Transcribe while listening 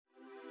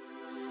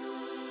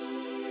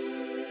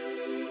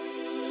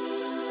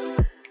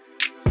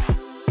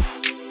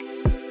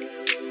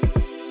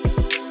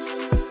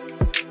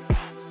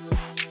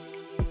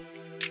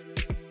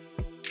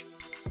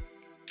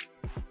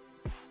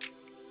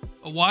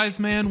wise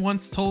man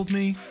once told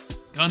me,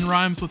 gun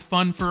rhymes with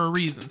fun for a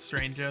reason,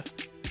 stranger.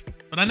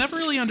 But I never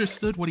really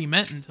understood what he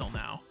meant until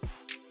now.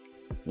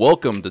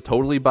 Welcome to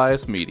Totally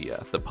Biased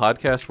Media, the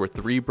podcast where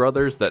three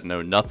brothers that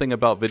know nothing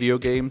about video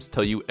games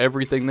tell you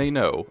everything they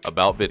know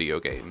about video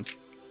games.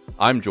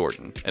 I'm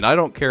Jordan, and I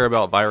don't care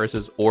about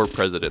viruses or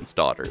presidents'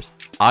 daughters.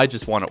 I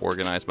just want to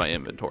organize my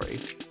inventory.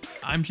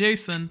 I'm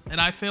Jason, and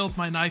I failed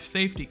my knife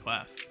safety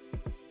class.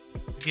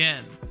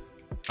 Again.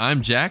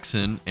 I'm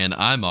Jackson, and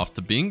I'm off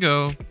to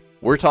bingo.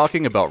 We're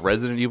talking about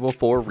Resident Evil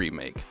 4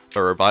 Remake,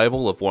 a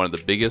revival of one of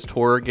the biggest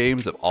horror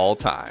games of all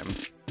time.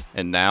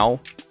 And now,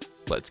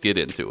 let's get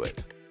into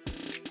it.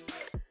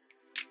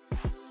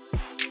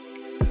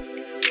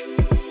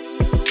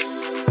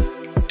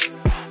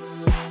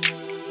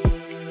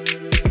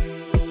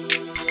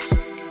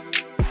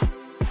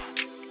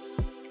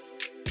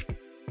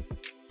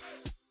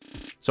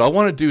 So I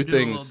want to do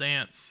things. A little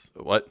dance.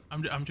 What?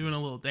 I'm doing a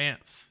little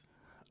dance.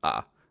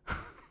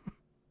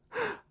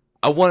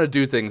 I want to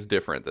do things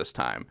different this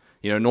time.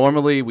 You know,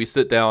 normally we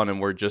sit down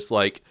and we're just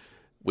like,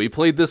 we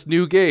played this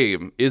new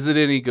game. Is it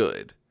any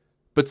good?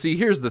 But see,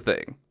 here's the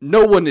thing.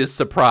 No one is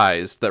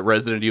surprised that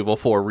Resident Evil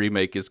 4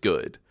 Remake is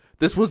good.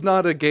 This was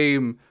not a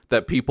game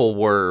that people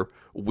were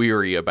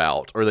weary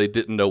about or they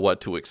didn't know what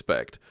to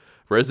expect.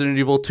 Resident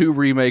Evil 2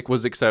 Remake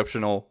was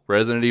exceptional.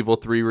 Resident Evil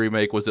 3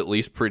 Remake was at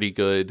least pretty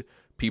good.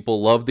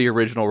 People loved the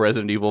original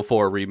Resident Evil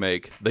 4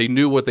 Remake. They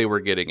knew what they were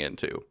getting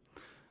into.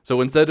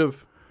 So instead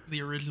of...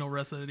 The original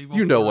Resident Evil 4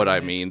 You know what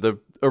remake. I mean. The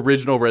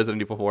original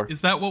Resident Evil 4.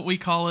 Is that what we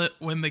call it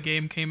when the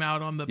game came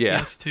out on the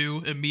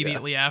PS2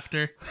 immediately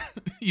after?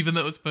 Even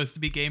though it was supposed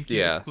to be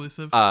GameCube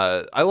exclusive?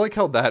 I like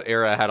how that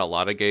era had a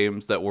lot of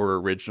games that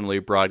were originally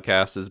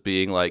broadcast as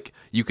being like,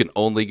 you can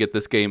only get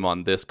this game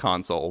on this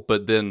console.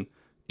 But then,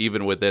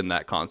 even within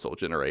that console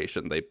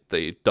generation,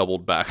 they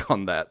doubled back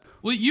on that.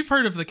 Well, you've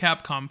heard of the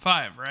Capcom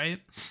 5, right?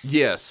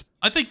 Yes.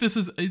 I think this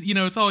is,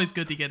 it's always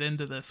good to get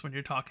into this when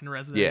you're talking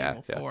Resident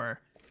Evil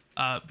 4.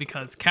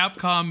 Because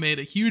Capcom made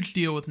a huge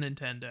deal with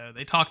Nintendo.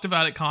 They talked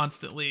about it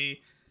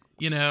constantly.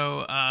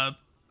 The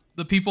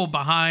people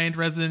behind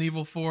Resident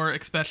Evil 4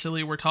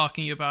 especially were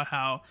talking about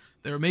how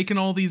they were making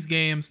all these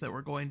games that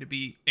were going to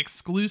be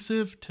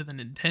exclusive to the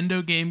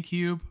Nintendo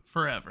GameCube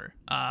forever.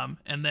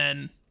 And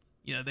then,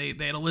 they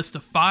had a list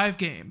of 5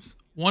 games,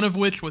 one of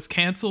which was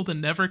canceled and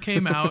never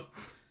came out.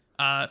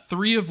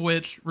 3 of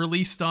which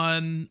released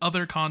on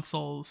other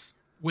consoles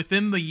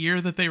within the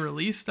year that they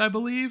released, I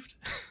believed.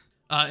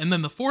 And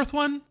then the 4th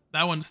one,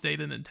 that one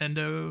stayed a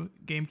Nintendo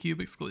GameCube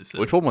exclusive.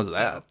 Which one was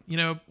that?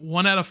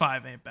 1 out of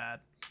 5 ain't bad.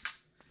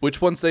 Which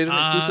one stayed an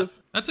exclusive?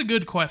 That's a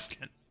good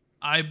question.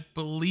 I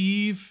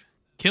believe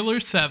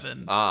Killer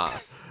 7.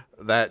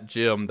 That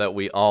gym that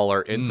we all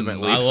are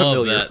intimately I familiar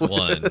love that with.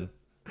 one.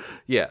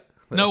 Yeah.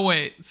 No,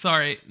 wait.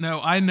 Sorry. No,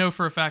 I know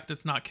for a fact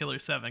it's not Killer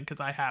 7 because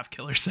I have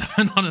Killer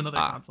 7 on another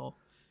console.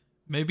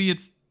 Maybe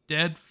it's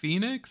Dead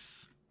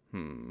Phoenix? I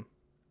don't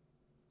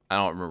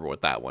remember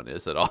what that one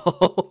is at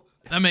all.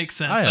 That makes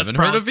sense. I haven't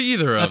heard of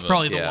either of them. That's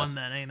probably the one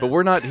then, ain't it? But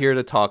we're not here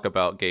to talk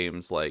about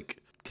games like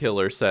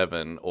Killer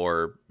 7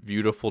 or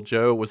Beautiful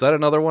Joe. Was that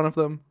another one of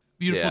them?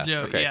 Beautiful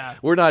Joe, okay. yeah.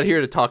 We're not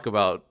here to talk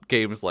about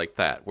games like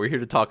that. We're here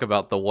to talk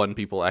about the one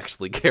people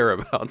actually care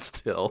about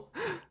still.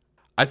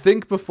 I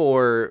think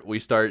before we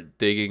start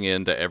digging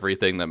into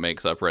everything that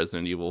makes up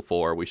Resident Evil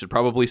 4, we should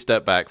probably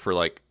step back for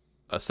like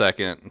a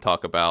second and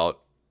talk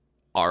about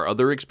our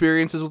other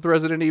experiences with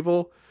Resident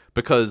Evil.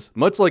 Because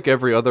much like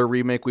every other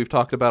remake we've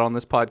talked about on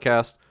this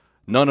podcast,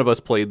 none of us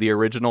played the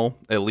original,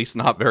 at least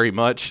not very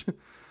much.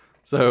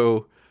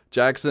 So,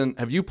 Jackson,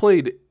 have you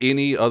played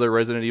any other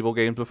Resident Evil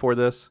games before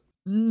this?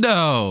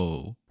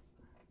 No.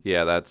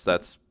 Yeah,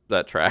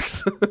 that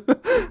tracks.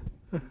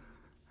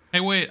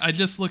 Hey, wait, I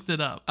just looked it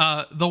up.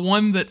 The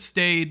one that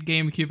stayed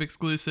GameCube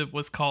exclusive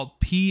was called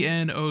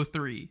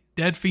PN03.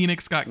 Dead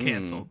Phoenix got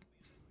canceled.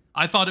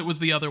 I thought it was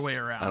the other way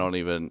around.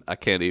 I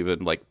can't even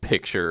like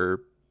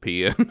picture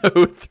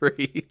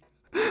PN03.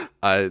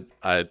 I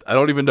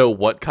don't even know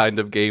what kind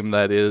of game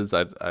that is.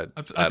 I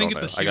think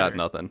it's a shooter. I got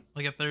nothing.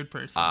 Like a third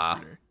person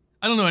shooter.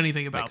 I don't know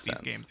anything about these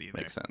games either.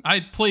 Makes sense.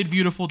 I played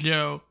Beautiful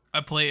Joe.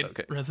 I played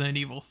Resident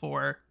Evil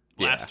 4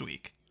 last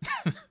week.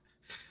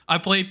 I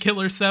played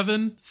Killer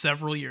 7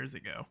 several years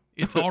ago.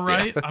 It's all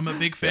right. I'm a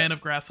big fan of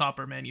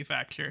Grasshopper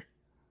Manufacture.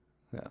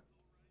 Yeah.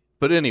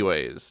 But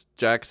anyways,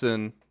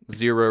 Jackson,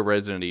 0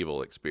 Resident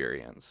Evil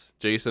experience.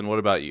 Jason, what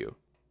about you?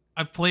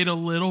 I've played a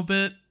little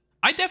bit.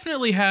 I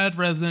definitely had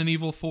Resident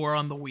Evil 4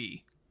 on the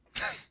Wii.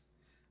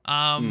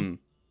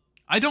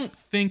 I don't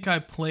think I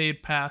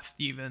played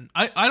past even...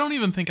 I don't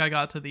even think I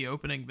got to the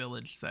opening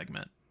village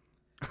segment.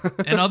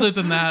 And other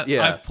than that,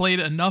 I've played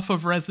enough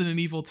of Resident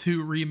Evil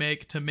 2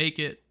 Remake to make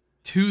it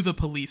to the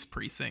police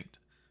precinct.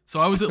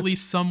 So I was at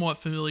least somewhat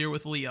familiar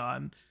with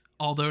Leon,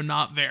 although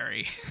not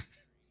very.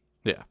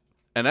 Yeah.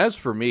 And as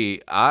for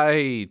me,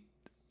 I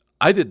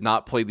did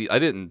not play I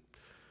didn't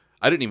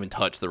even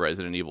touch the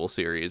Resident Evil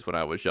series when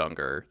I was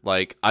younger.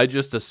 Like, I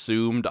just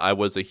assumed I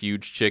was a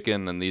huge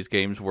chicken and these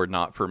games were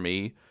not for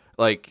me.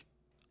 Like,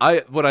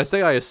 when I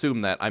say I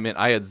assume that, I mean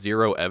I had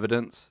zero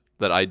evidence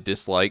that I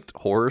disliked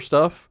horror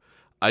stuff.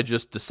 I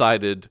just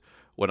decided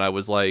when I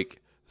was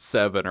like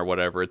 7 or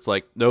whatever, it's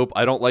like, nope,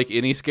 I don't like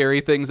any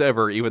scary things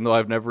ever, even though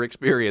I've never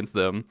experienced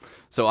them.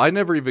 So I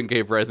never even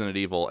gave Resident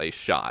Evil a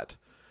shot.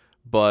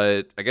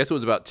 But I guess it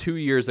was about 2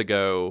 years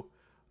ago.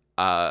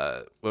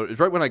 Well, it was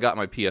right when I got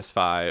my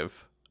PS5.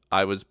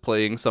 I was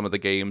playing some of the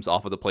games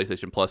off of the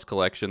PlayStation Plus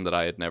collection that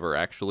I had never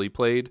actually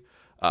played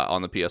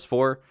on the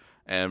PS4.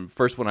 And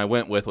first one I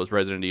went with was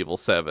Resident Evil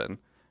 7.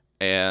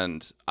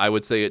 And I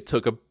would say it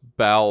took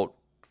about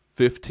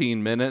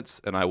 15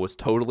 minutes and I was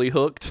totally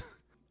hooked.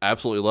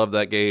 Absolutely loved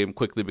that game.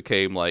 Quickly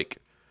became like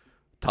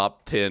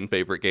top 10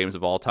 favorite games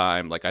of all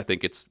time. Like I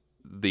think it's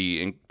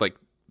the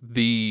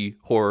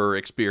horror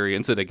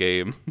experience in a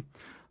game.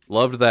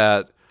 Loved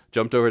that.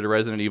 Jumped over to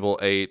Resident Evil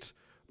 8.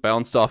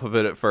 Bounced off of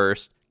it at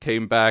first.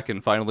 Came back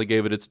and finally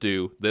gave it its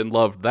due. Then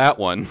loved that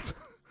one.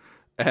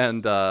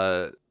 And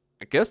I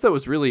guess that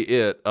was really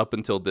it up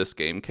until this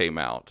game came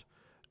out.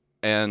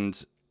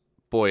 And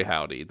boy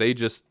howdy,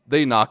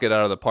 they knock it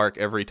out of the park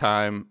every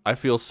time. I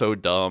feel so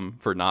dumb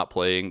for not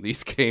playing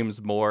these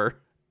games more.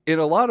 In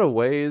a lot of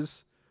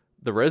ways,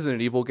 the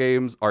Resident Evil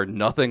games are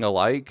nothing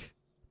alike,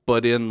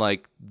 but in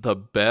like the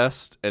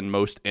best and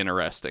most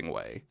interesting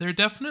way. They're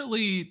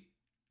definitely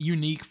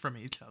unique from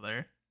each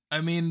other.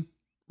 I mean,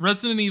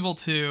 Resident Evil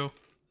 2,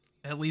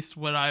 at least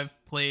what I've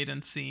played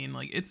and seen,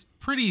 like it's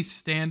pretty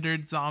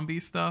standard zombie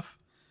stuff.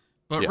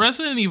 But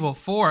Resident Evil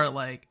 4,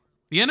 like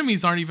the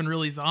enemies aren't even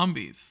really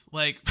zombies.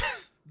 Like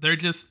they're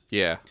just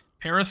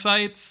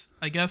parasites,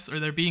 I guess, or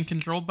they're being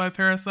controlled by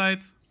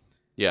parasites.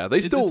 Yeah,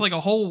 it's like a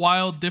whole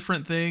wild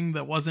different thing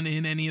that wasn't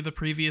in any of the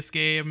previous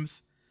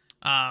games.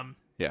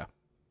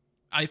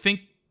 I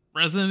think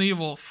Resident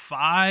Evil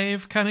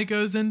 5 kind of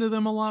goes into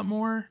them a lot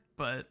more,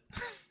 but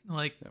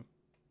like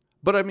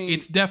but I mean,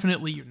 it's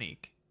definitely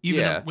unique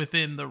even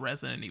within the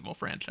Resident Evil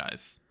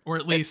franchise, or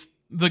at least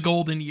the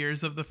golden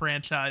years of the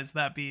franchise,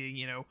 that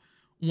being,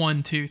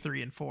 1, 2,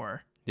 3, and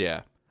 4.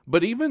 Yeah.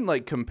 But even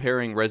like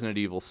comparing Resident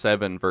Evil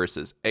 7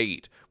 versus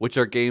 8, which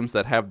are games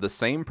that have the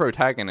same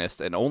protagonist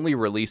and only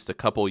released a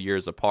couple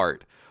years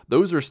apart,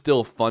 those are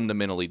still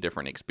fundamentally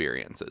different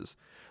experiences.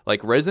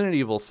 Like Resident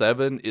Evil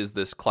 7 is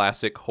this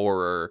classic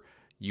horror.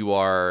 You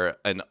are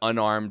an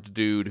unarmed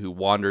dude who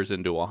wanders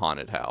into a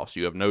haunted house.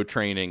 You have no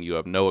training, you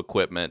have no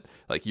equipment.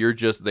 Like you're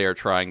just there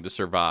trying to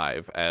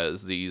survive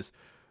as these.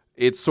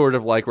 It's sort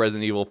of like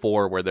Resident Evil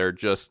 4 where they're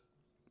just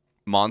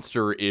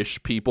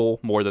monster-ish people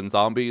more than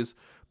zombies.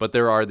 But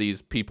there are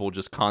these people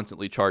just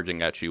constantly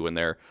charging at you, and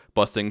they're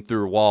busting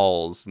through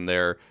walls, and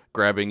they're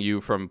grabbing you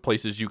from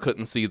places you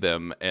couldn't see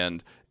them.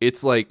 And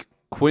it's like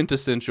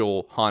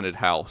quintessential haunted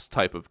house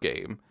type of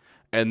game.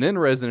 And then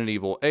Resident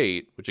Evil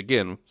 8, which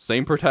again,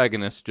 same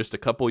protagonist, just a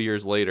couple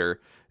years later,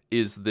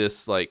 is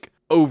this like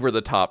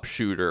over-the-top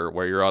shooter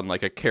where you're on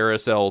like a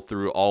carousel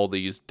through all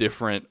these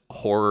different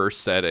horror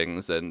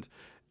settings. And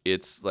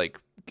it's like,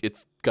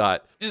 it's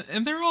got...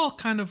 And they're all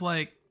kind of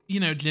like,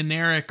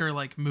 generic or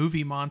like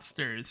movie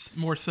monsters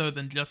more so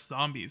than just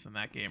zombies in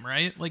that game,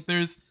 right? Like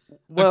there's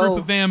a group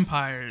of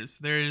vampires,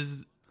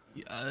 there's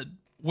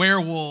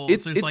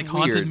werewolves, there's like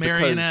haunted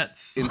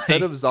marionettes.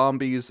 Instead of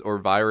zombies or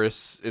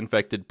virus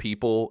infected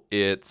people,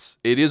 it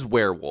is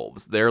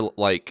werewolves. They're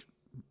like,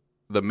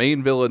 the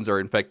main villains are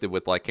infected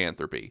with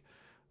lycanthropy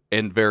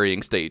in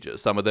varying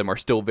stages. Some of them are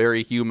still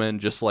very human,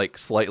 just like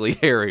slightly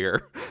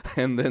hairier,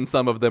 and then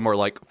some of them are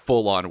like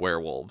full on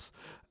werewolves.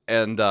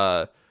 And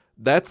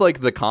that's like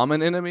the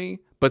common enemy,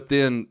 but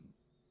then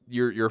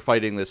you're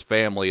fighting this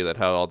family that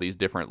have all these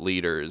different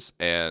leaders,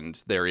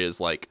 and there is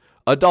like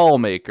a doll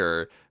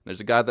maker. There's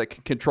a guy that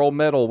can control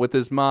metal with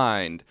his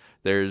mind.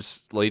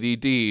 There's Lady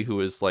D, who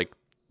is like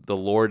the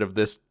lord of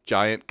this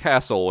giant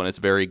castle, and it's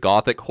very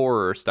gothic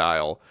horror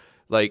style.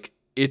 Like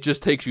it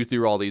just takes you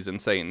through all these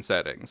insane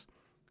settings.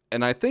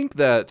 And I think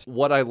that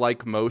what I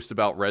like most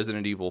about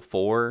Resident Evil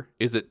 4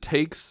 is it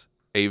takes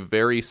a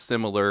very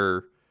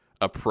similar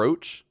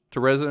approach to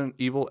Resident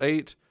Evil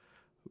 8,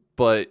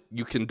 but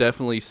you can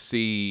definitely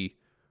see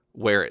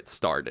where it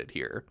started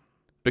here.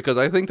 Because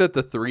I think that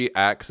the 3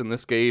 acts in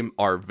this game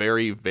are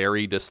very,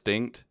 very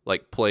distinct,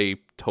 like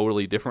play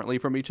totally differently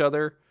from each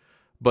other,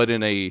 but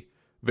in a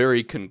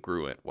very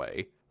congruent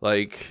way.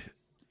 Like,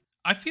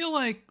 I feel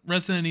like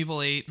Resident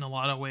Evil 8 in a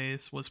lot of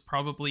ways was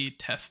probably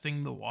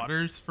testing the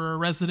waters for a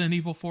Resident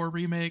Evil 4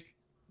 remake.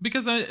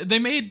 Because they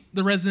made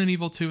the Resident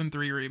Evil 2 and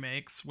 3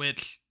 remakes,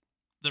 which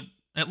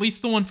at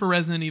least the one for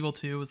Resident Evil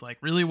 2 was like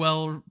really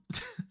well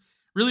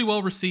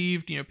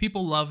received.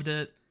 People loved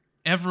it.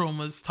 Everyone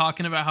was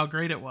talking about how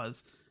great it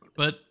was.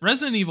 But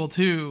Resident Evil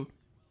 2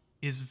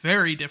 is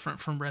very different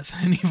from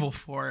Resident Evil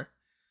 4.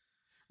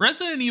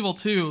 Resident Evil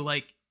 2,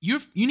 like you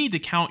need to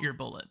count your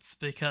bullets,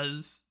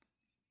 because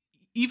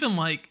even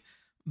like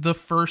the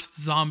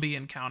first zombie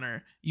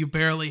encounter, you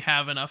barely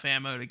have enough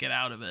ammo to get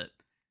out of it.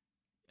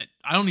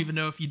 I don't even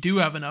know if you do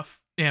have enough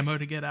ammo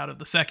to get out of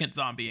the second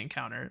zombie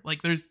encounter.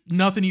 Like there's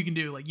nothing you can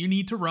do. Like you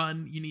need to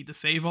run, you need to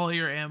save all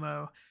your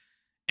ammo,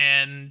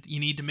 and you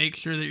need to make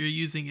sure that you're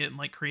using it in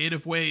like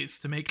creative ways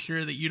to make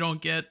sure that you don't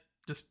get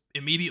just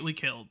immediately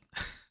killed.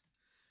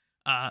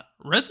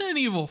 Resident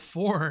Evil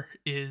 4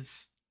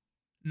 is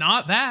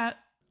not that.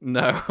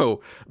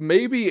 No,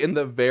 maybe in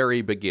the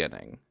very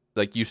beginning.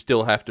 Like, you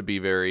still have to be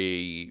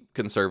very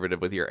conservative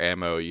with your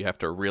ammo. You have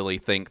to really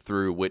think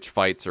through which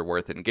fights are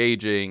worth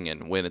engaging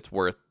and when it's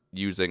worth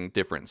using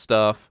different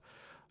stuff.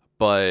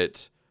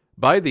 But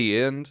by the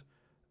end,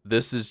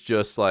 this is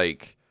just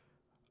like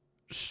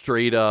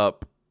straight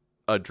up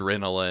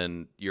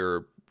adrenaline.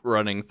 You're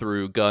running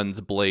through, guns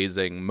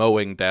blazing,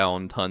 mowing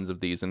down tons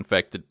of these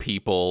infected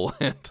people,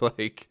 and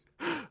like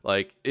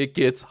it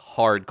gets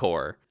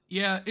hardcore.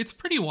 Yeah, it's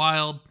pretty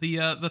wild.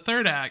 The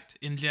third act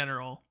in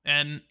general,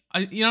 and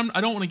I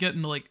don't want to get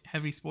into like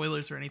heavy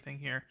spoilers or anything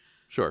here.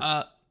 Sure.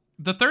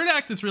 The third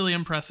act is really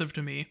impressive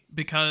to me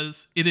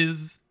because it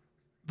is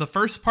the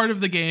first part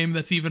of the game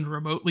that's even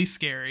remotely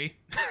scary.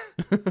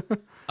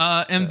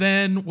 And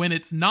then when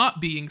it's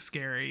not being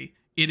scary,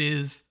 it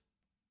is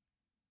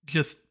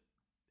just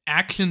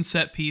action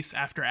set piece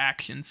after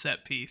action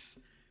set piece.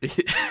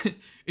 It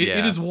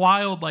is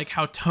wild, like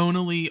how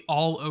tonally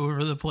all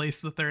over the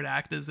place the third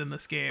act is in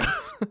this game.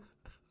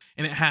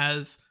 And it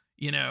has,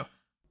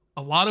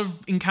 a lot of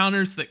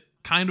encounters that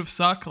kind of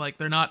suck. Like,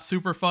 they're not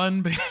super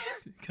fun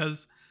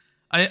because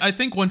I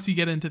think once you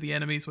get into the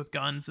enemies with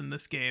guns in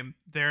this game,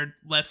 they're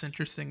less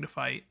interesting to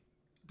fight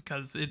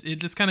because it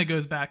just kind of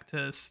goes back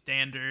to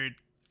standard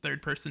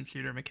third-person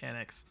shooter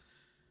mechanics.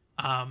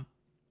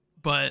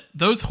 But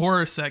those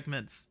horror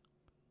segments,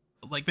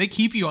 like, they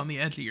keep you on the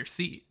edge of your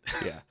seat.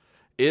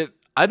 Yeah.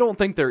 I don't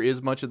think there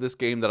is much of this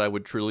game that I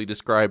would truly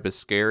describe as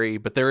scary,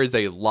 but there is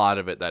a lot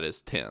of it that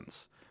is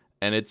tense.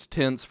 And it's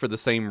tense for the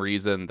same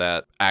reason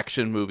that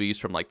action movies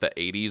from like the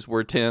 80s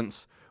were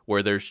tense,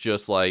 where there's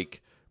just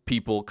like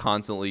people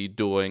constantly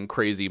doing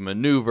crazy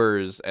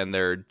maneuvers and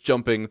they're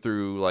jumping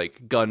through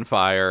like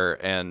gunfire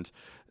and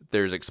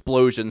there's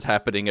explosions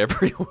happening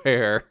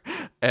everywhere.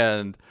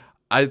 And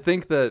I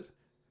think that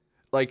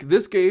like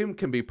this game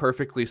can be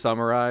perfectly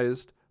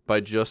summarized by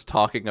just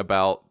talking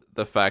about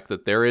the fact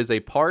that there is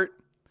a part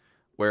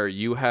where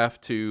you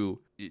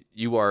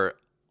are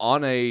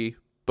on a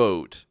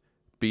boat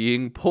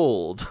being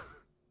pulled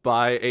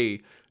by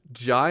a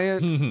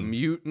giant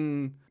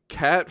mutant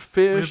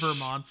catfish river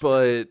monster.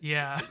 But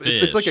yeah,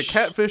 it's like a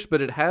catfish,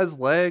 but it has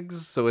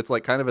legs, so it's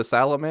like kind of a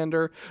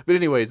salamander. But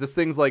anyways, this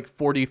thing's like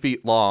 40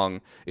 feet long.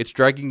 It's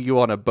dragging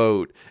you on a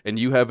boat, and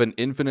you have an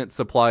infinite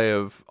supply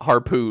of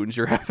harpoons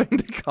you're having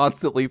to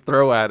constantly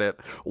throw at it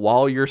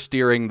while you're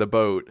steering the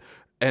boat.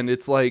 And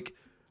it's like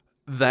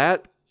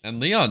that. And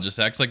Leon just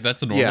acts like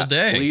that's a normal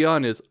day.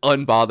 Leon is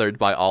unbothered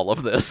by all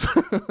of this.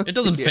 It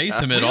doesn't faze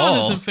him at Leon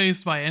all. isn't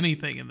fazed by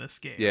anything in this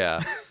game. Yeah.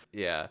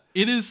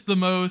 It is the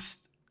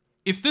most...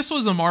 If this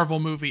was a Marvel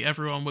movie,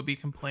 everyone would be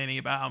complaining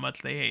about how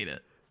much they hate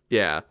it.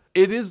 Yeah.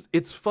 It is.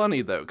 It's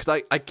funny, though,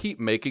 because I keep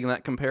making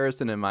that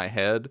comparison in my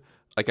head.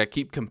 Like, I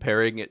keep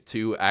comparing it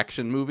to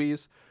action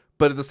movies.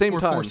 But at the same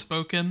time... Or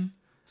Forspoken.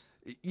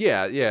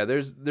 Yeah.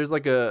 There's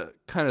like a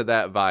kind of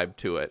that vibe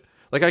to it.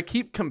 Like, I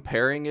keep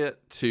comparing it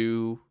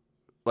to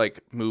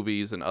like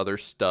movies and other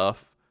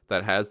stuff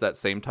that has that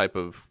same type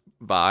of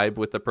vibe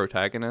with the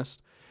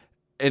protagonist,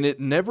 and it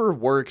never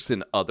works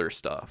in other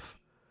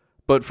stuff.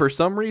 But for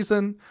some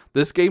reason,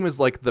 this game is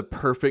like the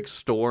perfect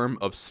storm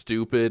of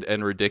stupid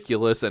and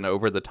ridiculous and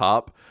over the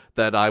top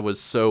that I was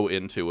so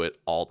into it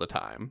all the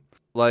time.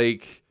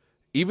 Like,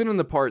 even in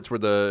the parts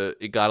where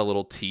it got a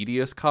little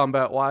tedious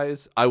combat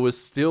wise, I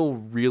was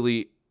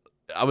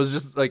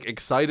just like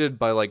excited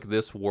by like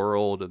this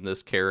world and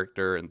this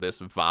character and this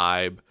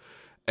vibe.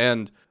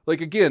 And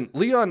like, again,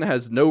 Leon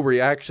has no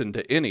reaction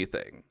to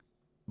anything,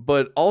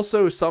 but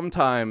also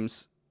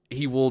sometimes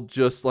he will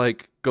just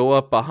like go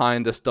up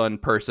behind a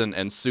stunned person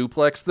and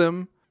suplex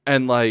them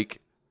and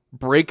like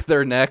break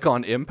their neck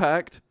on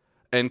impact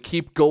and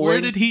keep going.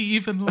 Where did he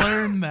even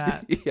learn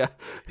that? Yeah.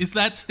 Is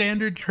that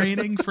standard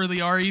training for the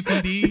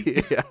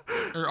REPD? Yeah.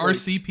 Or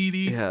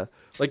RCPD? Yeah.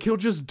 Like, he'll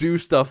just do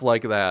stuff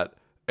like that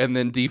and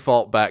then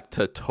default back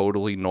to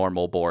totally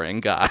normal, boring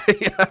guy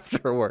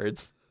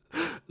afterwards.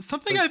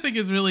 Something I think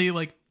is really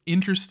like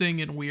interesting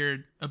and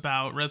weird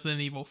about Resident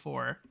Evil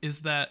 4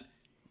 is that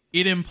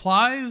it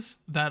implies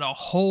that a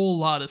whole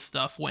lot of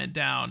stuff went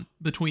down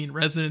between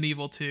Resident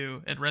Evil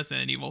 2 and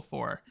Resident Evil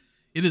 4.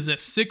 It is a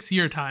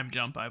 6-year time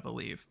jump, I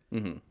believe.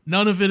 Mm-hmm.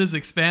 None of it is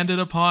expanded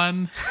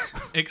upon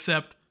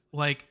except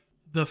like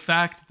the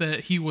fact that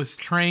he was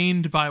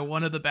trained by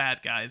one of the bad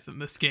guys in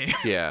this game.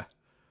 Yeah.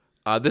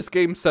 This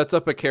game sets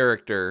up a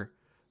character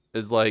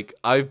as like,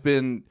 I've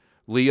been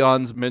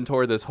Leon's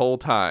mentor this whole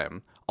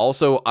time.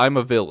 Also, I'm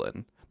a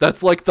villain.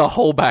 That's like the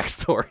whole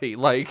backstory.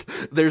 Like,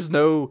 there's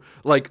no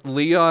like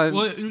Leon.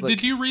 Well, like,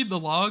 did you read the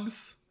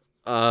logs?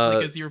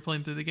 Like as you were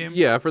playing through the game?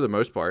 Yeah, for the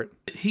most part.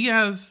 He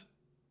has,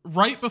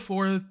 right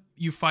before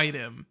you fight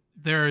him,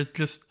 there is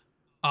just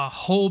a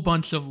whole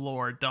bunch of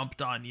lore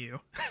dumped on you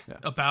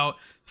about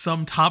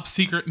some top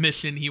secret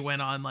mission he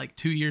went on like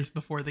 2 years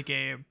before the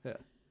game. Yeah.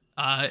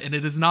 And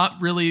it is not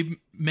really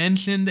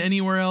mentioned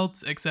anywhere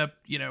else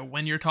except,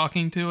 when you're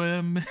talking to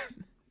him.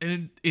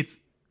 And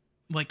it's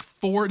like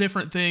 4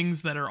 different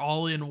things that are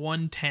all in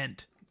one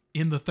tent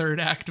in the third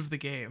act of the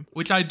game,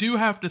 which I do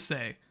have to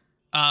say,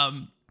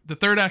 the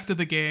third act of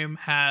the game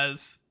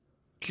has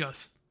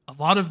just a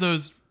lot of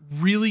those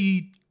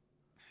really,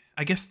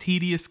 I guess,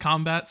 tedious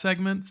combat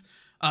segments.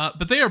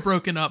 But they are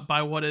broken up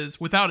by what is,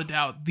 without a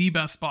doubt, the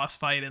best boss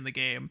fight in the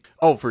game.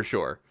 Oh, for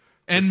sure.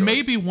 And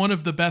maybe one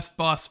of the best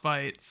boss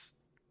fights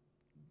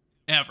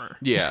ever.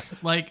 Yeah.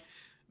 Like,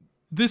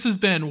 this has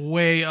been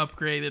way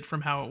upgraded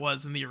from how it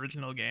was in the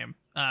original game.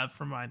 It's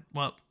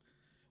one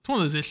of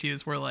those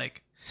issues where,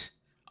 like,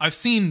 I've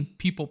seen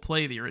people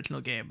play the original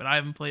game, but I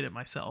haven't played it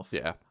myself.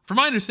 Yeah. From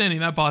my understanding,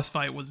 that boss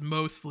fight was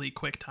mostly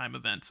quick time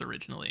events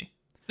originally.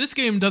 This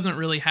game doesn't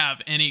really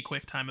have any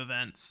quick time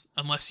events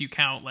unless you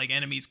count, like,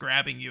 enemies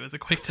grabbing you as a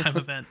quick time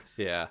event.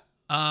 Yeah.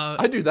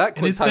 I do that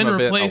quick time event a lot. And it's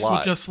been replaced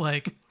with just,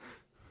 like,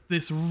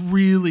 this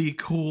really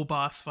cool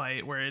boss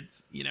fight where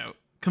it's,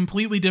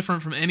 completely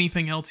different from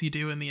anything else you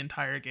do in the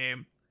entire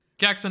game.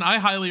 Jackson, I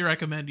highly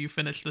recommend you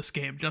finish this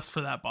game just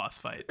for that boss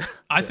fight.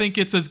 I think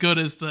it's as good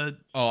as the...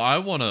 Oh, I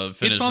want to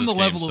finish It's on this the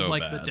level game of,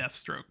 like, bad. the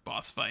Deathstroke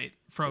boss fight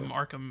from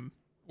Arkham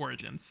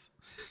Origins.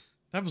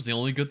 That was the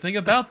only good thing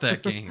about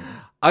that game.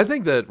 I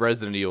think that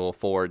Resident Evil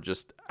 4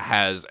 just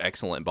has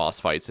excellent boss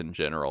fights in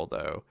general,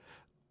 though.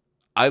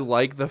 I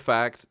like the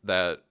fact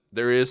that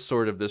there is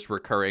sort of this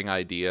recurring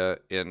idea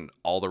in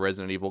all the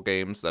Resident Evil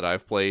games that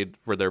I've played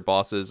where their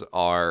bosses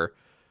are...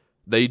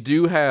 They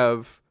do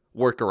have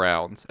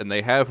workarounds, and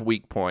they have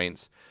weak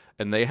points,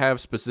 and they have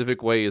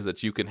specific ways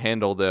that you can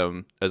handle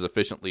them as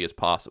efficiently as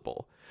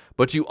possible.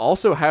 But you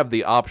also have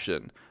the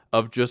option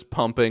of just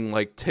pumping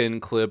like 10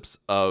 clips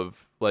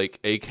of like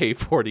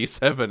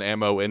AK-47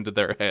 ammo into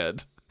their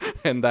head,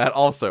 and that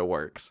also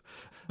works.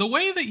 The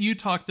way that you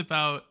talked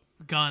about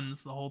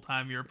guns the whole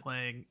time you were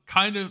playing,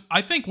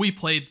 I think we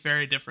played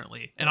very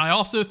differently. And I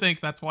also think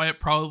that's why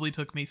it probably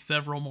took me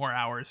several more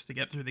hours to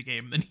get through the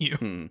game than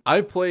you.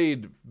 I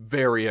played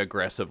very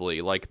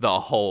aggressively, like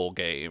the whole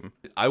game.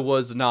 I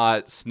was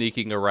not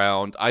sneaking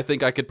around. I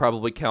think I could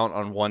probably count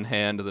on one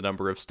hand the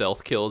number of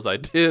stealth kills I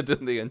did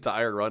in the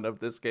entire run of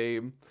this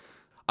game.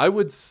 I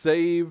would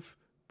save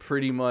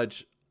pretty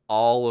much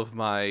all of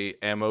my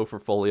ammo for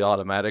fully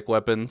automatic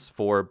weapons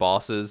for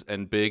bosses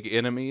and big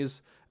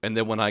enemies. And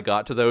then when I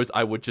got to those,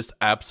 I would just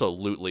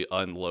absolutely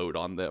unload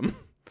on them.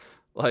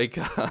 Like,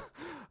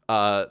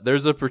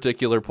 there's a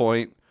particular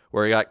point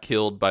where I got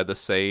killed by the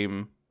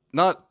same,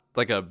 not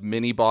like a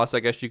mini boss, I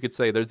guess you could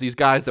say. There's these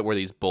guys that wear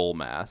these bull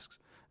masks,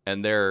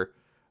 and they're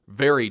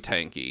very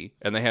tanky,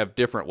 and they have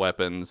different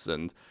weapons.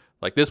 And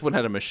like this one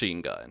had a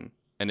machine gun,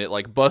 and it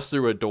like bust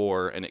through a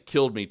door, and it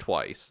killed me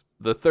twice.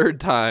 The third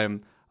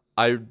time,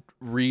 I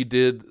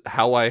redid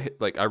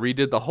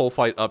the whole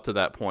fight up to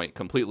that point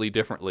completely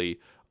differently,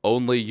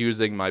 only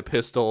using my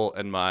pistol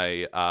and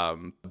my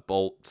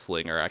bolt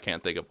slinger. I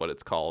can't think of what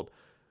it's called,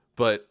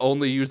 but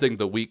only using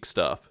the weak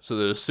stuff. So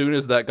that as soon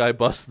as that guy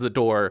busted the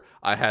door,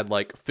 I had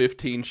like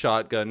 15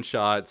 shotgun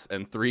shots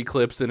and 3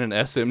 clips in an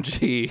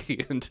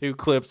SMG and 2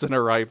 clips in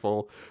a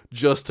rifle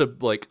just to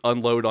like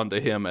unload onto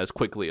him as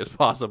quickly as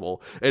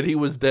possible. And he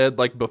was dead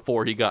like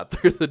before he got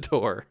through the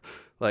door.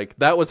 Like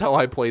that was how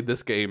I played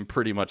this game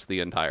pretty much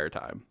the entire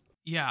time.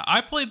 Yeah,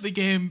 I played the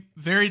game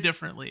very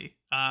differently.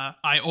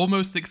 I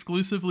almost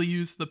exclusively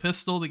used the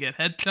pistol to get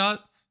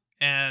headshots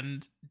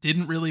and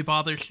didn't really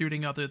bother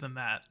shooting other than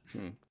that.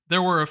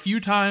 There were a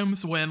few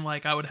times when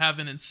like I would have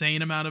an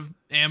insane amount of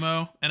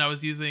ammo and I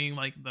was using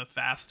like the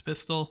fast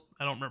pistol.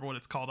 I don't remember what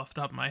it's called off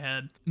the top of my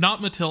head. Not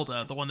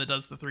Matilda, the one that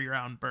does the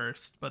 3-round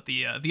burst, but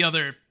the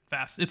other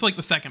fast. It's like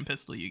the second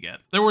pistol you get.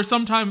 There were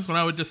some times when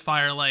I would just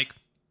fire like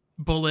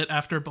bullet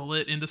after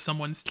bullet into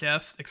someone's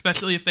chest,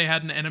 especially if they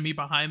had an enemy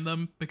behind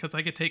them, because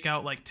I could take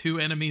out like 2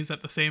 enemies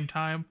at the same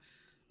time.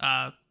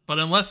 But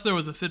unless there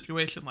was a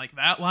situation like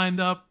that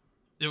lined up,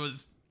 it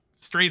was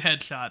straight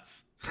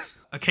headshots.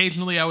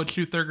 Occasionally I would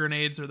shoot their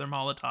grenades or their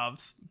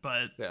Molotovs,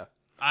 but yeah.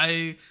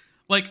 I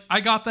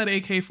got that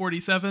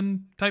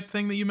AK-47 type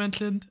thing that you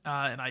mentioned,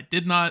 and I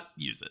did not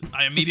use it.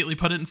 I immediately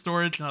put it in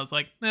storage, and I was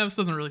like, this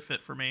doesn't really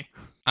fit for me.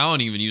 I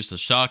don't even use the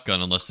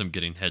shotgun unless I'm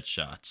getting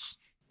headshots.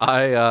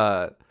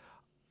 I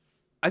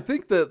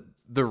think that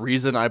the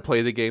reason I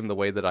play the game the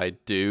way that I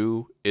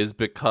do is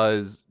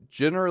because,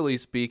 generally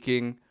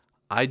speaking,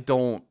 I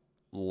don't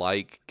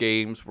like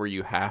games where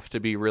you have to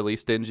be really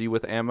stingy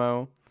with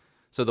ammo.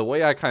 So the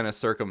way I kind of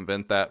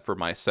circumvent that for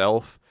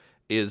myself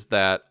is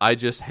that I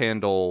just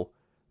handle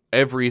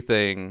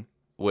everything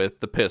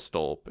with the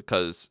pistol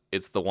because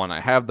it's the one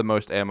I have the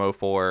most ammo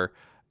for.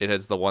 It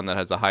is the one that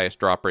has the highest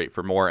drop rate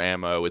for more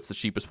ammo. It's the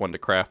cheapest one to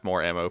craft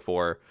more ammo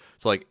for.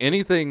 So like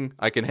anything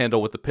I can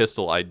handle with the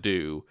pistol, I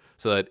do,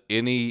 so that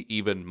any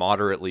even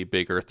moderately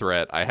bigger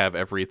threat, I have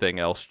everything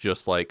else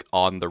just like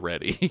on the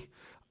ready.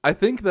 I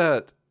think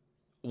that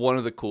one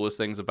of the coolest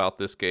things about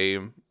this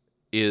game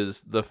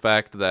is the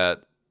fact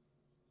that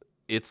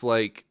it's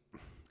like,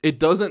 it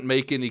doesn't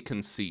make any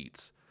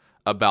conceits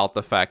about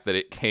the fact that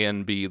it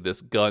can be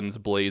this guns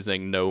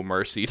blazing, no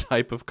mercy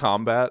type of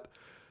combat.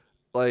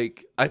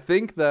 Like, I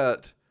think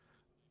that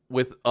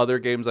with other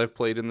games I've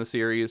played in the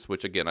series,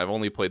 which again, I've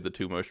only played the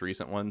 2 most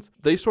recent ones,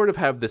 they sort of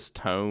have this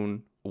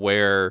tone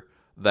where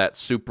that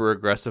super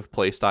aggressive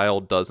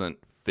playstyle doesn't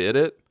fit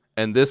it.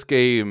 And this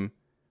game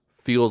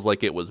feels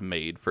like it was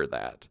made for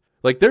that.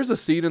 Like, there's a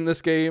scene in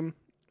this game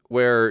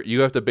where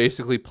you have to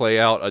basically play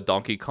out a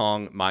Donkey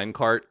Kong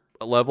minecart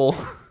level.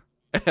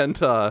 And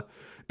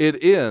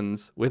it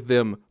ends with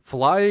them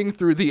flying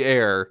through the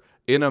air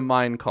in a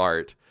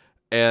minecart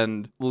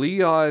and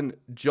Leon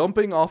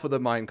jumping off of the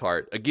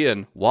minecart,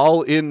 again,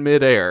 while in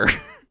midair,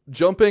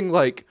 jumping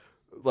like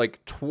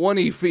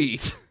 20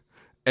 feet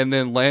and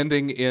then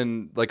landing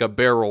in like a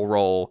barrel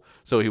roll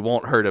so he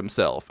won't hurt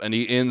himself. And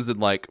he ends in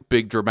like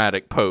big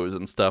dramatic pose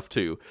and stuff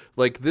too.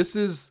 Like, this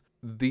is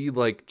the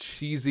like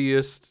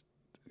cheesiest,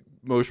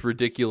 most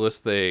ridiculous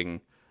thing.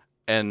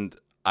 And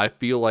I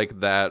feel like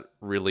that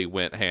really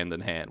went hand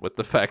in hand with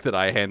the fact that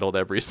I handled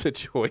every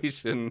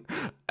situation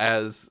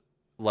as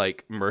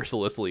like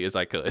mercilessly as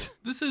I could.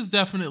 This is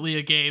definitely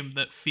a game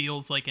that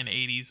feels like an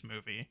 80s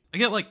movie. I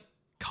get like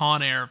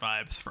Con Air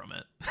vibes from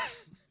it.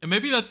 And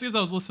maybe that's because I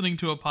was listening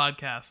to a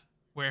podcast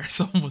where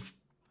someone was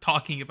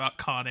talking about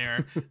Con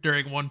Air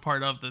during one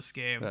part of this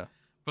game. Yeah.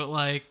 But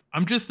like,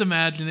 I'm just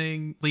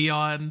imagining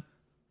Leon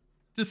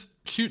just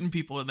shooting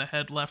people in the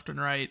head left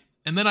and right.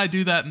 And then I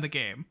do that in the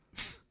game.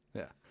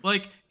 Yeah.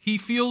 Like, he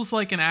feels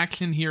like an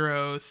action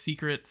hero,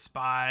 secret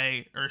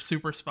spy, or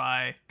super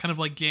spy, kind of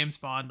like James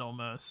Bond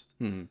almost.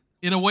 Mm-hmm.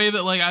 In a way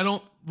that, like, I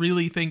don't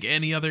really think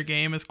any other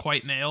game is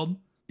quite nailed.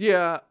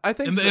 Yeah, I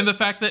think... And the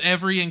fact that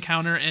every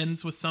encounter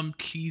ends with some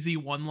cheesy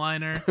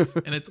one-liner,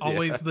 and it's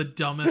always the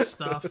dumbest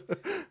stuff.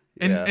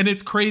 And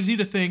it's crazy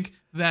to think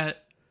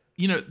that,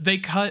 you know, they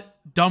cut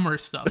dumber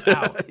stuff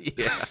out.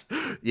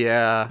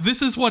 Yeah.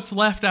 This is what's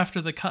left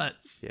after the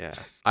cuts. Yeah.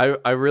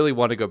 I really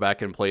want to go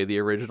back and play the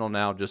original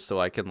now just so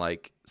I can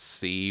like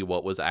see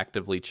what was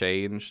actively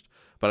changed.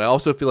 But I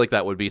also feel like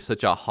that would be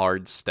such a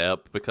hard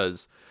step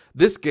because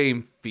this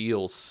game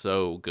feels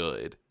so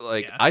good.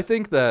 Like, I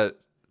think that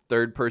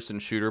third-person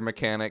shooter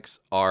mechanics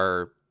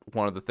are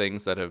one of the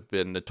things that have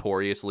been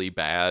notoriously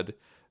bad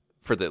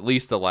for at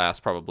least the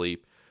last probably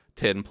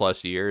 10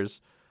 plus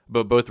years.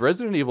 But both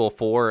Resident Evil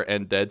 4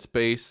 and Dead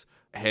Space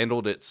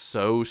handled it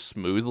so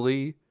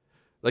smoothly.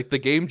 Like, the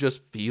game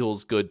just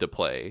feels good to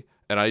play.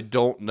 And I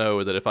don't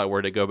know that if I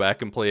were to go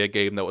back and play a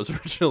game that was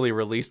originally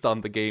released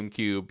on the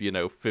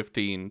GameCube,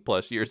 15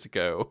 plus years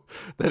ago,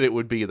 that it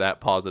would be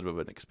that positive of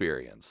an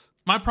experience.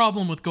 My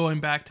problem with going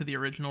back to the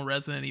original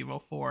Resident Evil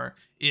 4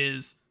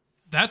 is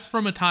that's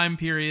from a time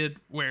period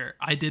where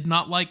I did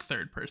not like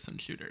third-person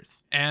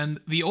shooters.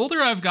 And the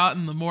older I've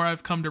gotten, the more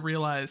I've come to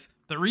realize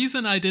the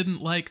reason I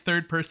didn't like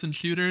third-person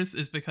shooters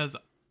is because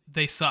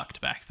they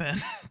sucked back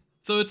then.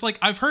 So it's like,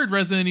 I've heard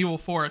Resident Evil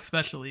 4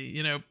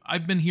 especially,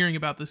 I've been hearing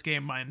about this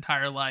game my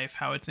entire life,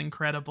 how it's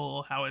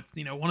incredible, how it's,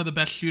 one of the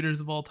best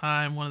shooters of all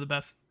time, one of the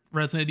best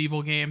Resident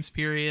Evil games,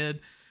 period.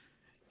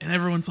 And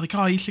everyone's like,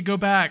 oh, you should go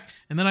back.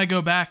 And then I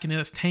go back and it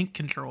has tank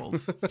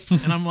controls.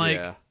 And I'm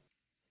like,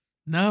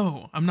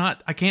 no,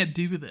 I can't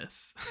do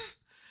this.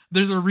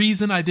 There's a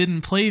reason I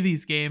didn't play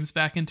these games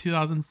back in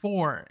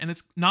 2004. And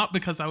it's not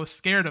because I was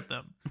scared of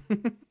them.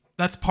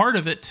 That's part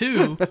of it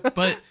too,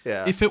 but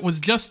if it was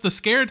just the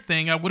scared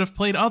thing, I would have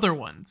played other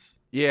ones.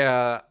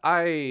 Yeah,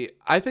 I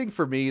think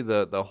for me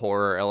the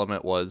horror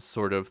element was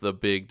sort of the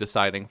big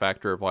deciding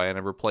factor of why I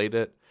never played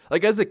it.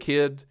 Like, as a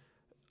kid,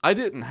 I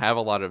didn't have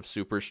a lot of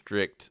super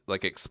strict,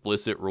 like,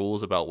 explicit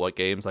rules about what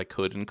games I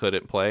could and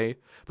couldn't play,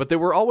 but there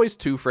were always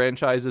 2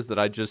 franchises that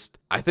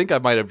I think I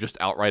might have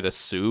just outright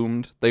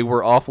assumed they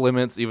were off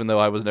limits, even though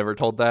I was never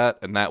told that,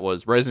 and that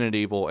was Resident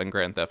Evil and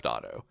Grand Theft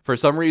Auto. For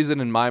some reason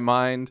in my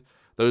mind,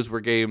 those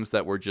were games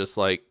that were just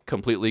like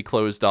completely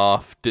closed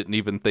off, didn't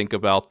even think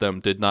about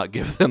them, did not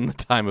give them the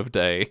time of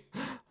day.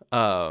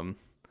 I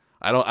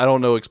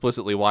don't know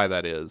explicitly why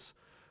that is,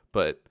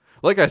 but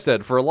like I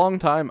said, for a long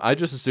time, I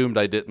just assumed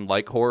I didn't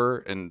like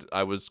horror and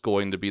I was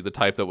going to be the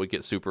type that would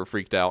get super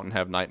freaked out and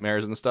have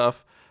nightmares and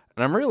stuff.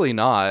 And I'm really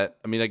not.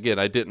 I mean, again,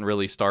 I didn't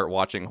really start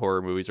watching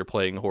horror movies or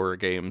playing horror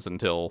games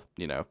until,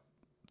 the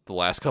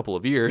last couple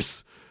of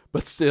years,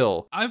 but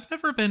still. I've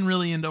never been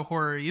really into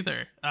horror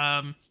either.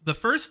 The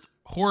first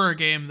horror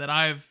game that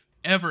I've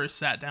ever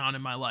sat down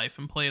in my life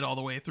and played all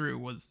the way through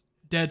was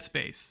Dead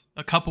Space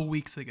a couple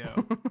weeks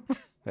ago.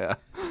 Yeah.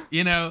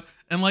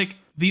 And like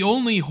the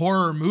only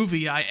horror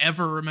movie I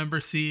ever remember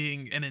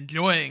seeing and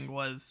enjoying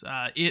was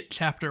It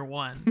Chapter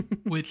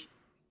 1, which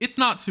it's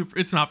not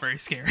very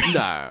scary.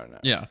 No.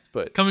 Yeah.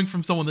 But coming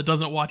from someone that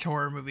doesn't watch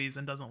horror movies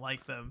and doesn't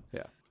like them.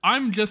 Yeah.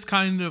 I'm just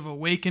kind of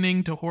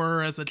awakening to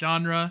horror as a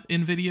genre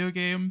in video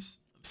games.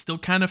 Still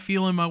kind of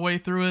feeling my way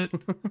through it.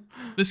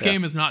 This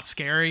game is not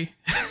scary.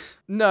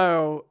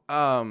 No,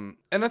 and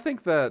I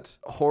think that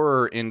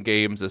horror in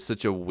games is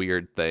such a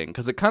weird thing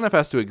because it kind of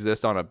has to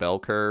exist on a bell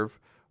curve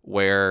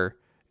where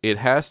it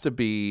has to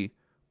be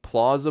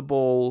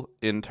plausible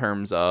in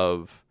terms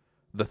of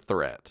the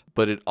threat,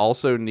 but it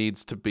also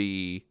needs to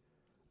be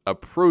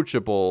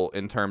approachable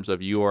in terms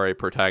of you are a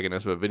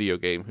protagonist of a video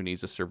game who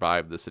needs to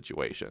survive the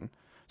situation.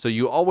 So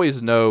you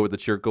always know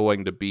that you're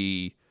going to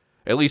be,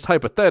 at least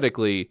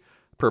hypothetically,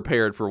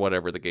 prepared for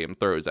whatever the game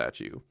throws at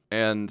you.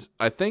 And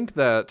I think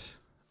that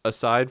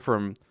aside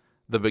from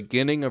the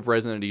beginning of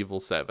Resident Evil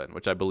 7,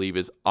 which I believe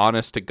is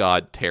honest to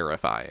God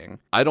terrifying,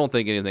 I don't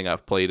think anything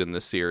I've played in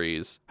this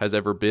series has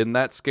ever been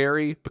that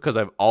scary because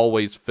I've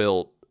always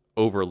felt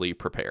overly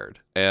prepared.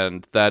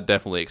 And that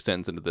definitely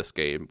extends into this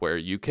game where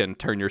you can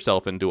turn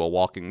yourself into a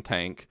walking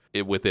tank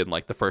within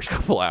like the first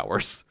couple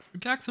hours.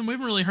 Jackson, we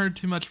haven't really heard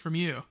too much from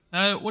you.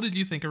 What did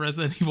you think of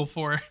Resident Evil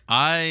 4?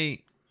 I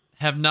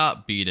have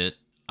not beat it.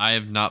 I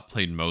have not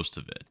played most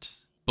of it.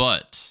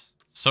 But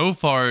so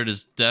far, it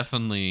is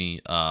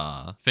definitely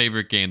a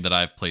favorite game that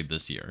I've played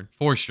this year,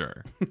 for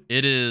sure.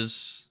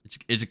 It's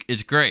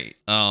great.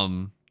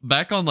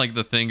 Back on like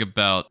the thing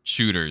about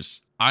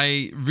shooters,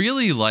 I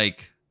really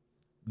like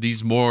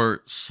these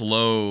more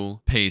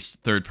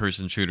slow-paced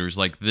third-person shooters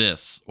like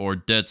this, or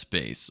Dead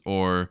Space,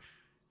 or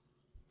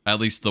at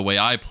least the way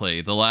I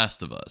play The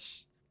Last of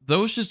Us.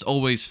 Those just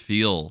always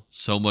feel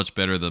so much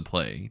better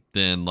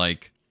than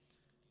like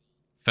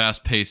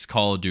fast-paced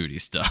Call of Duty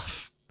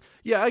stuff.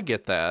 Yeah, I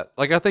get that.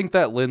 Like, I think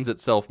that lends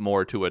itself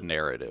more to a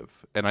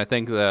narrative. And I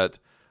think that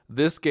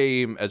this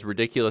game, as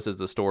ridiculous as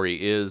the story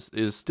is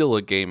still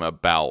a game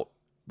about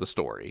the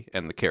story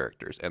and the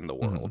characters and the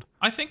world.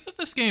 I think that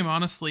this game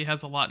honestly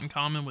has a lot in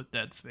common with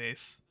Dead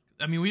Space.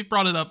 I mean, we've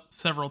brought it up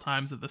several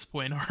times at this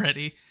point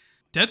already.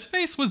 Dead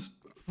Space was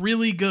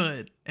really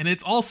good, and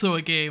it's also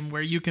a game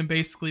where you can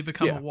basically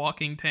become a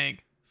walking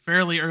tank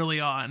fairly early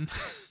on.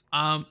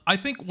 I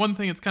think one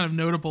thing that's kind of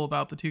notable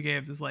about the two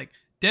games is like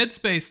Dead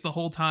Space, the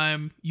whole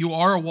time you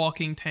are a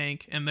walking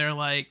tank, and they're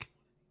like,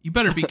 you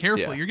better be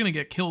careful. You're going to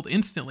get killed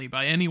instantly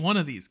by any one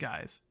of these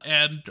guys.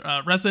 And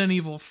Resident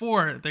Evil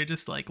 4, they're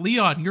just like,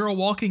 Leon, you're a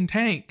walking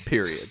tank.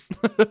 Period.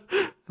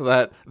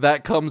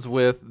 that comes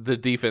with the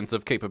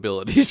defensive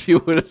capabilities you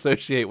would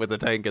associate with a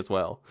tank as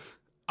well.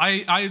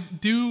 I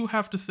do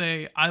have to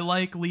say, I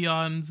like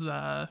Leon's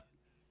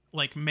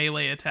like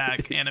melee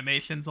attack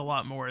animations a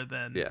lot more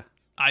than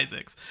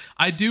Isaac's.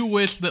 I do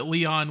wish that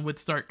Leon would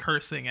start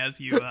cursing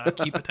as you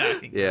keep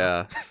attacking.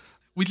 Yeah.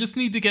 We just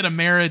need to get a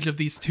marriage of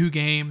these two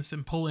games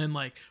and pull in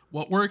like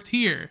what worked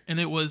here. And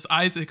it was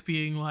Isaac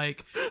being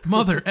like,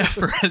 mother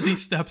effer, as he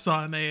steps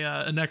on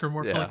a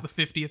necromorph for like the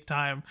 50th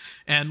time.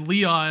 And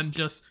Leon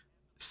just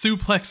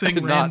suplexing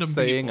random not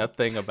saying people. A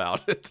thing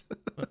about it.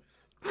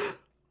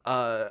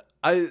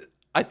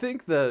 I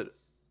think that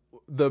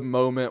the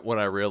moment when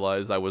I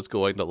realized I was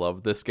going to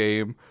love this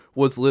game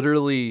was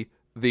literally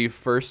the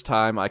first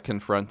time I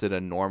confronted a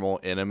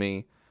normal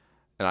enemy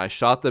and I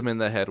shot them in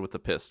the head with a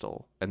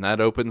pistol, and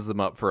that opens them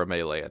up for a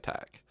melee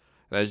attack.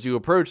 And as you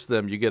approach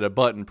them, you get a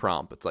button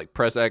prompt. It's like,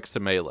 press X to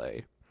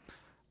melee.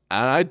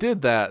 And I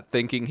did that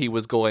thinking he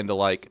was going to,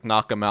 like,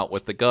 knock him out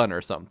with the gun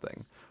or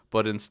something.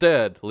 But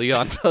instead,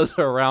 Leon does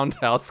a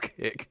roundhouse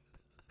kick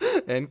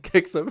and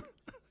kicks him.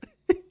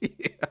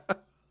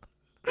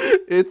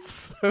 It's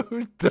so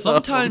dumb.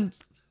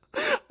 Sometimes...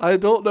 I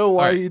don't know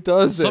why he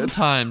does it.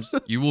 Sometimes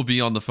you will be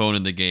on the phone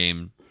in the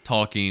game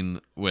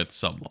talking with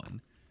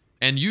someone.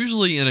 And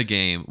usually in a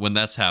game, when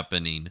that's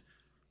happening,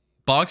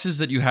 boxes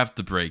that you have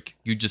to break,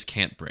 you just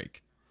can't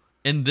break.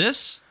 In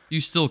this,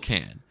 you still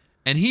can.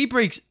 And he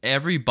breaks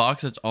every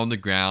box that's on the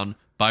ground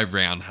by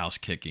roundhouse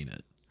kicking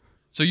it.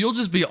 So you'll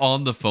just be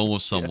on the phone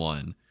with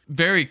someone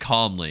very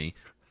calmly,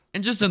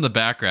 and just in the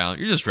background,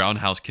 you're just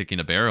roundhouse kicking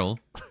a barrel.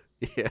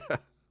 Yeah.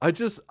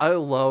 I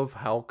love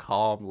how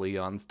calm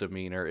Leon's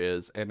demeanor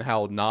is and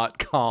how not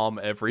calm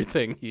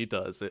everything he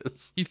does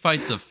is. He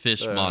fights a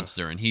fish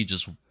monster and he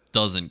just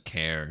doesn't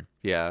care.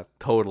 Yeah,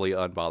 totally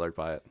unbothered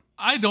by it.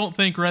 I don't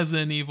think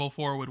Resident Evil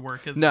 4 would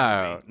work as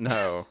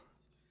No.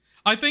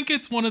 I think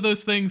it's one of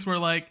those things where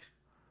like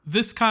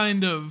this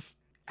kind of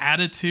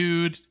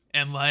attitude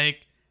and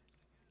like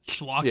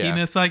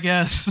schlockiness, I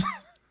guess.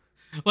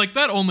 Like,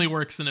 that only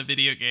works in a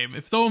video game.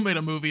 If someone made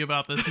a movie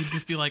about this, you'd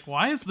just be like,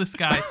 why is this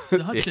guy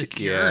such a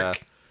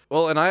jerk?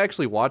 Well, and I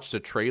actually watched a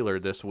trailer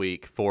this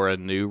week for a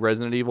new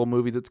Resident Evil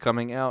movie that's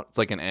coming out. It's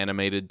like an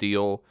animated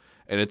deal,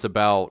 and it's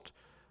about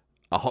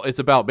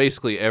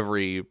basically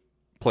every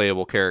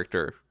playable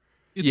character.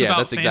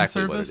 That's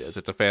exactly what it is.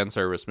 It's a fan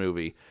service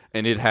movie,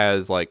 and it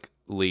has, like,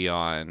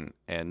 Leon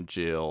and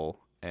Jill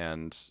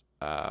and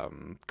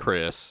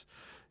Chris.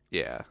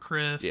 Yeah.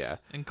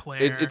 And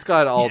Claire. It's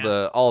got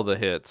all the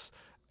hits,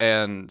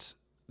 and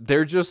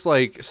they're just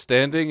like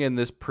standing in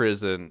this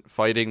prison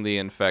fighting the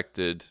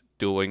infected,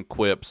 doing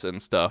quips and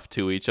stuff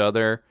to each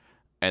other,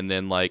 and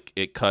then like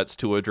it cuts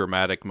to a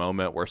dramatic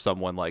moment where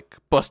someone like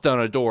busts down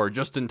a door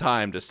just in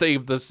time to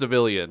save the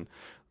civilian.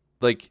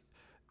 Like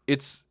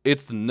it's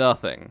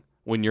nothing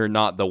when you're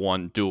not the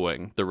one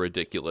doing the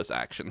ridiculous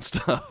action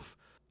stuff.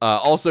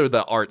 Also,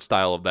 the art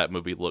style of that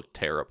movie looked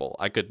terrible.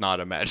 I could not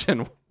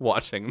imagine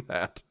watching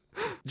that.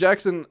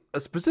 Jackson, a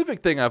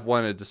specific thing I've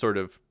wanted to sort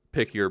of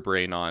pick your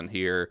brain on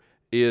here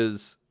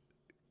is,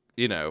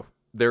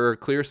 there are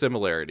clear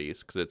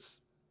similarities because it's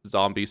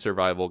zombie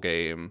survival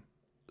game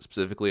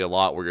specifically a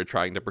lot where you're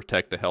trying to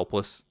protect a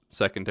helpless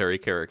secondary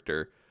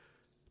character.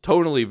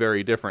 Totally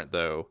very different,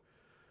 though.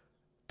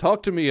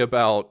 Talk to me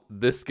about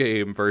this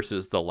game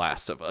versus The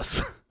Last of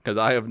Us, because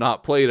I have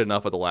not played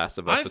enough of The Last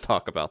of Us to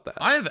talk about that.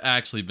 I have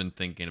actually been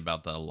thinking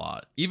about that a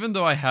lot, even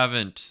though I have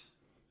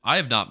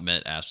not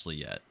met Ashley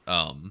yet,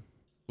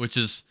 which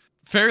is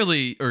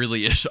fairly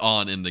early-ish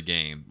on in the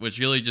game, which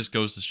really just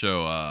goes to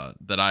show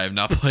that I have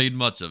not played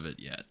much of it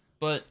yet.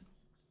 But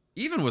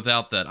even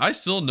without that, I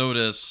still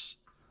notice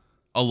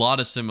a lot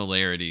of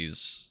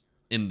similarities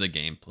in the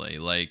gameplay.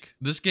 Like,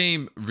 this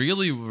game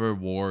really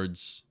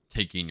rewards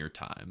taking your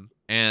time,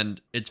 and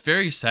it's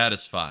very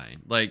satisfying.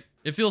 Like,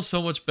 it feels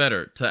so much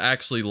better to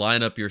actually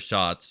line up your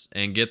shots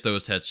and get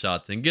those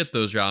headshots and get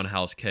those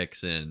roundhouse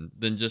kicks in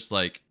than just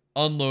like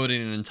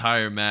unloading an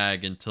entire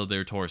mag into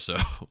their torso.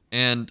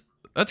 And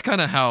that's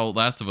kind of how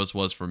Last of Us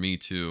was for me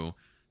too.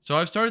 So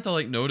I've started to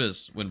like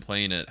notice when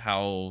playing it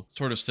how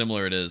sort of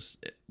similar it is.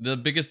 The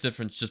biggest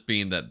difference just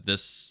being that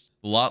this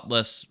a lot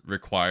less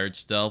required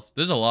stealth.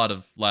 There's a lot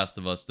of Last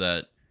of Us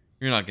that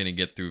you're not going to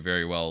get through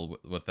very well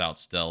without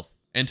stealth.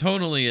 And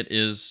tonally, it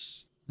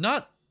is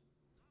not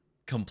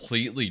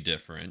completely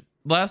different.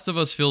 Last of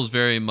Us feels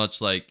very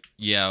much like,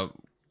 yeah,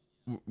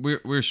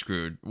 we're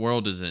screwed.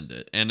 World is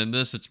ended. And in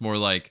this, it's more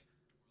like,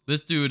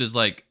 this dude is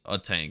like a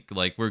tank.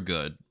 Like, we're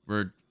good.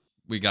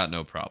 We got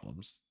no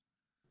problems.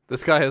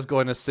 This guy is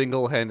going to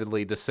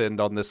single-handedly descend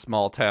on this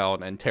small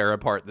town and tear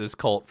apart this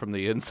cult from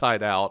the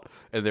inside out,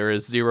 and there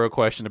is zero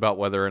question about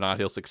whether or not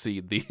he'll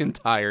succeed the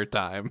entire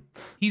time.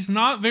 He's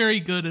not very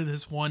good at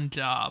his one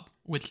job,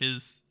 which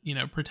is,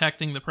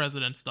 protecting the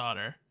president's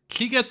daughter.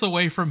 She gets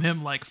away from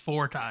him like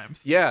 4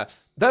 times. Yeah,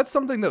 that's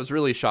something that was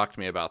really shocked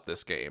me about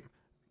this game.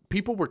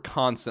 People were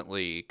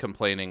constantly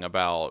complaining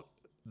about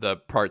the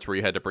parts where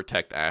you had to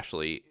protect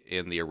Ashley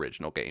in the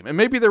original game. And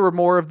maybe there were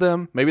more of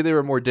them. Maybe they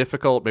were more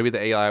difficult. Maybe the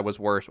AI was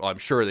worse. Well, I'm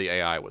sure the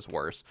AI was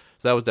worse.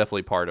 So that was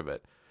definitely part of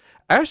it.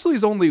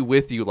 Ashley's only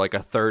with you like a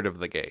third of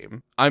the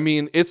game. I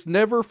mean, it's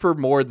never for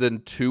more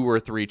than 2 or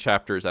 3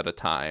 chapters at a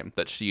time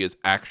that she is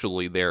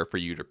actually there for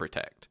you to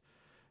protect.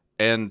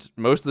 And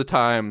most of the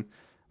time,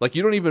 like,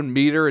 you don't even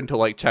meet her until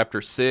like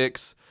chapter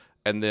 6,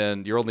 and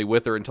then you're only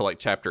with her until like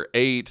chapter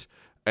 8,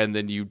 and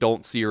then you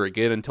don't see her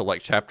again until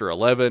like chapter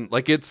 11.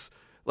 Like, it's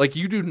like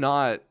you do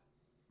not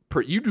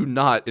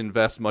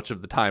invest much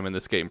of the time in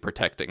this game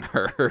protecting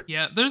her.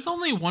 Yeah, there's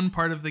only one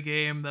part of the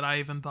game that I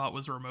even thought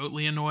was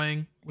remotely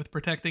annoying with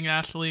protecting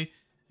Ashley,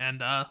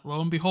 and lo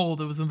and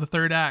behold, it was in the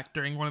 3rd act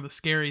during one of the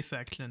scary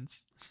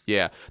sections.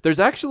 Yeah, there's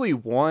actually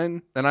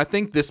one, and I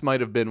think this might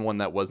have been one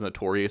that was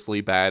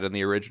notoriously bad in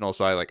the original,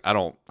 so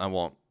I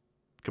won't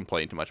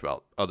complain too much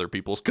about other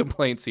people's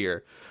complaints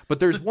here.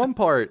 But there's one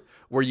part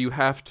where you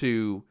have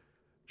to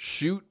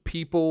shoot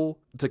people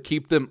to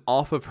keep them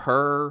off of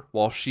her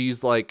while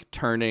she's like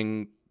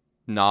turning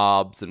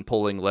knobs and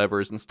pulling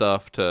levers and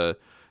stuff to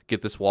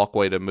get this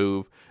walkway to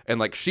move, and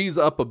like she's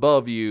up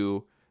above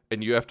you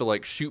and you have to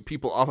like shoot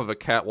people off of a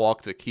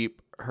catwalk to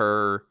keep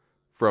her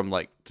from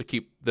to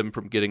keep them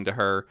from getting to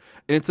her.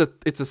 And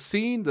it's a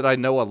scene that I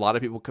know a lot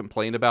of people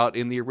complain about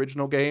in the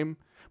original game,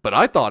 but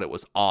I thought it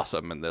was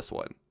awesome in this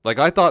one. Like,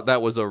 I thought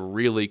that was a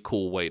really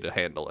cool way to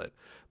handle it,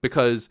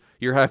 because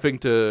you're having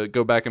to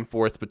go back and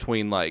forth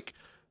between like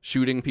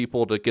shooting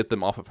people to get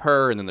them off of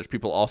her, and then there's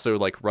people also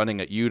like running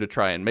at you to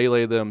try and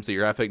melee them, so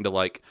you're having to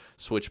like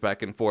switch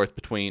back and forth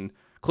between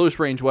close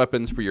range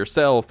weapons for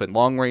yourself and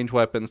long range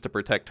weapons to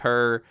protect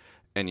her.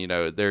 And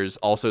there's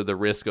also the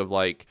risk of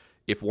like,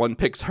 if one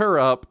picks her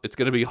up, it's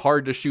going to be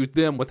hard to shoot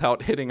them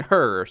without hitting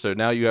her, so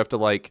now you have to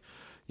like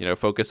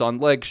focus on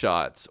leg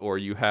shots, or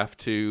you have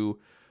to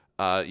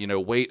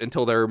wait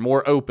until they're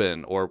more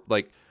open, or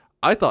like,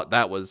 I thought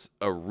that was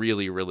a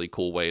really, really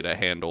cool way to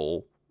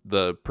handle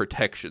the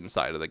protection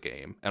side of the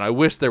game. And I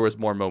wish there was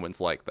more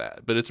moments like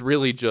that. But it's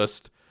really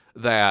just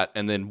that,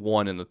 and then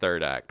one in the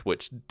 3rd act,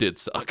 which did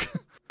suck.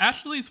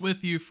 Ashley's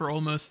with you for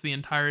almost the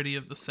entirety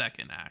of the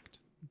 2nd act,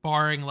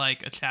 barring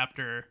like a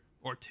chapter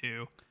or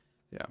 2.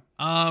 Yeah.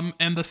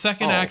 And the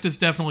 2nd act is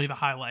definitely the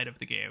highlight of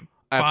the game.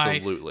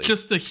 Absolutely. By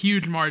just a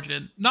huge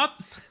margin.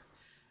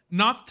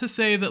 Not to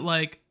say that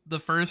like the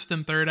 1st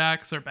and 3rd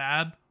acts are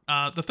bad.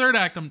 The 3rd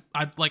act,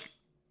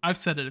 I've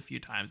said it a few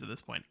times at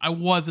this point, I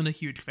wasn't a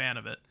huge fan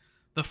of it.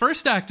 The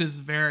 1st act is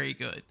very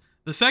good.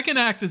 The 2nd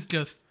act is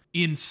just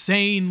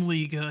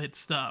insanely good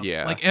stuff.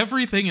 Yeah. Like,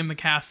 everything in the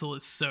castle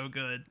is so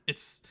good.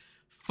 It's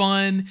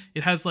fun.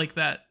 It has like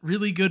that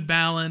really good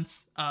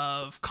balance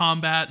of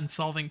combat and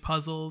solving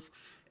puzzles.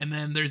 And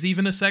then there's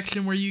even a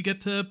section where you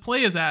get to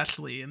play as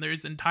Ashley, and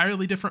there's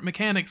entirely different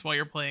mechanics while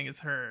you're playing as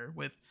her,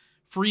 with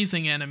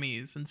freezing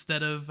enemies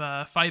instead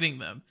of fighting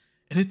them.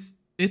 And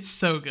it's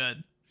so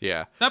good.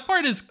 Yeah. That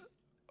part is,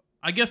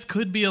 I guess,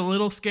 could be a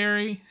little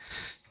scary.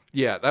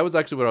 Yeah, that was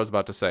actually what I was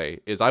about to say,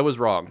 is I was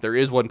wrong. There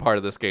is one part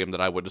of this game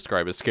that I would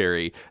describe as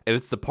scary, and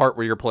it's the part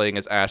where you're playing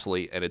as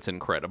Ashley, and it's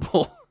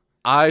incredible.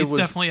 It's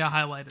definitely a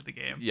highlight of the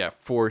game. Yeah,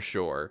 for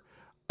sure.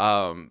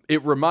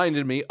 It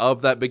reminded me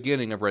of that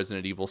beginning of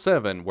Resident Evil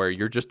 7, where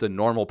you're just a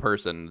normal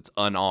person that's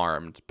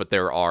unarmed, but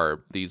there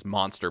are these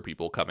monster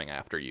people coming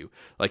after you.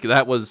 Like,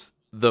 that was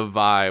the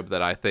vibe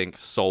that I think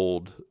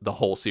sold the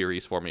whole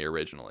series for me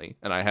originally,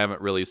 and I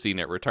haven't really seen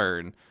it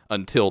return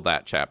until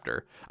that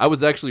chapter. I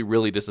was actually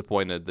really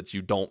disappointed that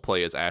you don't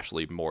play as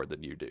Ashley more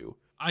than you do.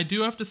 I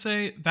do have to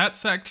say, that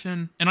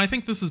section, and I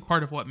think this is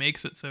part of what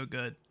makes it so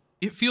good,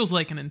 it feels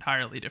like an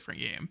entirely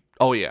different game.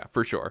 Oh, yeah,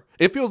 for sure.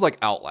 It feels like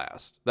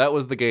Outlast. That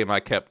was the game I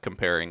kept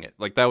comparing it.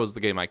 Like, that was the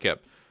game I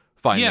kept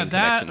finding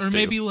connections to. Or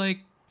maybe, like,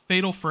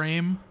 Fatal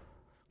Frame.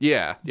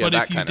 Yeah, but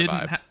that if you kind didn't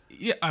of vibe.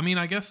 Yeah, I mean,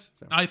 I guess,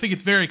 I think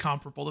it's very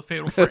comparable to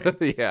Fatal Frame.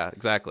 Yeah,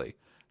 exactly.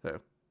 So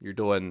you're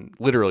doing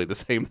literally the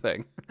same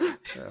thing.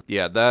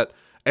 Yeah, that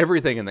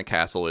everything in the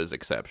castle is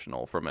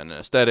exceptional from an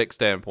aesthetic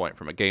standpoint,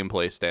 from a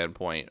gameplay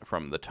standpoint,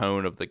 from the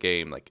tone of the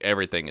game. Like,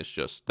 everything is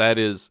just, it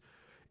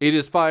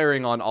is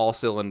firing on all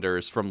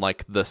cylinders from,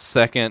 like, the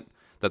second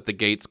that the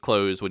gates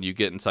close when you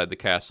get inside the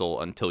castle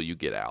until you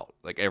get out.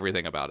 Like,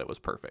 everything about it was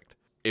perfect.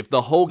 If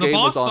the whole game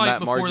was on that margin...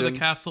 The boss fight before the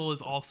castle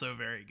is also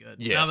very good,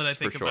 yes, now that I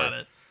think about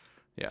it.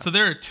 Yeah. So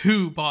there are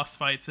two boss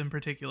fights in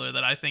particular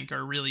that I think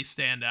are really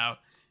stand out,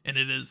 and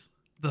it is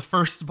the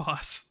first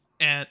boss,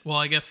 and, well,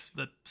 I guess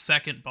the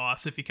second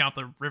boss, if you count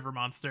the river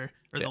monster,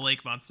 or the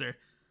lake monster.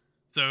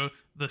 So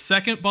the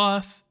second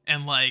boss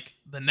and, like,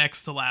 the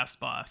next to last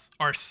boss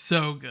are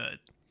so good.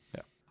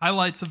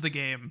 Highlights of the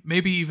game,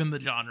 maybe even the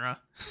genre.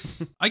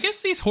 I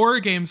guess these horror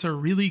games are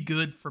really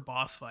good for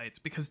boss fights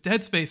because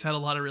Dead Space had a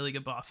lot of really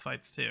good boss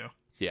fights too.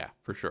 Yeah,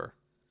 for sure.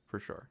 For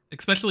sure.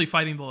 Especially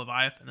fighting the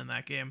Leviathan in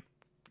that game.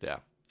 Yeah.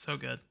 So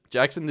good.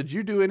 Jackson, did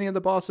you do any of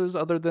the bosses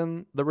other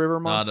than the River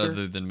Monster? Not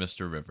other than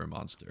Mr. River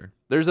Monster.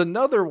 There's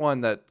another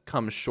one that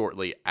comes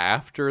shortly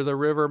after the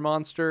River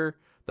Monster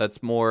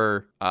that's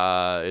more,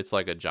 it's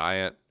like a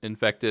giant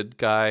infected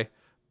guy.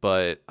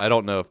 But I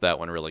don't know if that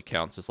one really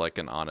counts as like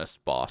an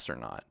honest boss or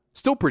not.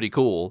 Still pretty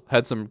cool.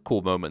 Had some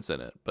cool moments in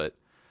it, but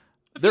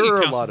there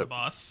are a lot of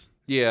boss.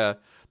 Yeah,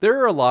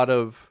 there are a lot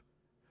of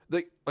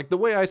like the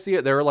way I see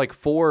it, there are like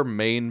 4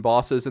 main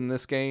bosses in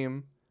this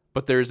game,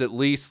 but there's at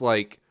least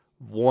like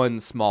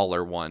one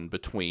smaller one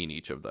between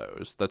each of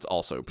those. That's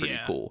also pretty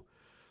cool.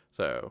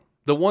 So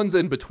the ones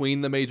in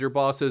between the major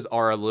bosses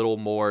are a little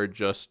more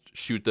just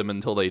shoot them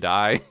until they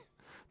die.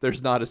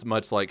 There's not as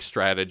much like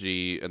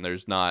strategy, and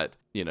there's not,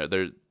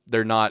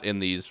 they're not in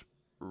these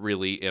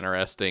really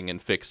interesting and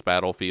fixed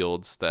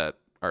battlefields that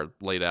are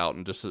laid out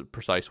in just a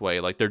precise way.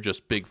 Like, they're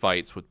just big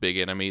fights with big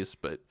enemies,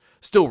 but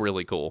still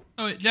really cool.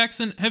 Oh, wait,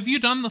 Jackson, have you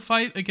done the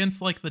fight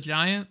against, like, the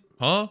giant?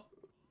 Huh?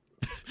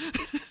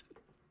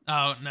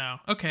 Oh, no.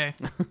 Okay.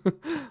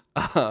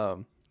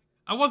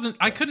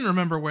 I couldn't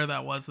remember where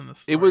that was in the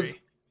story.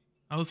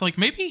 I was like,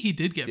 maybe he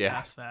did get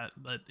past that,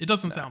 but it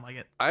doesn't sound like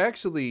it. I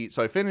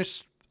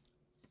finished,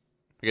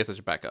 I guess I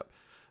should back up.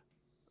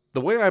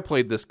 The way I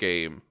played this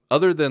game,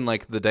 other than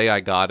like the day I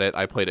got it,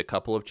 I played a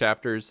couple of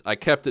chapters. I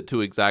kept it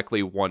to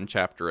exactly 1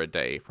 chapter a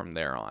day from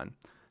there on.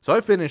 So I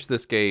finished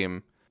this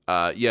game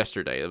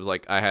yesterday. It was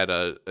like I had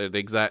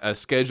a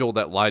schedule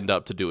that lined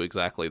up to do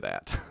exactly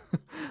that.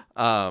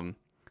 And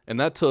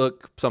that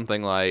took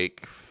something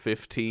like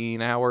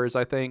 15 hours,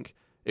 I think.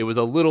 It was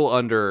a little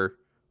under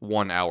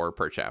 1 hour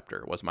per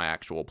chapter was my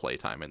actual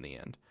playtime in the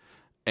end.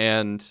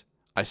 And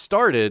I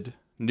started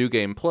New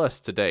Game Plus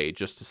today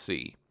just to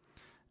see.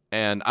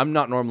 And I'm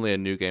not normally a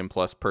New Game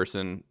Plus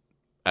person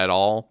at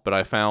all, but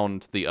I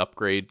found the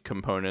upgrade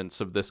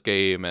components of this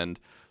game and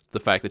the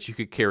fact that you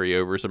could carry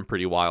over some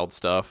pretty wild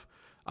stuff.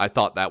 I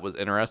thought that was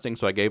interesting,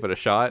 so I gave it a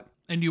shot.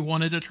 And you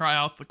wanted to try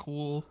out the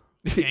cool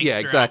gangster yeah,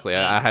 exactly.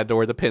 outfit. I had to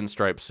wear the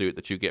pinstripe suit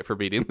that you get for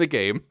beating the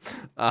game.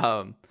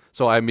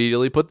 So I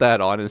immediately put that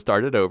on and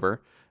started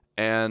over.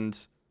 And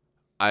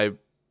I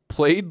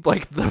played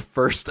like the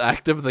first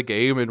act of the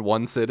game in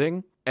one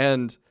sitting.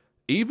 And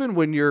even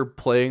when you're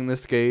playing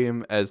this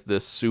game as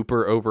this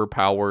super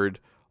overpowered,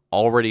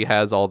 already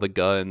has all the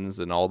guns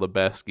and all the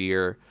best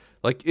gear,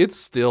 like, it's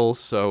still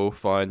so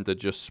fun to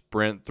just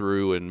sprint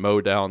through and mow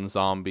down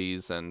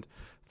zombies and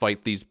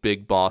fight these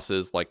big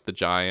bosses like the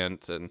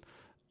giant, and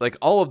like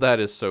all of that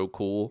is so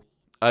cool.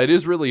 It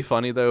is really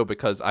funny though,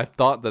 because I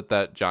thought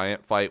that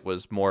giant fight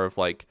was more of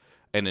like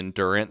an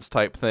endurance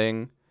type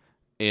thing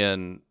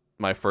in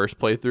my first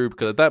playthrough,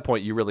 because at that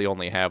point you really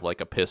only have like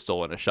a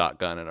pistol and a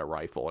shotgun and a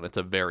rifle, and it's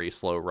a very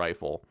slow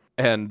rifle.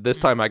 And this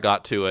time I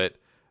got to it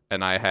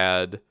and I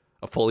had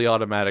a fully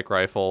automatic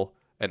rifle,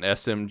 an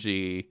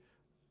SMG,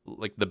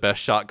 like the best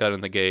shotgun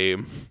in the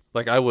game.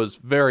 Like, I was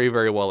very,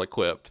 very well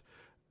equipped,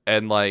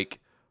 and like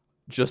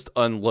just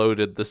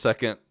unloaded the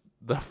second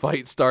the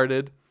fight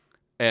started.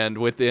 And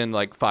within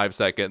like 5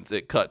 seconds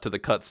it cut to the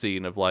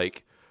cutscene of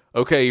like,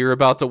 okay, you're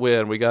about to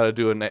win. We got to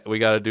do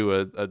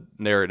a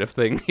narrative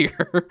thing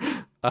here.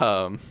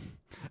 And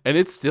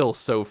it's still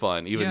so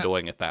fun, even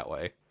doing it that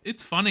way.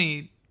 It's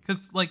funny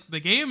because like the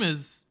game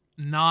is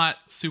not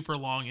super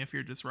long if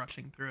you're just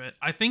rushing through it.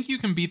 I think you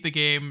can beat the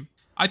game.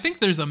 I think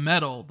there's a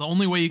medal. The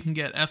only way you can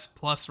get S+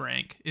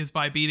 rank is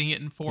by beating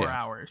it in 4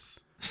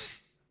 hours.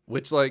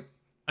 Which, like,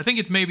 I think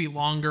it's maybe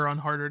longer on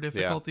harder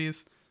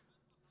difficulties.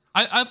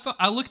 Yeah.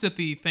 I looked at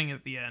the thing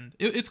at the end.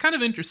 It's kind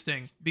of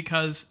interesting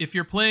because if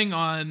you're playing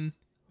on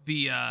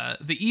the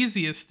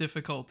easiest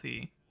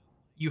difficulty,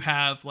 you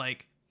have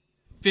like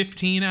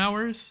 15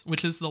 hours,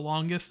 which is the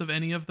longest of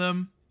any of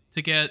them,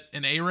 to get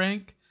an A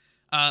rank.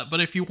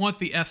 But if you want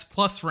the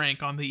S+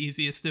 rank on the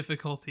easiest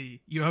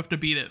difficulty, you have to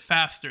beat it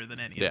faster than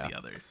any of the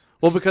others.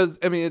 Well, because,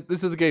 I mean,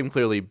 this is a game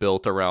clearly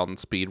built around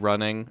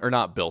speedrunning, or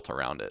not built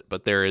around it,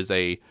 but there is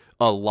a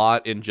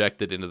lot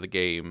injected into the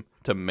game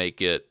to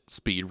make it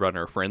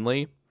speedrunner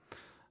friendly.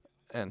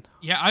 And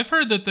yeah, I've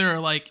heard that there are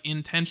like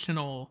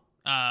intentional,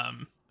 I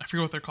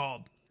forget what they're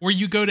called, where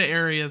you go to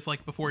areas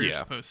like before you're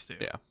supposed to.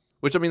 Yeah.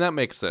 Which, I mean, that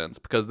makes sense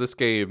because this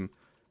game,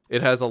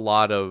 it has a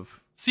lot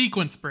of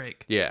sequence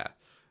break. Yeah.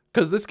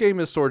 Because this game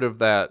is sort of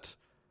that,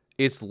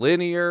 it's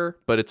linear,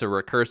 but it's a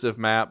recursive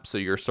map, so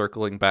you're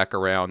circling back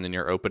around and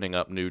you're opening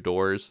up new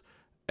doors.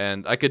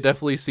 And I could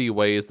definitely see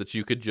ways that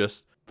you could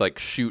just, like,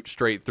 shoot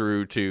straight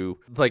through to,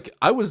 like,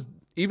 I was,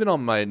 even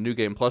on my New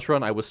Game Plus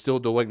run, I was still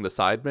doing the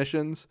side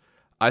missions.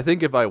 I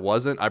think if I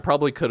wasn't, I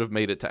probably could have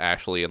made it to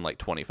Ashley in, like,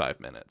 25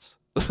 minutes.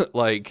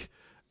 Like,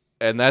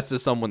 and that's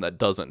just someone that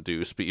doesn't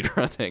do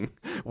speedrunning,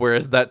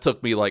 whereas that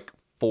took me, like,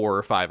 4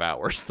 or 5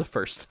 hours the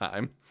first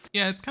time.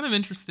 Yeah, it's kind of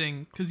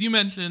interesting because you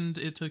mentioned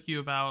it took you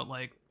about,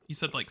 like, you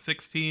said like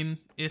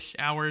 16-ish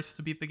hours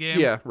to beat the game.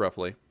 Yeah,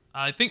 roughly.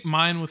 I think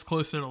mine was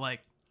closer to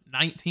like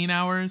 19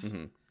 hours.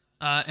 Mm-hmm.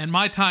 And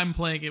my time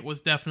playing it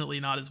was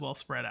definitely not as well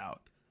spread out.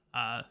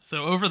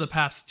 So over the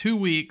past 2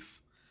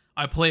 weeks,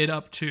 I played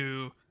up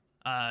to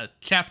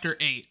chapter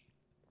 8.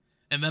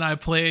 And then I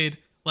played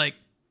like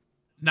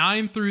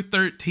 9 through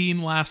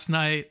 13 last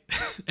night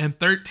and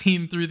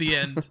 13 through the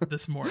end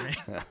this morning.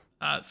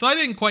 So I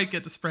didn't quite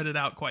get to spread it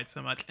out quite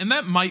so much. And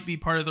that might be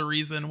part of the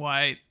reason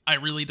why I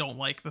really don't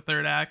like the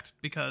third act,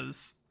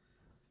 because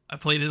I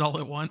played it all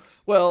at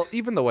once. Well,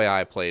 even the way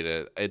I played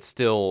it,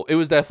 it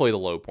was definitely the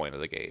low point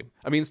of the game.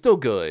 I mean, still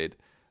good,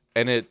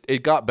 and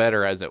it got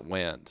better as it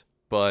went,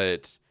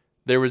 but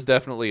there was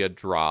definitely a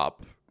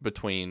drop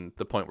between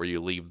the point where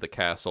you leave the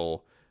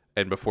castle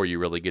and before you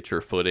really get your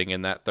footing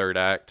in that third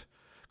act.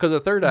 Because the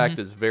third act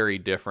is very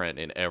different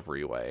in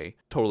every way.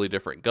 Totally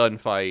different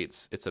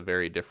gunfights. It's a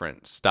very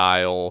different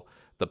style.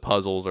 The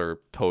puzzles are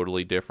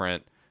totally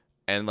different.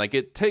 And like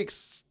it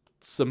takes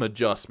some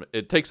adjustment.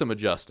 It takes some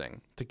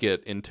adjusting to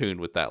get in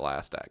tune with that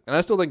last act. And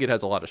I still think it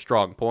has a lot of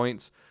strong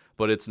points,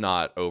 but it's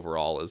not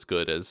overall as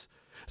good as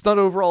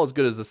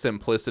the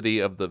simplicity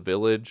of the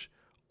village,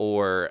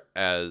 or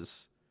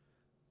as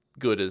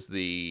good as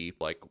the,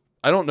 like,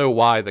 I don't know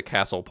why the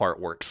castle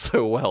part works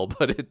so well,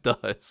 but it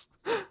does.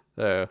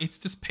 It's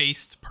just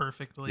paced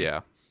perfectly. Yeah.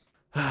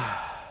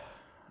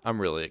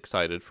 I'm really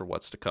excited for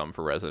what's to come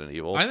for Resident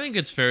Evil. I think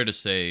it's fair to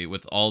say,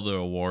 with all the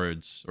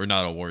awards, or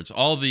not awards,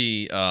 all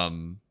the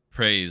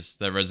praise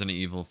that Resident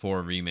Evil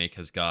 4 Remake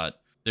has got,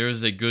 there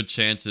is a good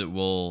chance it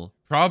will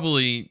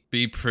probably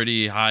be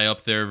pretty high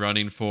up there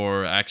running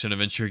for Action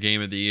Adventure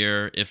Game of the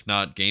Year, if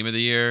not Game of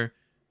the Year.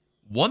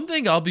 One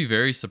thing I'll be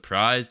very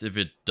surprised if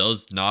it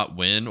does not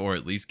win, or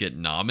at least get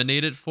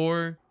nominated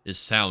for, is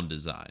sound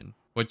design.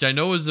 Which I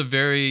know is a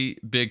very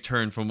big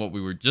turn from what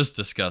we were just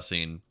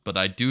discussing, but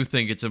I do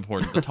think it's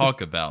important to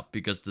talk about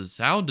because the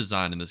sound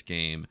design in this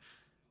game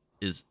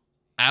is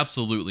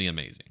absolutely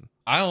amazing.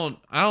 I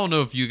don't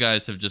know if you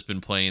guys have just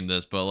been playing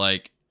this, but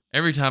like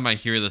every time I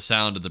hear the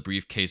sound of the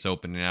briefcase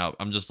opening out,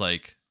 I'm just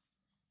like,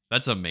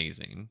 that's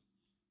amazing.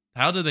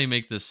 How do they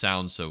make this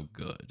sound so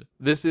good?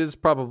 This is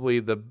probably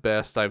the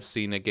best I've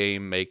seen a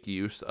game make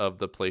use of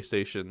the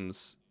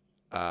PlayStation's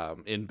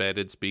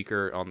embedded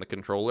speaker on the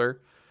controller.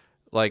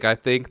 Like, I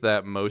think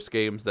that most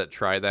games that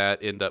try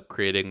that end up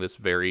creating this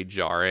very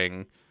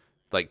jarring,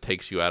 like,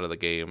 takes you out of the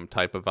game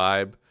type of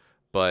vibe.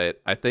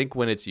 But I think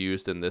when it's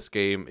used in this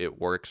game,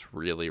 it works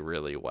really,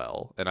 really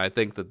well. And I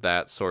think that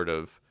that's sort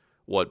of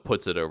what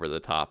puts it over the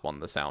top on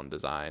the sound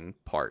design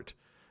part.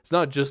 It's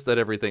not just that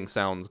everything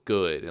sounds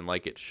good and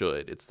like it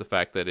should. It's the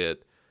fact that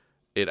it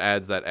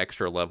adds that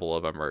extra level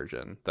of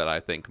immersion that I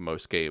think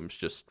most games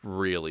just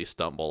really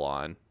stumble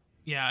on.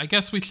 Yeah, I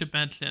guess we should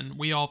mention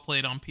we all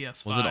played on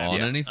PS5. Was it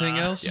on anything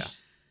else? Yeah.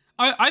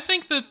 I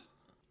think that...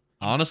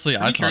 Honestly,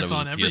 I thought it was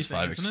on a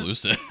PS5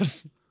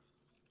 exclusive.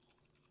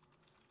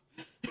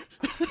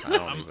 I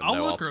don't even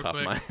know off the top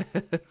of my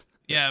head.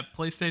 Yeah,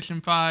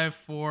 PlayStation 5,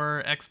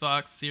 4,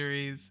 Xbox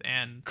Series,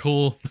 and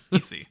cool.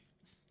 PC.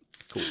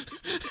 Cool.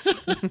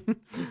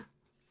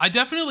 I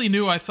definitely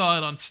knew I saw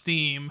it on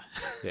Steam.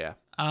 Yeah.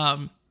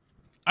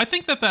 I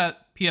think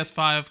that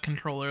PS5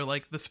 controller,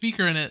 like the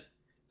speaker in it,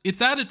 it's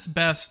at its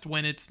best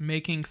when it's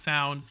making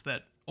sounds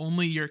that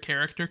only your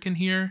character can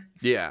hear.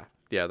 Yeah,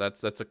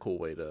 that's a cool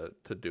way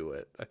to do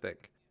it, I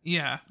think.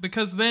 Yeah,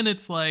 because then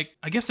it's like,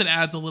 I guess it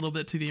adds a little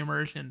bit to the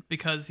immersion,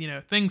 because, you know,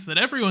 things that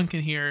everyone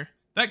can hear,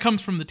 that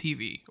comes from the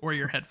TV or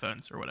your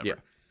headphones or whatever.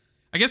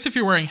 I guess if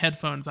you're wearing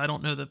headphones, I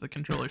don't know that the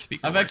controller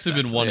speaker I've works,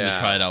 actually been wanting to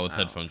try it out with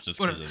headphones just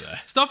because of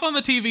that. Stuff on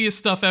the TV is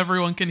stuff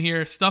everyone can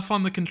hear. Stuff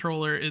on the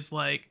controller is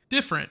like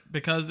different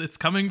because it's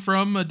coming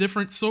from a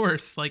different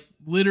source, like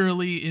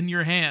literally in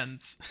your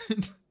hands.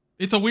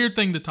 It's a weird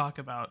thing to talk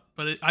about,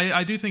 but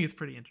I do think it's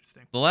pretty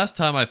interesting. The last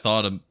time I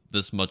thought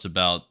this much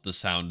about the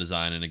sound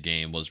design in a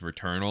game was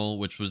Returnal,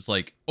 which was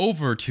like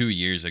over 2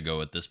 years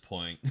ago at this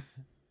point.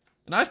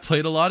 And I've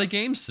played a lot of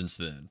games since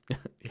then.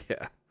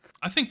 Yeah.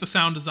 I think the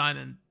sound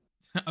design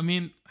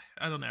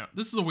I don't know.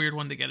 This is a weird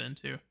one to get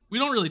into. We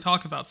don't really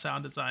talk about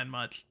sound design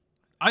much.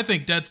 I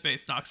think Dead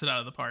Space knocks it out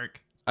of the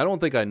park. I don't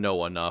think I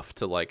know enough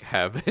to like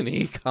have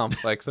any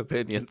complex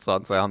opinions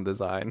on sound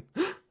design.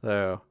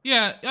 So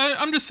yeah,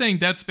 I'm just saying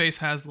Dead Space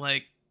has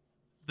like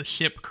the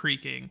ship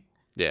creaking.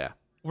 Yeah.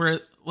 Where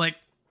like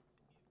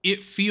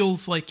it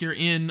feels like you're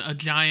in a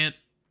giant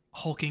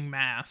hulking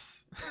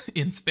mass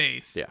in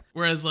space. Yeah.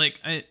 Whereas like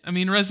I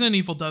mean Resident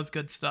Evil does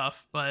good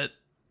stuff, but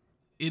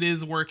it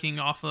is working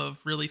off of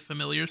really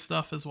familiar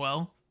stuff as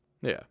well.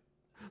 Yeah.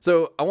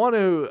 So I want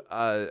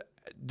to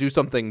do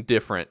something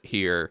different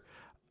here.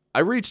 I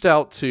reached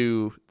out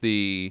to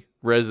the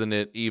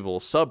Resident Evil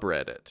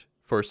subreddit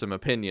for some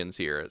opinions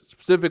here,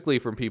 specifically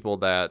from people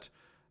that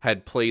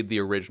had played the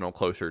original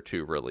closer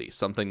to release,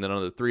 something that none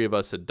of the three of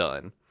us had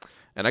done.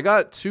 And I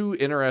got 2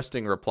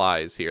 interesting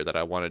replies here that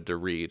I wanted to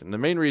read. And the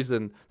main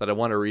reason that I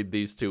want to read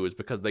these 2 is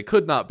because they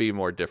could not be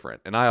more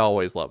different. And I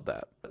always love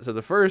that. So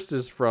the first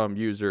is from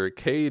user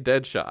K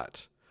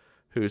Deadshot,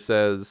 who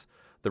says,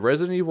 the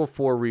Resident Evil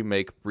 4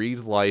 remake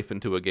breathed life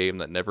into a game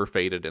that never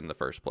faded in the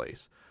first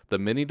place. The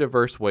many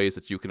diverse ways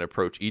that you can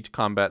approach each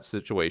combat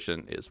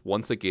situation is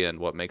once again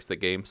what makes the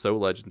game so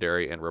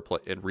legendary and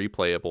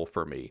replayable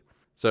for me.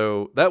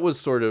 So that was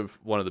sort of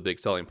one of the big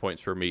selling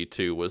points for me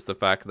too, was the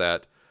fact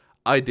that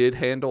I did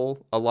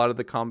handle a lot of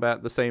the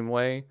combat the same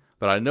way,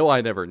 but I know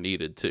I never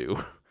needed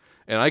to.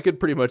 And I could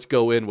pretty much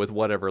go in with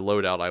whatever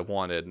loadout I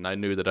wanted, and I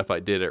knew that if I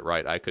did it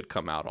right, I could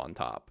come out on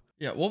top.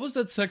 Yeah, what was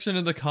that section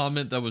in the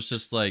comment that was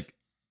just like,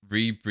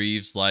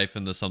 rebreathes life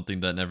into something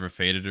that never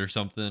faded or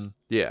something?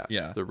 Yeah.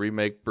 Yeah. The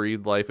remake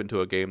breathed life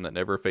into a game that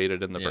never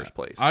faded in the first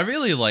place. I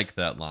really like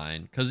that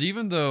line, because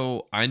even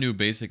though I knew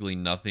basically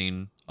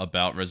nothing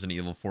about Resident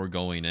Evil 4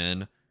 going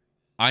in,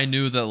 I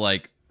knew that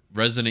like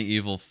Resident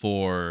Evil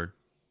 4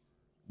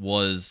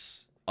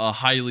 was a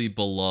highly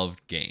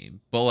beloved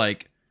game, but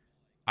like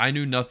I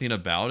knew nothing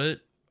about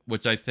it,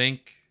 which I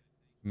think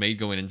made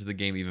going into the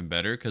game even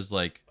better, because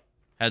like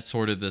had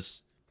sort of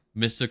this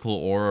mystical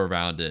aura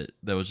around it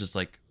that was just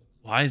like,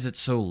 why is it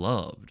so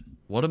loved?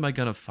 What am I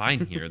gonna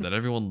find here that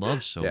everyone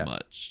loves so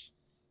much?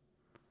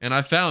 And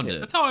I found it.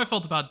 That's how I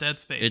felt about Dead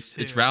Space.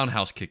 It's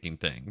roundhouse kicking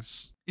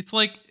things. It's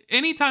like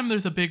anytime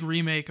there's a big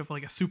remake of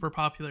like a super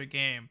popular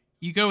game,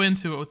 you go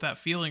into it with that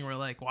feeling where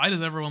like, why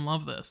does everyone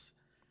love this?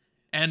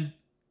 And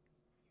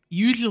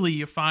usually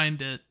you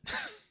find it.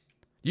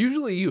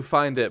 Usually you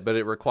find it, but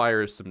it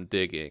requires some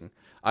digging.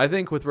 I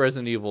think with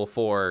Resident Evil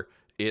 4,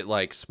 it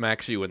like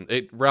smacks you and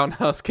it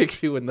roundhouse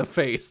kicks you in the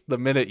face the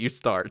minute you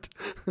start.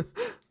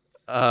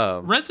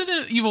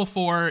 Resident Evil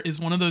 4 is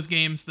one of those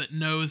games that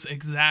knows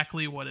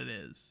exactly what it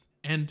is,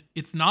 and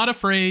it's not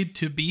afraid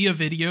to be a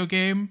video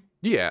game.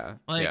 Yeah.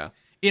 Like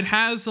it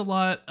has a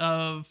lot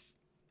of,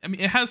 I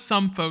mean, it has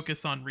some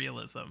focus on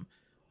realism,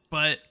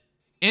 but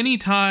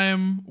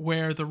anytime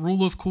where the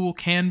rule of cool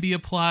can be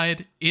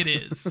applied, it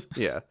is.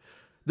 Yeah.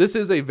 This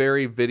is a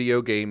very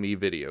video gamey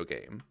video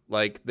game.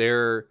 Like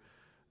there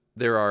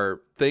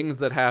are things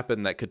that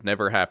happen that could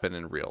never happen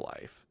in real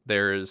life.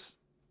 There's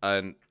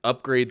an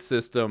upgrade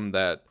system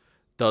that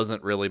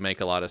doesn't really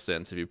make a lot of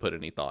sense if you put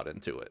any thought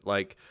into it.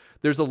 Like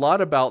there's a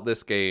lot about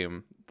this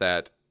game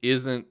that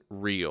isn't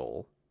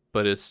real,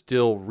 but is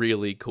still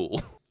really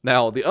cool.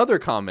 Now, the other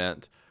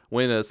comment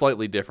went a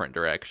slightly different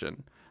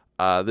direction.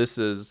 This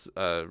is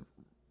a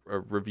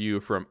review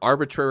from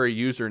arbitrary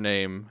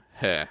username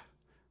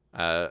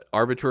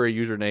arbitrary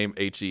username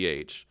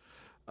HEH.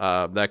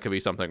 That could be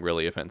something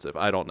really offensive.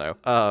 I don't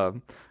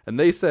know. And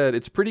they said,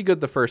 it's pretty good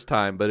the first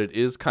time, but it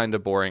is kind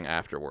of boring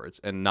afterwards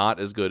and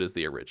not as good as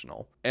the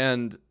original.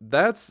 And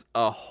that's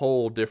a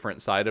whole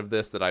different side of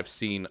this that I've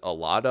seen a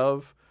lot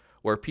of,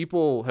 where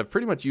people have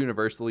pretty much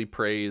universally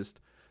praised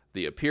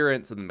the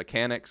appearance and the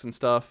mechanics and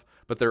stuff.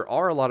 But there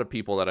are a lot of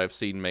people that I've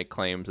seen make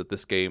claims that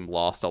this game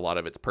lost a lot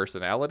of its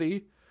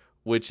personality,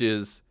 which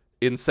is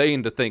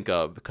insane to think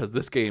of because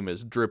this game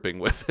is dripping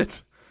with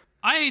it.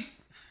 I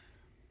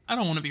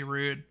don't want to be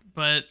rude,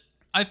 but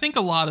I think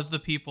a lot of the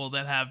people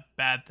that have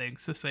bad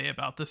things to say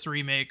about this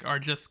remake are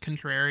just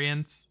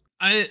contrarians.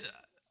 I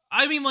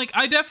mean, like,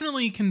 I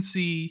definitely can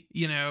see,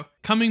 you know,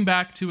 coming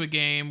back to a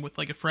game with,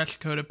 like, a fresh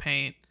coat of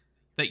paint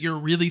that you're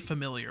really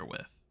familiar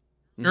with.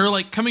 Mm. Or,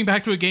 like, coming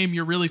back to a game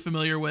you're really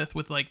familiar with,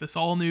 like, this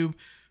all-new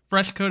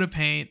fresh coat of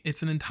paint.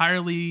 It's an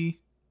entirely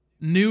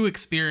new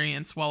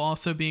experience while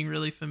also being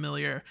really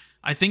familiar.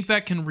 I think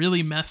that can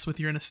really mess with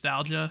your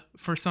nostalgia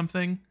for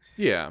something.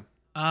 Yeah.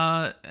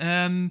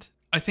 And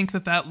I think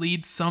that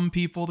leads some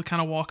people to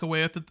kind of walk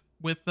away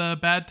with a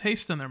bad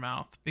taste in their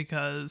mouth,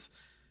 because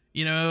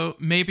you know,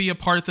 maybe a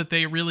part that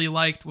they really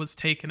liked was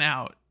taken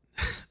out,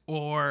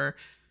 or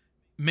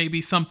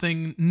maybe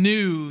something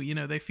new, you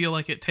know, they feel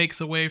like it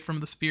takes away from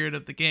the spirit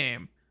of the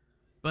game.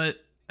 But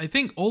I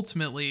think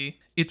ultimately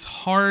it's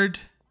hard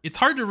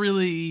to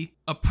really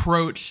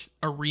approach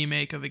a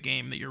remake of a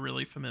game that you're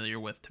really familiar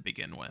with to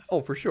begin with.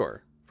 Oh, for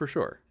sure. For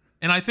sure.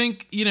 And I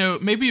think, you know,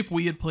 maybe if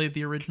we had played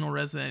the original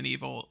Resident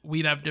Evil,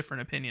 we'd have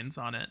different opinions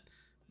on it.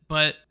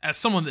 But as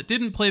someone that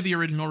didn't play the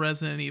original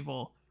Resident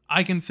Evil,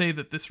 I can say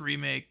that this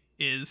remake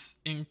is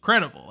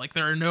incredible. Like,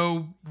 there are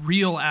no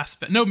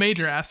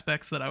major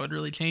aspects that I would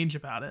really change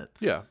about it.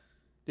 Yeah.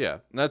 Yeah.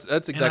 That's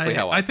exactly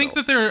how I think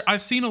felt. that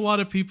I've seen a lot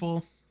of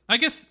people, I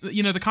guess,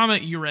 you know, the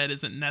comment you read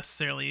isn't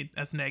necessarily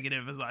as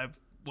negative as I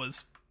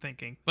was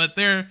thinking, but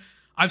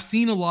I've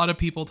seen a lot of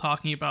people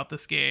talking about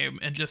this game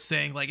and just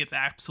saying like it's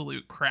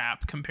absolute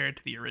crap compared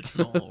to the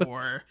original,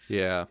 or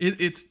yeah,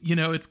 it's, you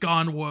know, it's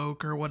gone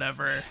woke or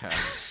whatever.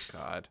 Oh,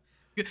 God.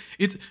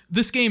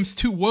 This game's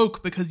too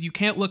woke because you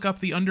can't look up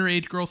the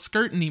underage girl's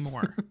skirt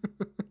anymore.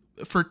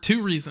 For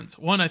two reasons.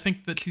 One, I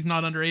think that she's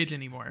not underage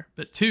anymore,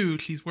 but two,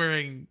 she's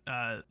wearing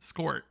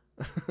skirt.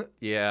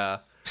 Yeah.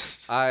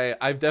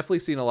 I've definitely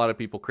seen a lot of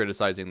people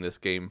criticizing this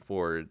game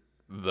for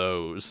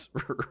those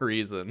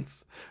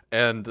reasons,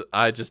 and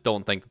I just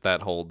don't think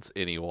that holds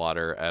any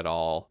water at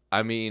all.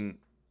 I mean,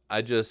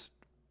 I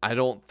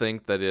don't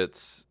think that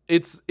it's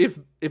if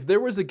there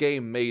was a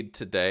game made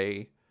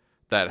today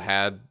that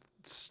had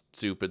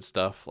stupid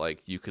stuff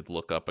like you could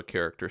look up a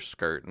character's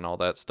skirt and all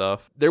that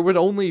stuff, there would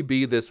only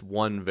be this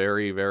one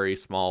very, very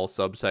small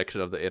subsection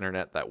of the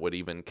internet that would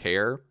even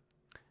care.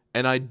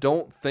 And I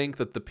don't think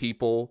that the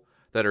people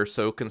that are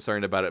so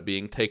concerned about it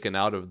being taken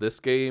out of this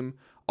game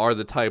are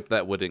the type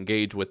that would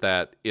engage with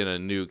that in a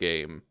new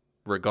game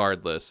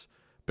regardless,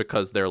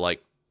 because they're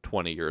like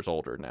 20 years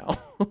older now.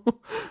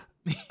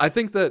 I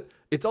think that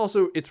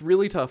it's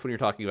really tough when you're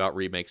talking about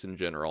remakes in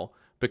general,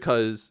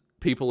 because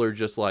people are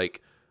just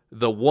like,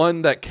 the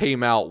one that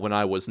came out when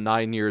I was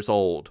 9 years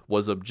old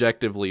was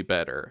objectively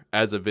better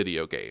as a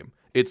video game.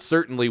 It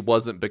certainly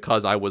wasn't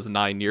because I was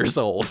 9 years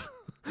old.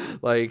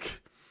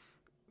 Like,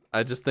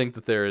 I just think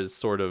that there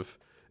is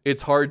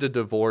it's hard to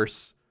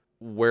divorce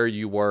where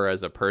you were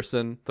as a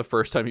person the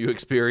first time you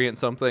experience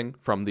something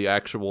from the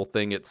actual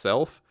thing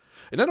itself.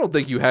 And I don't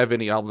think you have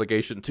any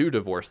obligation to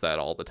divorce that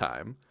all the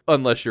time,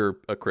 unless you're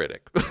a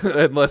critic.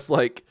 Unless,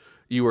 like,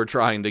 you were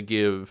trying to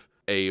give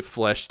a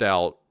fleshed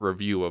out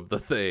review of the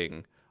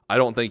thing. I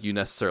don't think you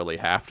necessarily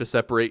have to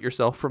separate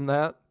yourself from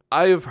that.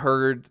 I have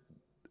heard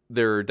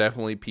there are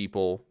definitely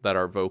people that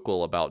are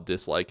vocal about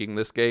disliking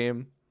this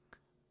game.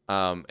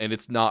 And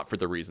it's not for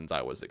the reasons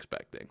I was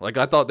expecting. Like,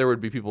 I thought there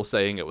would be people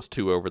saying it was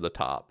too over the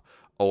top,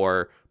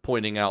 or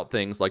pointing out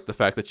things like the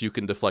fact that you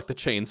can deflect a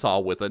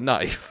chainsaw with a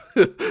knife.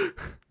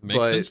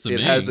 But sense to it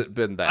me. hasn't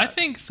been that. I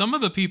think some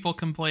of the people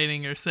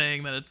complaining are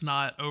saying that it's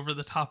not over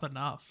the top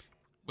enough,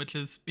 which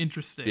is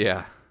interesting.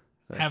 Yeah.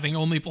 Having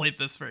only played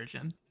this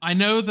version. I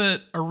know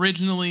that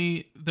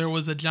originally there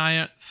was a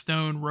giant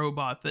stone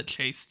robot that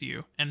chased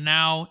you, and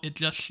now it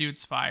just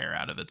shoots fire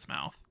out of its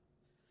mouth.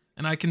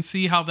 And I can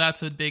see how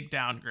that's a big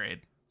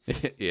downgrade.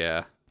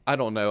 Yeah. I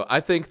don't know.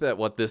 I think that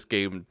what this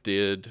game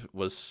did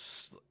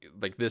was,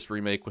 like, this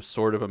remake was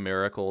sort of a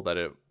miracle that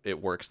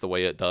it works the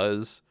way it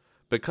does,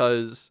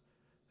 because,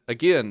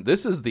 again,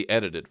 this is the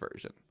edited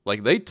version.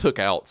 Like, they took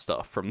out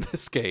stuff from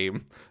this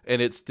game,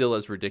 and it's still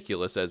as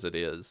ridiculous as it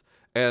is.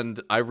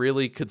 And I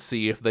really could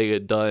see if they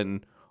had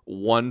done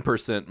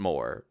 1%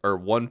 more or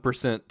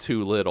 1%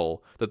 too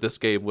little, that this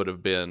game would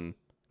have been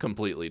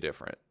completely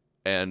different.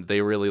 And they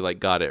really, like,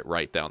 got it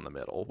right down the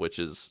middle, which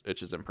is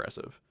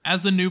impressive.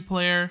 As a new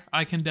player,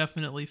 I can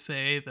definitely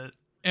say that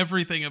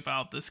everything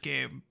about this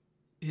game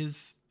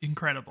is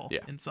incredible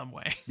in some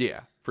way.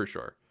 Yeah, for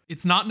sure.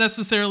 It's not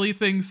necessarily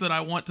things that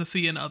I want to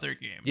see in other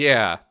games.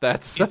 Yeah,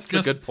 that's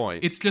a good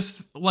point. It's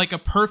just like a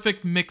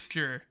perfect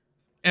mixture.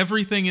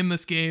 Everything in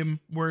this game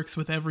works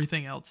with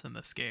everything else in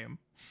this game.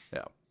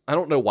 Yeah. I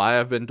don't know why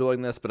I've been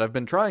doing this, but I've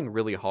been trying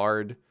really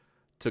hard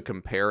to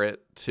compare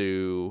it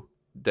to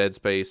Dead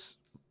Space.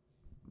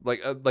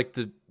 I've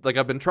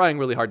been trying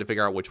really hard to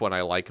figure out which one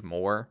I like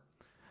more.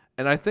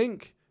 And I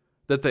think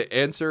that the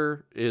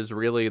answer is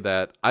really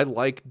that I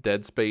like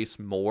Dead Space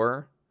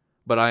more,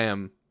 but I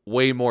am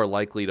way more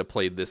likely to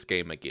play this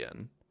game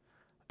again.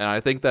 And I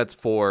think that's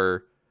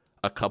for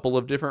a couple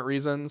of different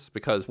reasons,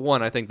 because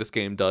one, I think this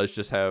game does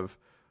just have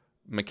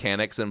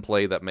mechanics in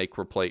play that make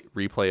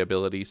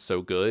replayability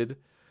so good.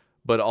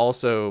 But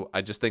also,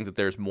 I just think that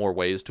there's more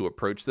ways to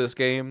approach this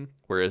game,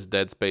 whereas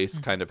Dead Space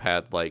kind of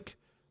had, like,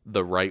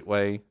 the right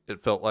way,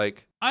 it felt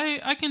like.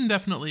 I can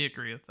definitely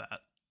agree with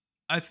that.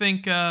 I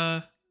think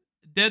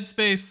Dead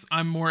Space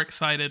I'm more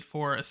excited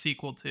for a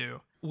sequel to,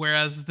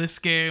 whereas this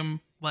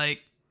game, like,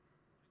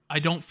 I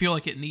don't feel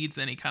like it needs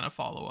any kind of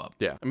follow-up.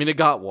 Yeah, I mean, it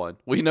got one.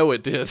 We know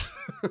it did.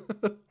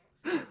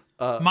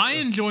 My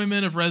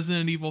enjoyment of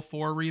Resident Evil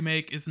 4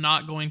 Remake is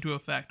not going to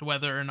affect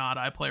whether or not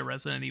I play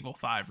Resident Evil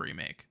 5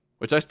 Remake.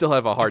 Which I still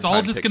have a hard time It's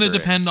all just going to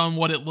picturing. depend on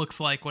what it looks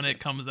like when it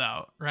comes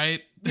out,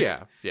 right?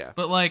 Yeah, yeah.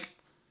 But, like,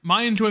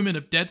 my enjoyment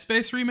of Dead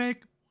Space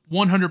Remake,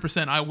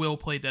 100% I will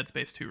play Dead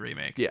Space 2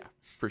 Remake. Yeah,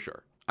 for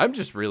sure. I'm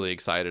just really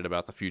excited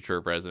about the future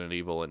of Resident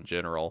Evil in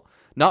general.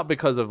 Not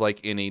because of like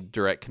any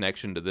direct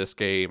connection to this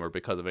game or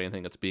because of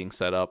anything that's being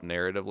set up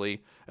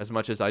narratively, as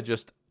much as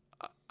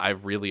I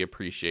really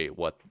appreciate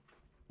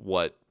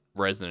what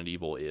Resident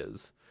Evil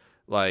is.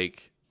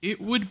 Like,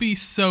 it would be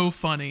so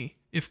funny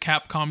if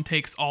Capcom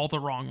takes all the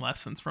wrong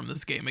lessons from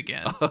this game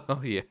again.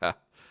 Oh yeah.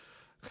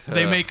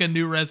 They make a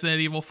new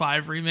Resident Evil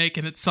 5 remake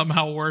and it's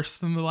somehow worse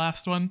than the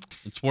last one.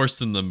 It's worse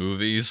than the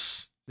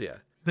movies. Yeah.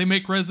 They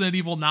make Resident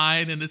Evil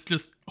 9 and it's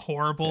just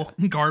horrible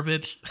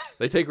garbage.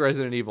 They take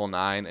Resident Evil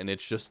 9 and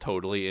it's just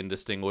totally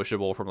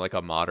indistinguishable from like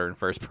a modern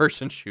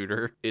first-person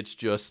shooter. It's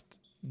just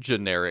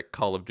generic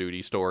Call of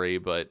Duty story,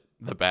 but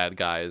the bad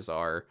guys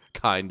are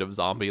kind of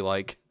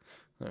zombie-like.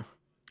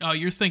 Oh,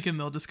 you're thinking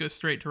they'll just go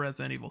straight to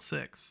Resident Evil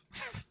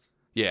 6.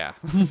 Yeah,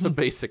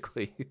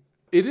 basically.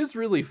 It is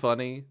really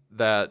funny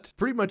that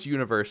pretty much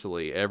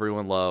universally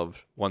everyone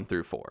loved 1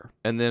 through 4.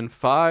 And then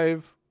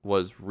 5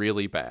 was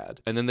really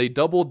bad. And then they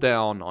doubled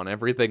down on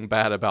everything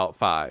bad about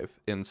 5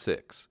 in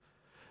 6.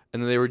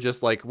 And then they were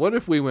just like, what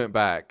if we went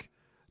back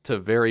to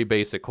very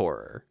basic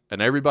horror?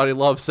 And everybody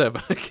loves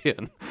 7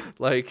 again.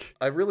 Like,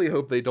 I really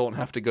hope they don't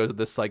have to go to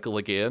this cycle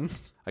again.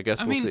 I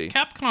guess we'll see.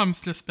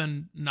 Capcom's just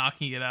been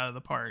knocking it out of the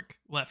park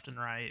left and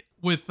right.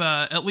 With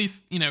at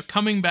least,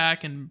 coming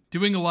back and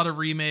doing a lot of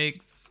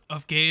remakes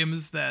of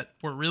games that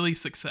were really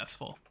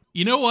successful.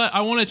 You know what?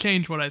 I want to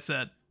change what I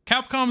said.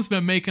 Capcom's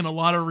been making a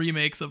lot of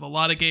remakes of a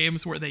lot of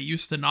games where they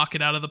used to knock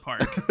it out of the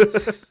park.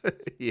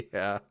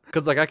 Yeah.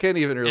 Because, like, I can't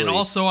even really... And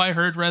also, I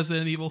heard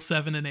Resident Evil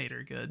 7 and 8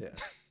 are good.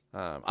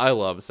 Yeah. I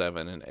love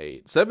 7 and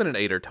 8. 7 and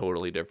 8 are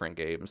totally different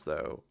games,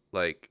 though.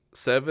 Like,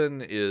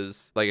 7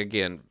 is, like,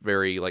 again,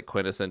 very, like,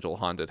 quintessential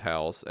haunted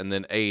house. And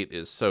then 8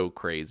 is so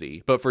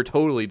crazy. But for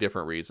totally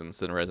different reasons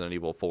than Resident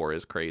Evil 4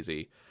 is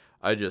crazy.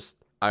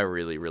 I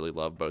really, really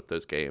love both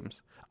those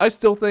games. I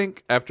still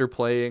think, after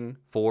playing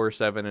 4,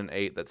 7, and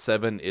 8, that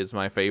 7 is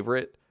my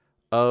favorite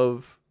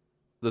of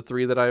the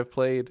 3 that I've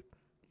played.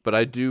 But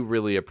I do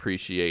really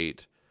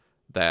appreciate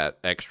that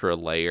extra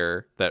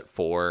layer that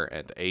 4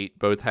 and 8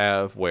 both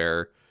have,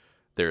 where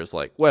there's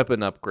like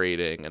weapon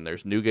upgrading and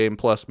there's new game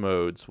plus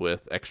modes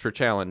with extra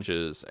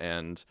challenges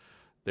and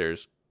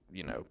there's,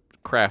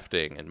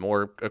 crafting and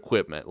more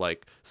equipment.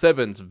 Like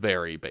 7's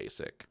very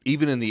basic.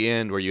 Even in the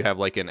end where you have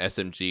like an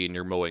SMG and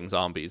you're mowing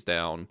zombies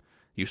down,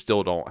 you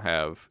still don't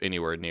have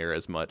anywhere near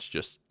as much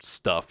just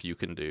stuff you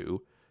can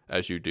do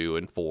as you do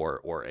in 4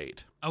 or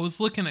 8. I was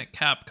looking at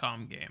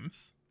Capcom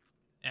games.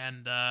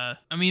 And,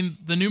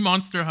 the new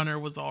Monster Hunter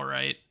was all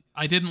right.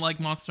 I didn't like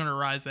Monster Hunter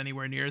Rise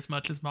anywhere near as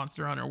much as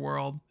Monster Hunter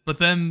World. But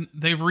then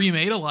they've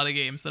remade a lot of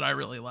games that I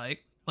really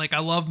like. Like, I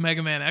love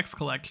Mega Man X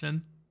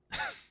Collection.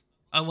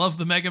 I love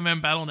the Mega Man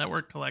Battle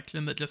Network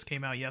Collection that just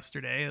came out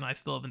yesterday, and I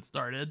still haven't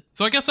started.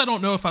 So I guess I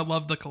don't know if I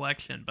love the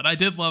collection, but I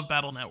did love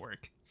Battle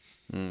Network.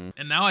 And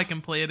now I can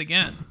play it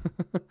again,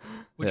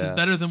 which is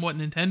better than what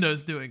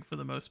Nintendo's doing for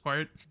the most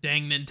part.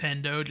 Dang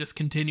Nintendo, just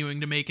continuing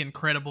to make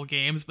incredible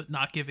games, but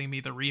not giving me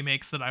the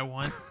remakes that I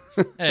want.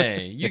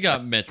 Hey, you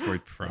got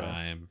Metroid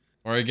Prime.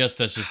 Or I guess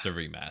that's just a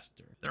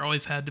remaster. There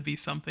always had to be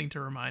something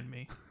to remind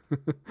me.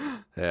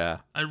 Yeah.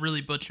 I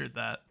really butchered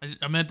that.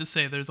 I meant to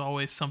say there's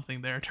always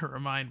something there to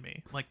remind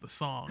me, like the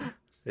song.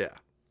 Yeah.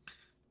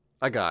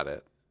 I got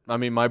it. I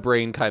mean, my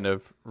brain kind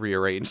of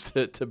rearranged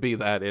it to be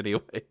that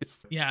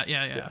anyways.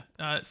 Yeah.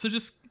 So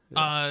just,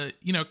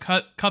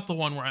 cut the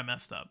one where I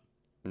messed up.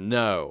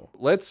 No.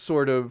 Let's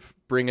sort of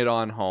bring it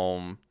on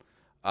home.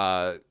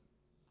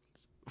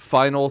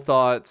 Final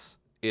thoughts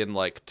in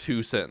like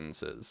 2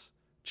 sentences.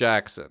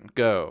 Jackson,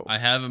 go. I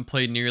haven't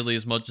played nearly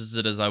as much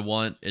as I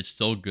want. It's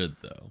still good,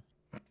 though.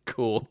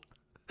 Cool.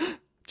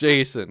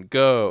 Jason,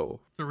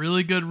 go. It's a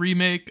really good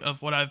remake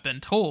of what I've been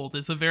told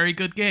is a very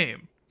good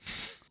game.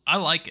 I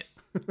like it.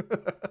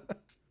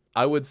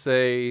 I would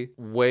say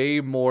way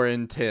more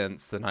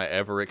intense than I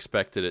ever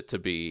expected it to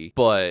be,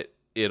 but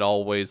it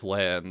always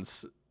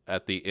lands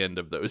at the end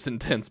of those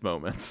intense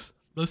moments.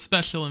 Those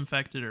special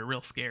infected are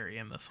real scary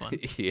in this one.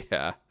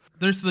 Yeah.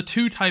 There's the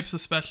 2 types of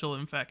special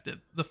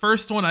infected. The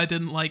first one I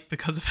didn't like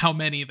because of how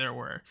many there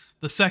were.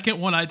 The second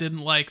one I didn't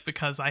like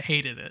because I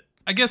hated it.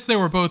 I guess they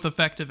were both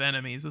effective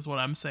enemies is what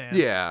I'm saying.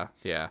 Yeah.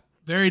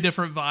 Very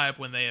different vibe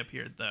when they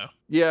appeared, though.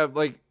 Yeah,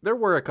 like, there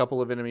were a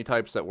couple of enemy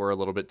types that were a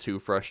little bit too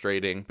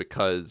frustrating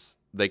because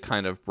they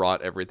kind of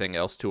brought everything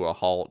else to a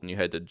halt and you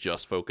had to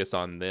just focus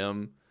on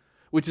them,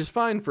 which is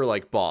fine for,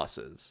 like,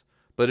 bosses.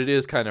 But it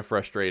is kind of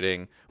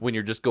frustrating when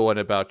you're just going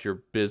about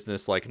your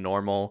business like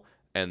normal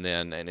and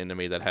then an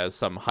enemy that has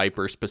some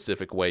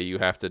hyper-specific way you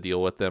have to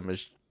deal with them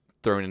is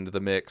thrown into the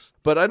mix.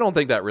 But I don't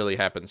think that really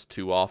happens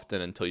too often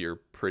until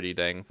you're pretty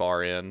dang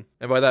far in.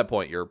 And by that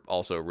point, you're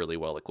also really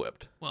well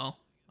equipped. Well,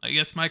 I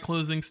guess my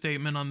closing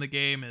statement on the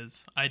game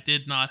is I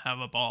did not have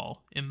a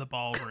ball in the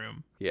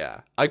ballroom.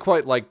 Yeah, I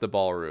quite liked the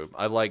ballroom.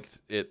 I liked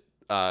it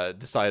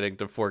deciding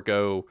to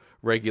forego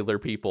regular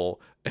people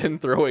and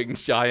throwing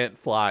giant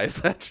flies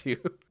at you.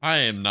 I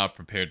am not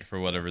prepared for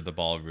whatever the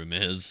ballroom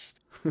is.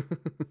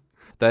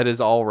 that is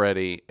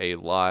already a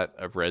lot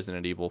of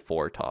Resident Evil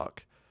 4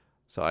 talk.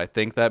 So I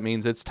think that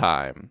means it's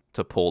time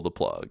to pull the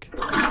plug.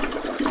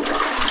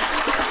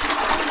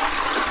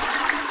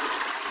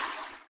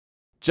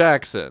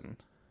 Jackson,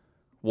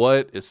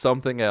 what is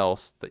something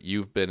else that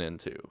you've been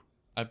into?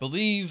 I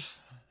believe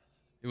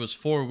it was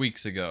 4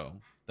 weeks ago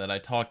that I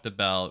talked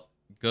about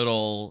good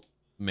old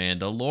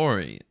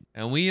Mandalorian,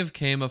 and we have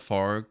came a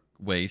far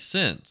way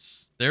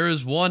since. There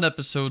is one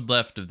episode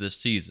left of this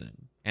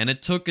season, and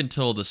it took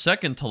until the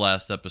second to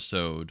last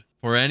episode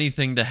for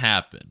anything to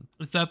happen.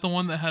 Is that the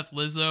one that had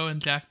Lizzo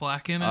and Jack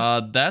Black in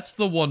it? That's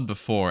the one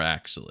before,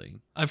 actually.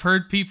 I've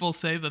heard people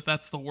say that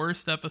that's the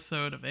worst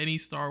episode of any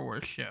Star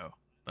Wars show,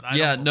 but I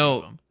don't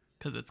believe them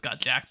because it's got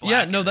Jack Black.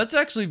 Yeah, no, that's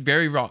actually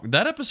very wrong.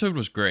 That episode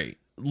was great.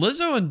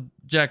 Lizzo and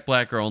Jack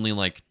Black are only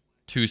like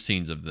 2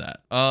 scenes of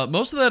that.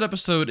 Most of that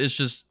episode is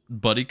just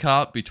buddy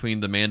cop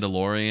between the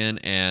Mandalorian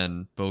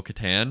and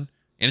Bo-Katan,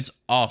 and it's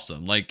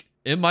awesome. Like,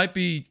 it might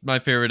be my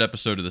favorite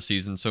episode of the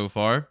season so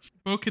far.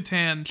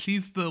 Bo-Katan,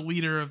 she's the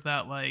leader of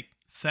that like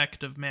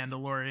sect of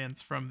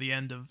Mandalorians from the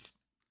end of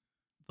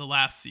the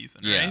last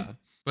season, right? Yeah,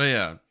 but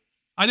yeah,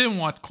 I didn't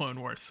watch Clone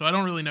Wars, so I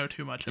don't really know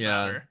too much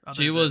about her.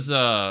 She was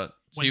the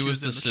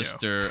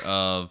sister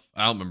of,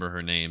 I don't remember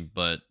her name,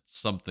 but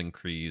something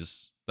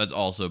Kryze. That's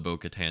also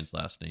Bo-Katan's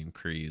last name,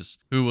 Kryze,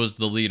 who was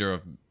the leader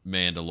of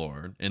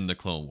Mandalore in the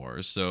Clone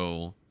Wars.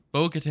 So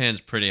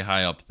Bo-Katan's pretty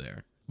high up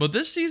there. But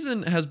this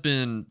season has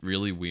been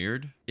really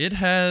weird.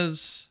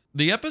 The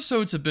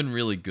episodes have been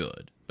really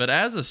good, but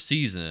as a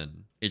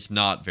season, it's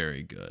not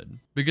very good.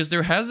 Because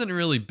there hasn't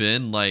really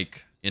been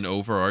like an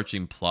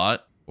overarching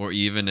plot or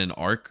even an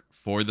arc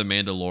for the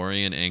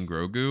Mandalorian and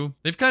Grogu.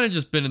 They've kind of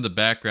just been in the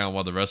background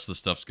while the rest of the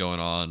stuff's going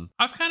on.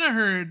 I've kind of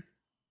heard,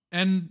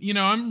 and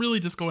I'm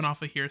really just going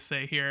off of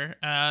hearsay here,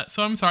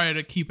 so I'm sorry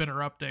to keep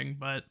interrupting,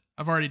 but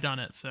I've already done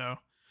it. So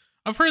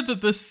I've heard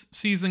that this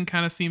season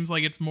kind of seems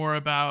like it's more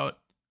about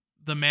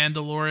the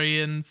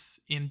Mandalorians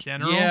in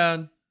general.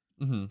 Yeah.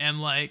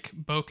 And like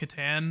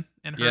Bo-Katan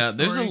and her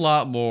story. There's a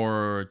lot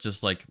more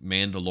just like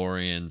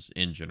Mandalorians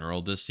in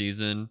general this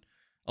season.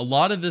 A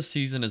lot of this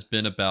season has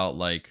been about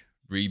like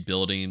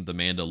rebuilding the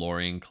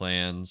Mandalorian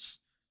clans,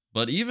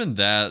 but even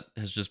that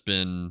has just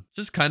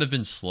kind of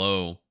been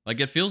slow. Like,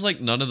 it feels like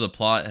none of the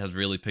plot has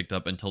really picked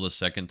up until the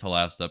second to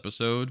last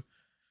episode,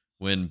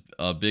 when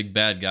a big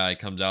bad guy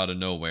comes out of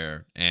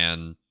nowhere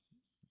and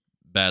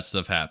bad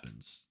stuff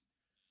happens.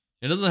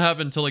 It doesn't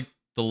happen until like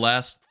the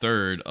last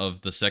third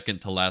of the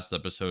second to last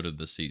episode of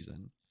the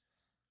season.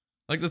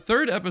 Like, the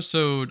third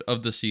episode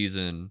of the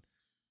season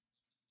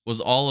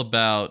was all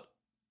about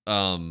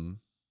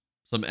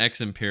some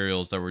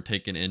ex-Imperials that were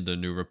taken into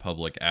New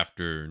Republic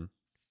after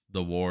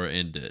the war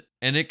ended.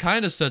 And it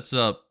kind of sets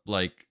up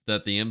like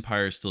that the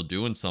Empire is still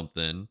doing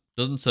something.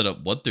 Doesn't set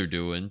up what they're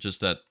doing, just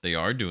that they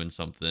are doing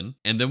something.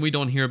 And then we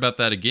don't hear about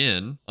that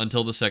again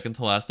until the second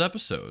to last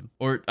episode.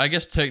 Or I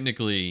guess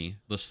technically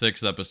the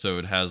 6th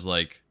episode has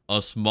like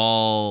a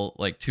small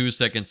like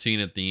 2-second scene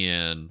at the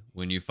end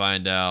when you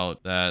find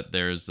out that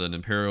there's an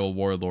Imperial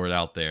warlord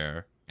out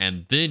there.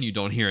 And then you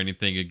don't hear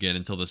anything again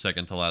until the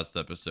second to last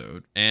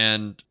episode.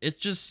 And it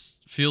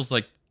just feels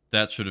like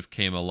that should have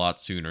came a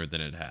lot sooner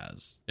than it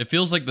has. It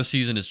feels like the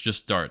season is just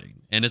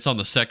starting, and it's on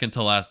the second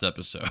to last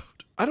episode.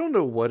 I don't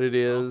know what it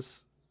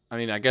is. I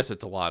mean, I guess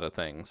it's a lot of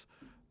things.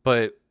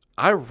 But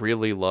I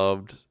really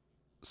loved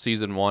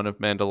season 1 of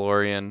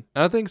Mandalorian. And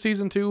I think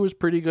season 2 was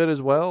pretty good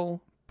as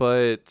well.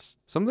 But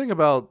something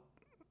about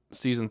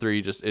season 3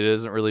 it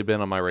hasn't really been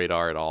on my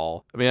radar at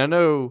all. I mean, I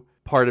know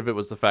part of it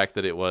was the fact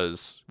that it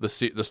was the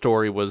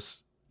story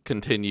was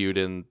continued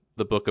in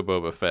the Book of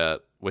Boba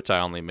Fett, which I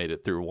only made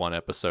it through 1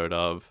 episode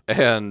of,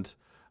 and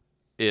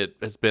it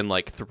has been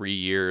like 3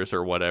 years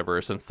or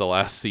whatever since the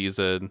last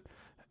season,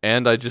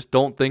 and I just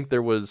don't think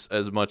there was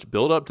as much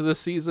build up to this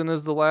season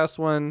as the last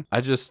one.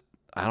 I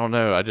don't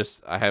know.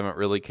 I haven't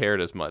really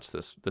cared as much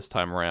this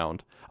time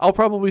around. I'll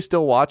probably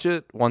still watch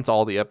it once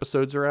all the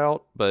episodes are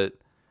out, but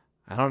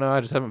I don't know.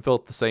 I just haven't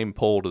felt the same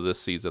pull to this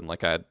season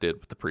like I did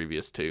with the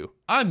previous 2.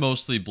 I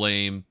mostly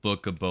blame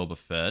Book of Boba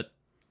Fett.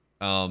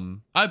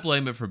 I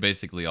blame it for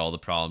basically all the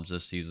problems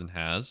this season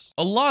has.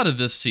 A lot of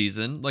this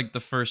season, like the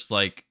first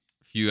like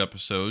few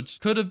episodes,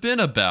 could have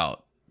been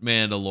about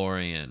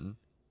Mandalorian.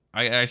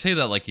 I say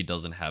that like he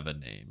doesn't have a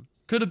name.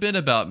 Could have been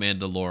about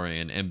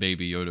Mandalorian and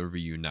Baby Yoda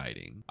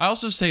reuniting. I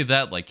also say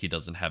that like he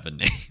doesn't have a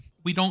name.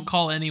 We don't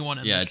call anyone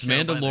in this show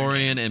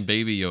Mandalorian and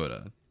Baby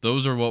Yoda.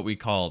 Those are what we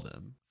call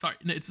them. Sorry,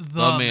 it's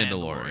the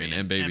Mandalorian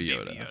and Baby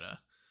Yoda.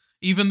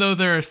 Even though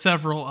there are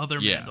several other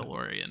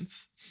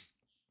Mandalorians.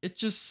 It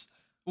just...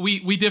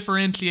 We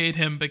differentiate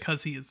him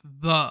because he is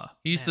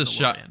he's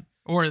Mandalorian.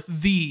 Or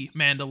the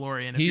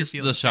Mandalorian. He's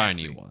the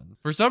shiny one.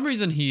 For some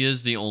reason, he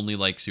is the only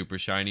like super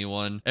shiny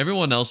one.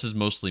 Everyone else is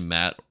mostly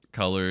matte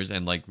colors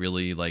and like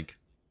really like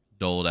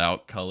doled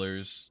out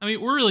colors. I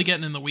mean, we're really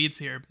getting in the weeds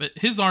here, but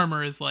his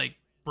armor is like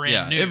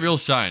brand new. Yeah, it's real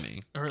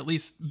shiny. Or at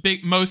least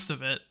most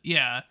of it.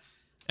 Yeah.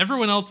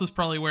 Everyone else is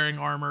probably wearing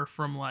armor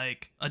from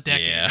like a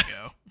decade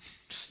ago.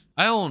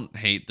 I don't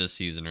hate this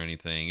season or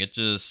anything. It's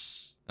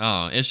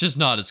just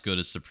not as good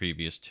as the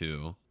previous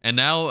two. And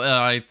now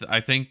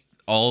I think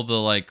all the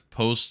like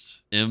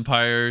post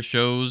Empire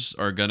shows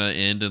are gonna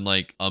end in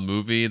like a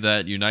movie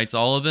that unites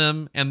all of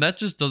them, and that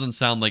just doesn't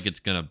sound like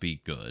it's gonna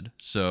be good.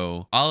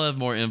 So I'll have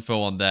more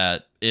info on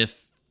that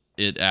if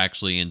it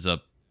actually ends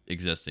up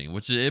existing,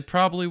 which it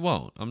probably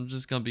won't. I'm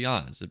just gonna be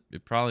honest,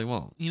 it probably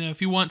won't. You know,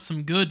 if you want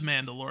some good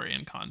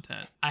Mandalorian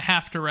content, I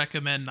have to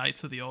recommend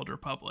Knights of the Old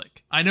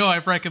Republic. I know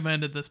I've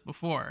recommended this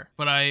before,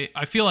 but I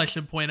feel I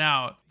should point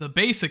out the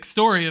basic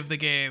story of the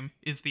game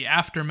is the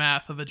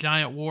aftermath of a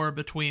giant war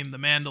between the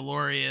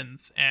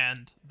Mandalorians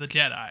and the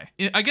Jedi.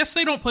 I guess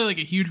they don't play like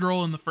a huge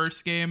role in the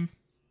first game.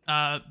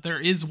 There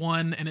is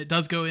one, and it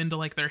does go into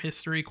like their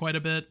history quite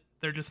a bit.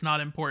 They're just not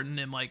important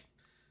in like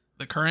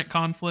the current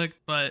conflict,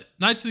 but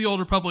Knights of the Old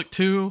Republic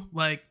 2,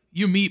 like,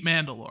 you meet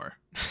Mandalore.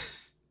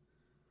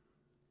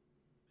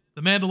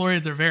 The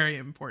Mandalorians are very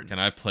important. Can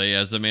I play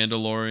as a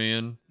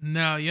Mandalorian?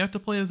 No, you have to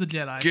play as a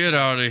Jedi. Get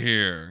out of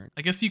here.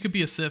 I guess you could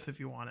be a Sith if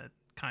you wanted,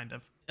 kind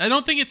of. I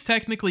don't think it's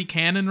technically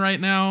canon right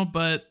now,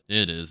 but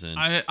it isn't.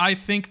 I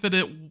think that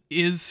it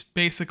is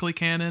basically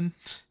canon.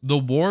 The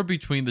war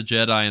between the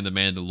Jedi and the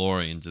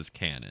Mandalorians is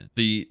canon.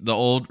 The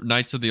old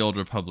Knights of the Old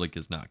Republic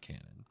is not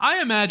canon. I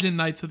imagine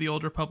Knights of the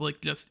Old Republic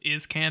just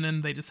is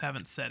canon. They just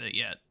haven't said it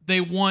yet. They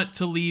want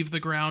to leave the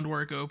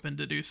groundwork open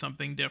to do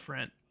something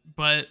different.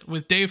 But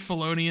with Dave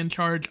Filoni in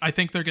charge, I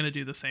think they're going to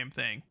do the same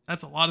thing.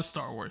 That's a lot of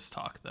Star Wars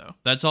talk, though.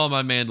 That's all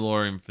my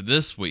Mandalorian for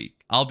this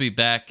week. I'll be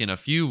back in a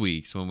few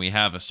weeks when we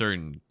have a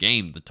certain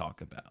game to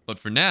talk about. But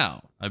for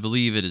now, I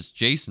believe it is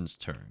Jason's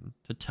turn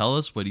to tell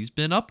us what he's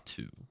been up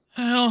to.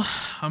 Well,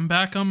 I'm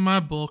back on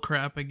my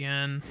bullcrap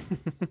again.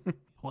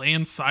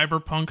 Playing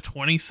Cyberpunk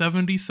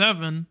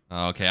 2077.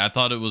 Okay, I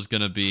thought it was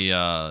going to be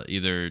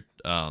either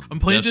I'm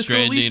playing Death Disco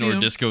Stranding Elysium.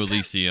 or Disco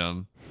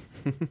Elysium.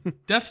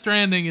 Death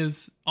Stranding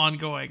is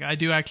ongoing. I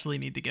do actually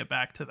need to get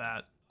back to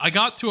that. I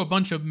got to a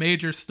bunch of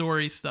major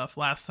story stuff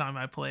last time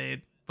I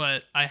played,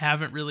 but I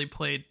haven't really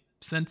played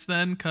since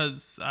then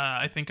because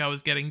I think I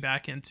was getting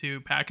back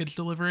into package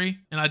delivery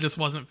and I just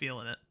wasn't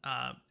feeling it.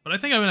 But I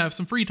think I'm going to have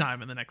some free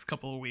time in the next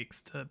couple of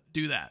weeks to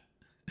do that.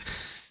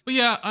 But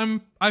yeah,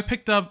 I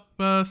picked up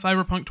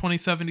Cyberpunk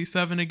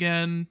 2077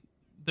 again.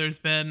 There's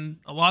been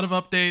a lot of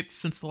updates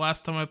since the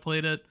last time I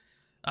played it.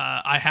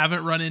 I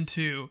haven't run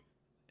into,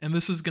 and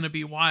this is going to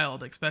be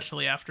wild,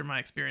 especially after my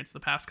experience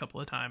the past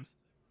couple of times,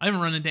 I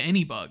haven't run into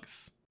any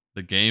bugs.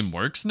 The game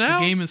works now?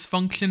 The game is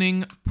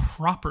functioning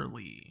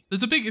properly.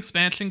 There's a big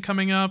expansion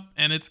coming up,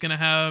 and it's going to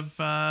have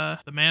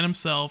the man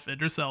himself,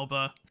 Idris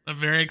Elba. I'm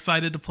very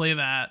excited to play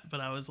that, but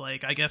I was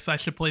like, I guess I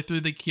should play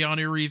through the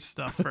Keanu Reeves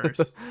stuff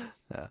first.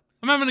 Yeah.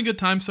 I'm having a good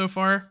time so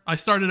far. I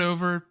started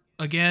over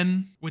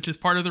again, which is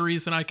part of the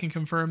reason I can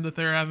confirm that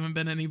there haven't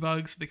been any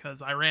bugs,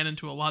 because I ran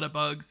into a lot of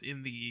bugs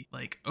in the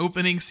like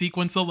opening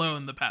sequence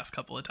alone the past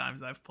couple of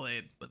times I've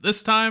played. But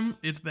this time,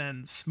 it's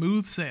been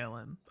smooth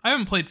sailing. I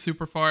haven't played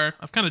super far.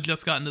 I've kind of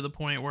just gotten to the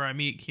point where I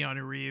meet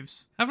Keanu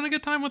Reeves. Having a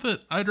good time with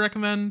it. I'd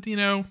recommend,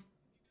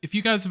 if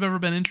you guys have ever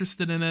been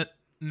interested in it,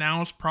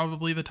 now's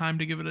probably the time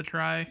to give it a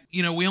try.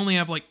 We only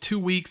have like 2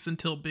 weeks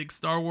until big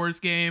Star Wars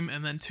game,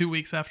 and then 2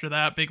 weeks after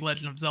that, big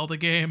Legend of Zelda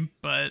game,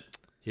 but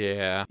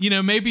yeah,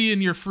 maybe in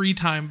your free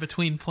time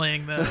between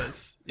playing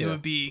those, it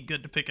would be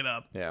good to pick it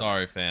up. Yeah.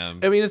 Sorry,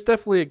 fam. I mean, it's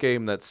definitely a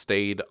game that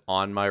stayed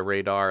on my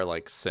radar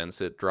like since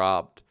it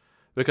dropped,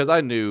 because I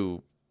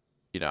knew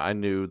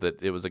that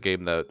it was a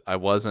game that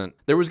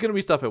there was going to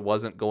be stuff I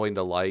wasn't going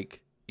to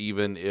like,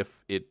 even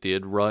if it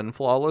did run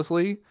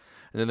flawlessly.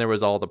 And then there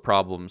was all the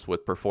problems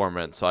with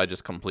performance, so I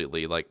just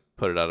completely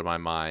put it out of my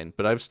mind.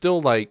 But I've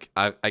still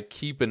I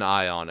keep an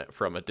eye on it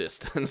from a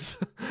distance,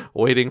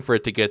 waiting for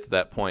it to get to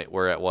that point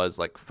where it was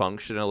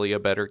functionally a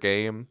better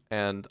game.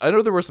 And I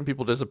know there were some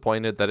people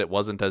disappointed that it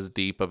wasn't as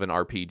deep of an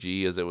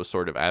RPG as it was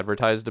sort of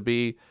advertised to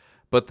be.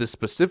 But the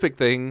specific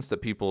things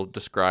that people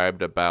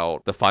described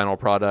about the final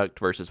product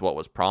versus what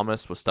was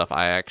promised was stuff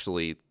I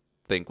actually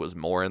think was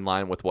more in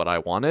line with what I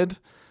wanted.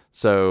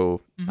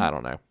 So, I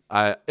don't know.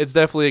 It's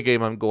definitely a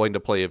game I'm going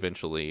to play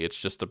eventually. It's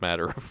just a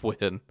matter of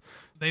when.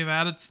 They've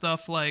added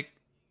stuff like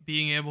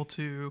being able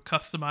to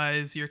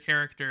customize your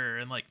character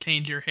and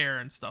change your hair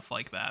and stuff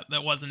like that.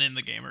 That wasn't in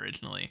the game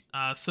originally.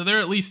 So they're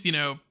at least,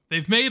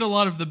 they've made a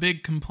lot of the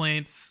big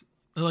complaints.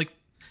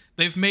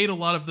 They've made a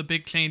lot of the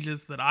big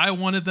changes that I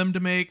wanted them to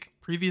make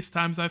previous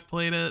times I've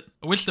played it.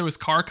 I wish there was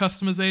car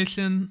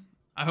customization.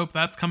 I hope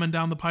that's coming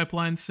down the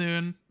pipeline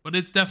soon. But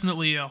it's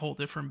definitely a whole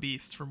different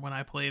beast from when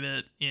I played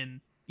it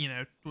in,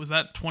 was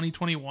that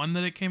 2021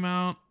 that it came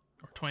out?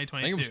 Or 2022?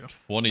 I think it was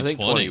 2020. I think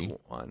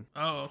 21.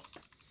 Oh.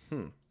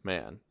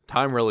 Man,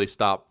 time really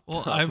stopped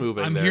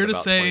moving. I'm here to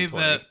say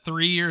that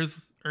 3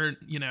 years, or,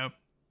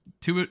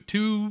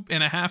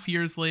 2.5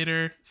 years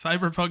later,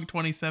 Cyberpunk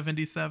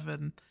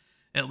 2077,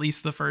 at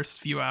least the first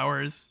few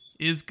hours,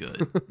 is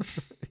good.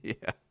 Yeah.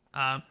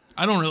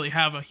 I don't really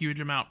have a huge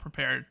amount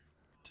prepared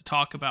to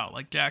talk about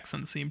like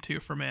Jackson seemed to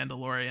for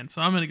Mandalorian.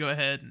 So I'm going to go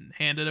ahead and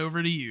hand it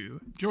over to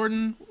you.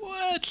 Jordan,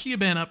 what you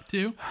been up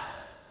to?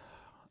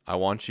 I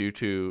want you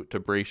to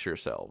brace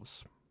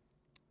yourselves.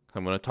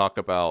 I'm going to talk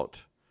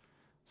about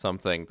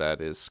something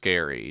that is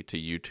scary to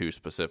you two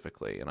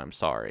specifically, and I'm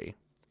sorry.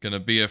 It's going to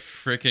be a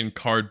freaking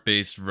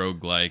card-based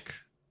roguelike.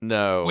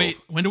 No. Wait,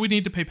 when do we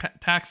need to pay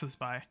taxes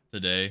by?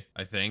 Today,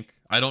 I think.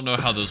 I don't know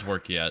how those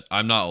work yet.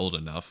 I'm not old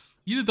enough.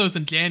 You did those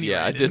in January.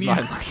 Yeah, I did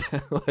mine.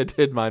 I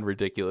did mine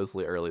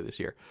ridiculously early this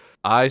year.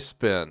 I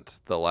spent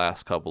the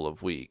last couple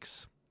of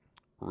weeks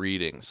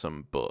reading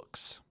some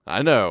books.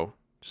 I know.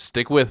 Just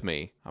stick with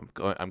me.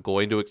 I'm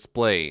going to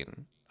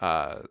explain.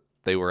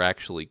 They were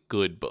actually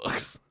good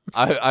books.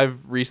 I've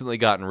recently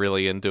gotten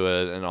really into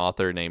an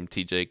author named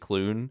T.J.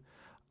 Klune.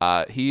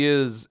 He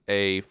is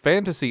a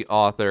fantasy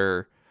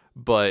author,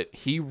 but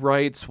he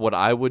writes what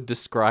I would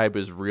describe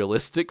as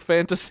realistic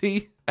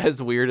fantasy,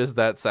 as weird as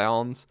that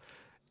sounds.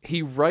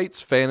 He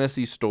writes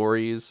fantasy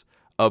stories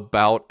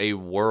about a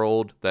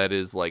world that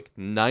is like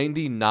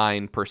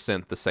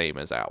 99% the same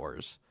as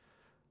ours.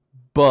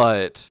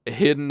 But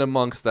hidden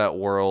amongst that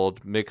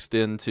world, mixed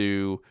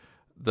into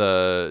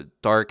the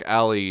dark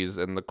alleys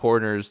and the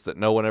corners that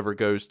no one ever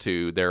goes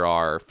to, there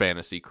are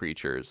fantasy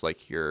creatures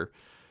like your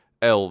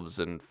elves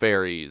and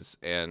fairies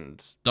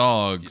and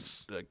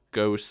dogs,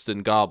 ghosts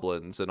and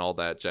goblins and all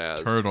that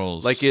jazz.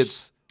 Turtles. Like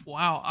it's...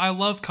 Wow, I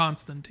love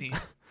Constantine.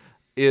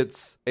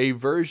 It's a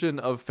version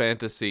of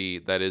fantasy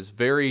that is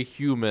very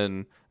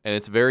human, and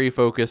it's very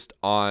focused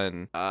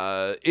on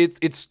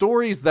it's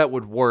stories that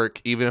would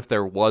work even if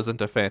there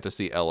wasn't a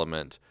fantasy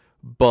element,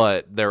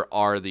 but there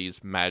are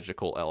these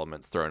magical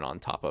elements thrown on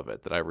top of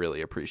it that I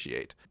really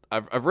appreciate.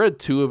 I've read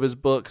 2 of his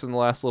books in the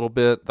last little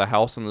bit, The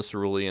House in the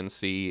Cerulean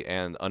Sea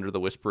and Under the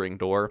Whispering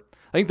Door.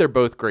 I think they're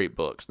both great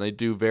books, and they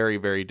do very,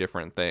 very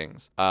different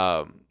things.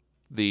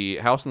 The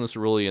House in the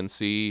Cerulean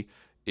Sea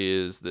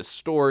is this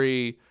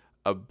story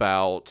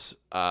about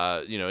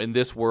in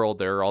this world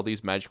there are all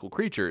these magical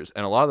creatures,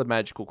 and a lot of the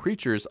magical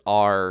creatures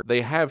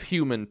they have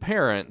human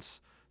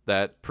parents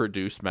that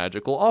produce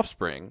magical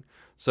offspring.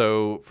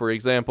 So for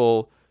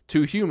example,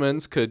 2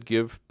 humans could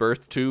give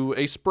birth to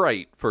a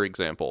sprite, for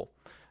example,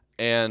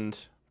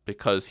 and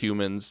because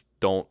humans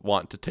don't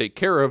want to take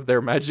care of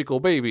their magical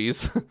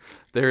babies,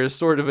 there is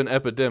sort of an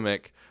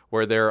epidemic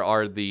where there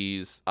are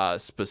these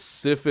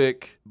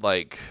specific,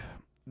 like,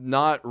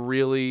 not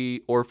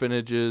really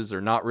orphanages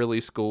or not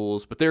really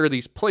schools, but there are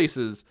these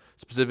places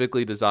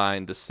specifically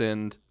designed to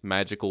send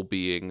magical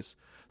beings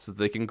so that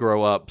they can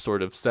grow up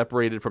sort of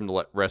separated from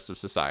the rest of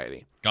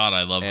society. God,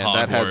 I love and Hogwarts.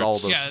 That has all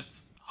the... Yeah,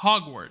 it's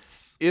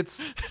Hogwarts.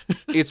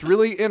 It's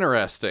really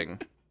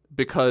interesting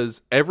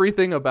because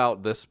everything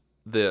about this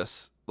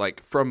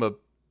like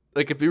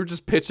if you were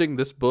just pitching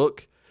this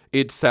book,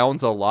 it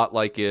sounds a lot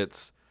like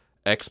it's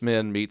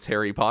X-Men meets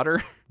Harry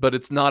Potter, but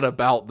it's not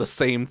about the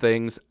same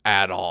things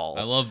at all.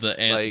 I love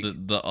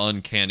the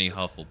uncanny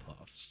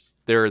Hufflepuffs.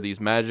 There are these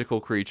magical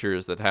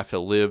creatures that have to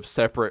live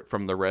separate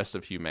from the rest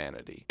of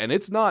humanity. And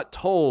it's not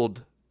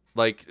told,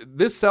 like,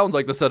 this sounds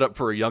like the setup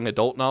for a young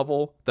adult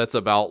novel that's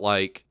about,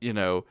 like,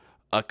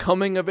 a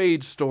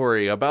coming-of-age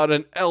story about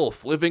an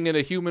elf living in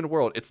a human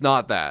world. It's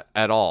not that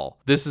at all.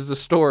 This is a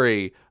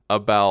story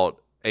about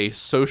a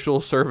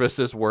social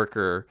services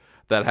worker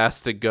that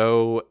has to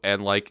go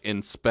and, like,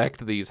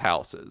 inspect these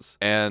houses.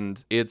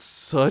 And it's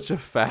such a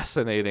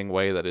fascinating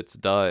way that it's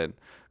done,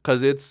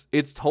 because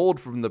it's told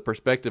from the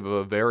perspective of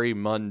a very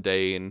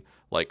mundane,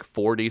 like,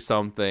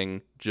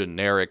 40-something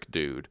generic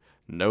dude.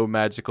 No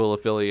magical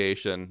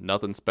affiliation,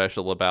 nothing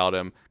special about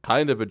him,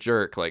 kind of a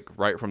jerk, like,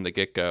 right from the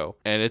get-go.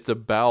 And it's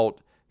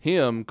about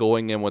him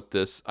going in with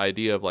this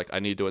idea of, like, I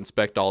need to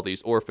inspect all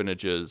these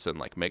orphanages and,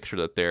 like, make sure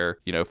that they're,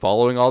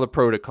 following all the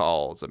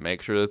protocols and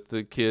make sure that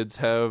the kids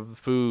have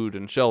food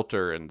and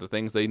shelter and the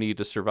things they need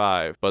to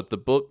survive. But the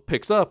book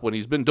picks up when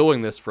he's been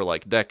doing this for,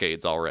 like,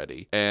 decades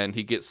already, and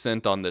he gets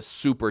sent on this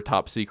super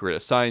top secret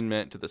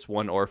assignment to this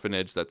one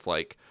orphanage that's,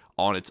 like,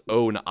 on its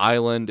own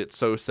island. It's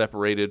so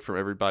separated from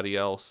everybody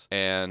else.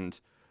 And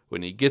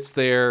when he gets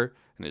there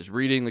and is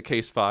reading the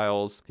case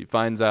files, he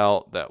finds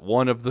out that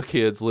one of the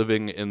kids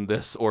living in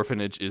this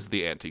orphanage is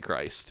the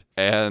Antichrist.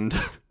 And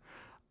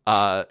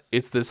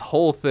it's this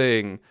whole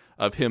thing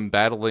of him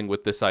battling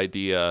with this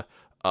idea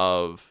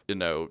of,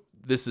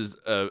 this is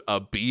a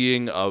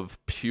being of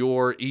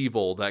pure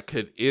evil that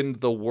could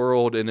end the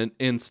world in an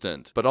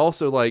instant. But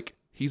also, like,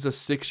 he's a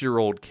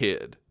 6-year-old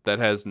kid that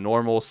has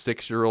normal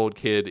 6-year-old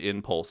kid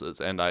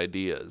impulses and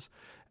ideas.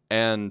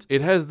 And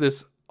it has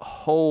this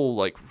whole,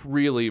 like,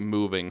 really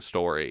moving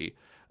story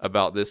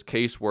about this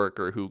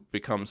caseworker who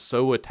becomes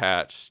so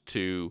attached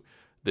to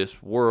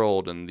this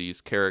world and these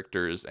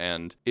characters.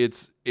 And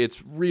it's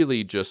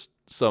really just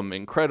some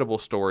incredible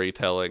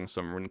storytelling,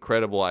 some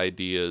incredible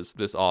ideas.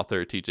 This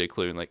author, T.J.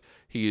 Klune, like,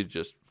 he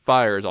just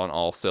fires on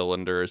all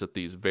cylinders at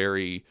these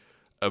very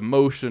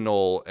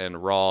emotional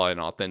and raw and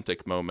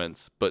authentic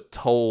moments, but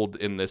told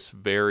in this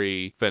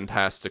very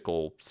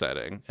fantastical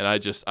setting. And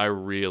I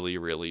really,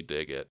 really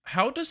dig it.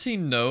 How does he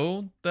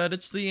know that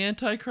it's the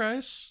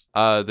Antichrist?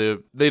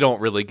 They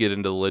don't really get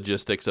into the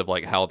logistics of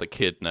like how the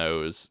kid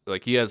knows.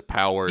 Like he has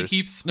powers. He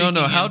keeps speaking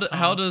How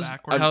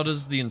backwards.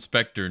 does the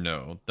inspector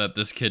know that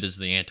this kid is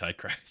the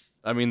Antichrist?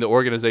 I mean, the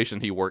organization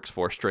he works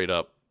for straight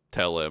up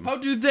tell him. How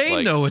do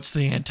they know it's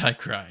the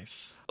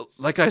Antichrist?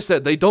 Like I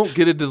said, they don't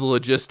get into the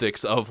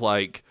logistics of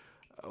like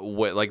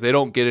they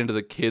don't get into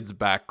the kid's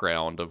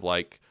background of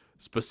like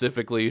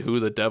specifically who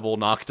the devil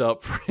knocked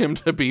up for him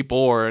to be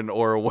born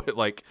or what.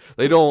 Like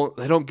they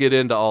don't get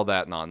into all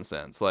that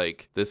nonsense.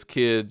 Like this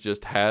kid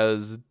just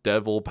has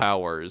devil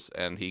powers,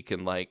 and he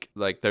can like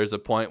there's a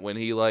point when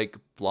he like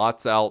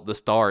blots out the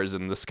stars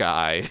in the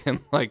sky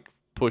and like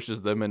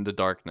pushes them into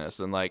darkness.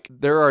 And like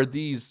there are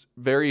these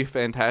very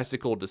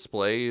fantastical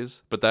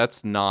displays, but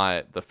that's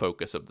not the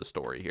focus of the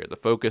story here. The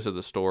focus of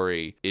the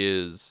story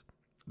is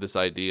this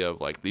idea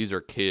of like these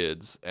are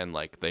kids and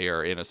like they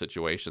are in a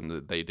situation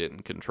that they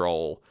didn't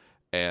control,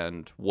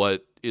 and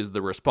what is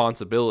the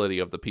responsibility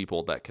of the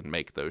people that can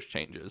make those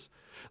changes.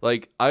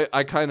 Like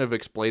I kind of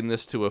explained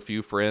this to a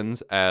few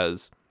friends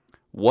as,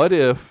 what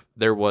if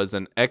there was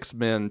an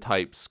X-Men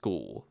type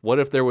school? What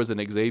if there was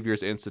an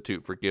Xavier's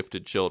Institute for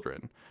Gifted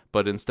Children,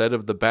 but instead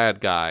of the bad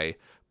guy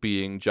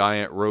being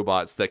giant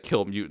robots that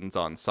kill mutants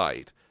on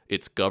sight,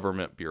 it's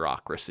government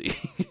bureaucracy.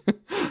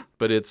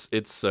 But it's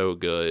so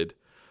good.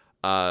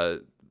 I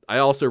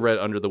also read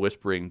Under the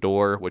Whispering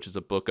Door, which is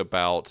a book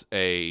about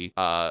a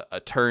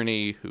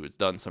attorney who has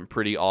done some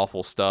pretty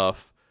awful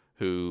stuff,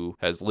 who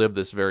has lived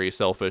this very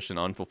selfish and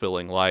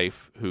unfulfilling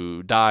life,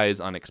 who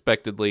dies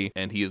unexpectedly,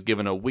 and he is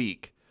given a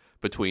week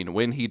between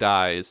when he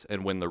dies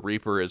and when the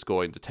Reaper is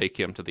going to take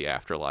him to the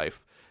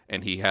afterlife.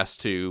 And he has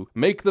to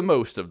make the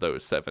most of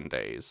those 7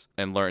 days,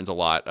 and learns a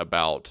lot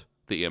about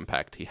the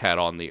impact he had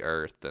on the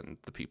earth and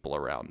the people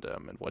around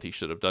him and what he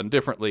should have done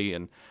differently.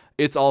 And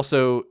it's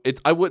also,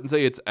 I wouldn't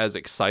say it's as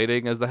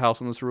exciting as The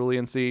House on the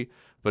Cerulean Sea,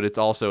 but it's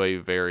also a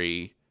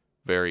very,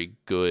 very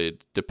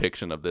good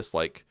depiction of this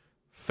like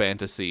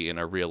fantasy in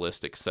a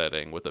realistic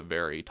setting with a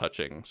very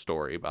touching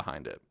story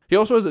behind it. He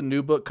also has a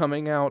new book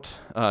coming out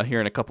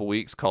here in a couple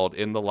weeks called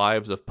In the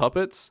Lives of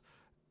Puppets,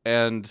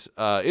 and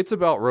it's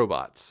about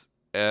robots.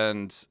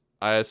 And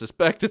I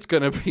suspect it's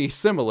going to be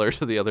similar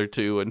to the other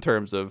two in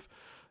terms of,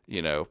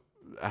 you know,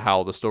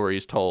 how the story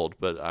is told,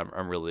 but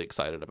I'm really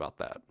excited about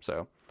that.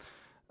 So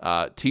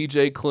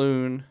TJ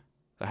Klune,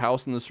 The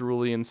House in the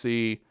Cerulean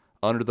Sea,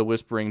 Under the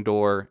Whispering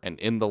Door, and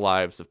In the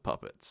Lives of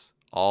Puppets.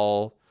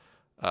 All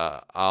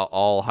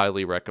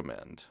highly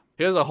recommend.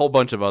 He has a whole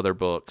bunch of other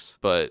books,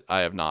 but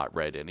I have not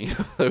read any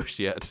of those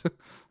yet.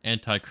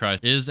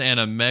 Antichrist is an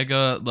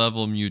Omega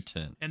level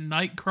mutant. And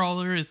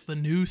Nightcrawler is the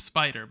new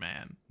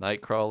Spider-Man.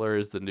 Nightcrawler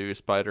is the new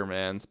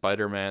Spider-Man.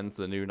 Spider-Man's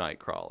the new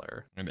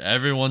Nightcrawler. And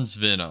everyone's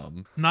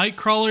Venom.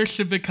 Nightcrawler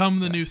should become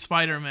the new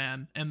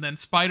Spider-Man, and then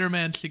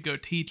Spider-Man should go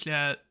teach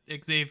at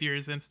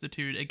Xavier's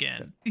Institute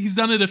again. Yeah. He's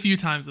done it a few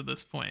times at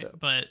this point,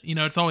 but, you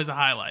know, it's always a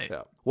highlight.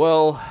 Yeah.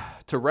 Well,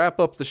 to wrap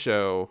up the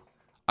show,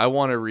 I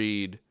want to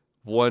read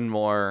one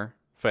more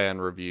fan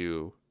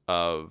review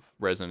of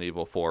Resident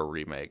Evil 4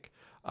 Remake.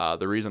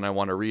 The reason I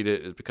want to read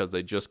it is because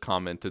they just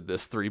commented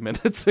this 3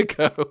 minutes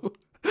ago,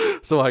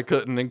 so I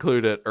couldn't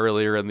include it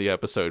earlier in the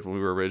episode when we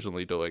were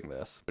originally doing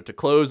this. But to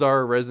close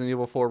our Resident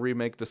Evil 4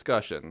 Remake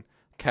discussion,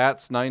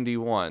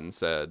 Cats91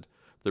 said,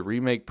 "The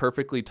remake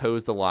perfectly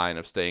toes the line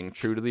of staying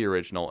true to the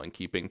original and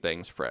keeping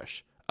things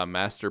fresh. A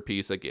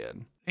masterpiece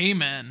again."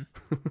 Amen.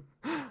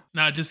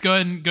 Now, just go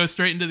ahead and go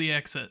straight into the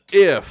exit.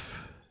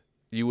 If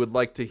you would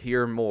like to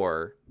hear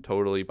more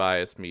Totally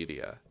Biased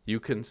Media, you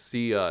can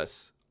see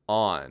us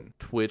on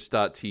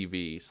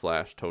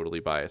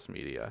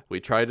twitch.tv/totallybiasedmedia. We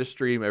try to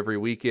stream every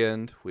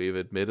weekend. We've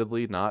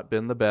admittedly not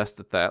been the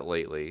best at that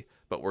lately,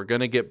 but we're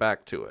going to get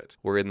back to it.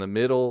 We're in the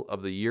middle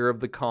of the Year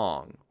of the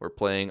Kong. We're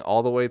playing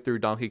all the way through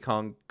Donkey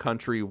Kong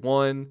Country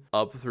 1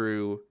 up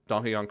through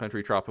Donkey Kong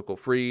Country Tropical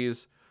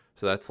Freeze.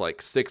 So that's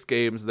like 6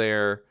 games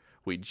there.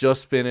 We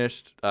just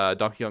finished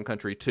Donkey Kong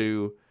Country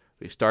 2.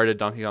 We started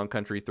Donkey Kong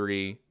Country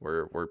 3.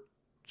 We're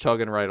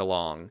chugging right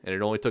along, and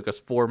it only took us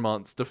 4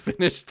 months to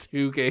finish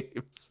 2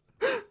 games,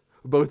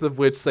 both of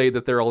which say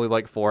that they're only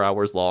like 4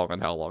 hours long on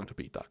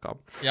howlongtobeat.com.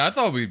 Yeah, I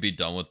thought we'd be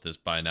done with this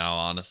by now,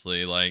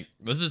 honestly. Like,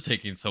 this is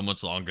taking so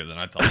much longer than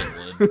I thought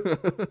it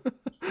would.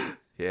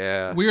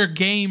 Yeah. We're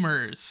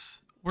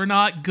gamers. We're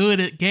not good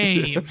at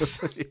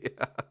games.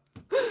 Yeah.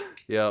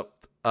 Yep.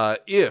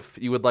 If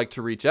you would like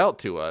to reach out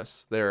to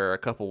us, there are a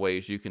couple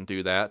ways you can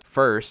do that.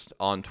 First,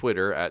 on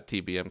Twitter at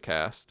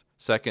TBMcast.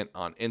 Second,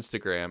 on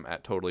Instagram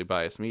at Totally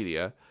Biased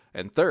Media.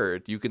 And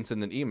third, you can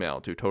send an email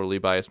to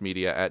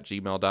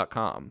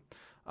totallybiasedmedia@gmail.com.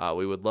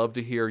 We would love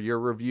to hear your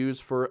reviews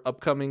for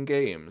upcoming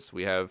games.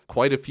 We have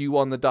quite a few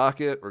on the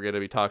docket. We're going to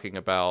be talking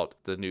about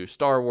the new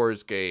Star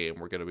Wars game.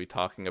 We're going to be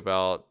talking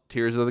about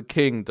Tears of the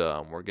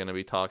Kingdom. We're going to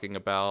be talking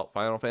about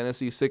Final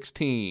Fantasy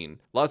 16.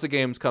 Lots of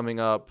games coming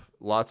up.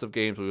 Lots of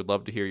games we would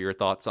love to hear your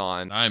thoughts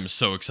on. I'm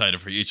so excited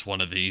for each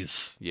one of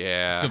these.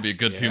 Yeah. It's going to be a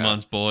good few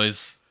months,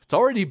 boys. It's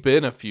already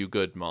been a few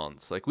good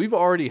months. Like, we've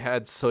already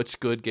had such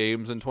good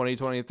games in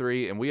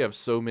 2023, and we have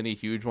so many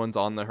huge ones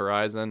on the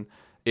horizon.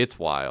 It's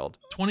wild.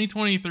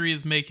 2023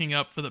 is making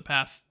up for the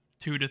past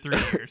 2 to 3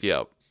 years.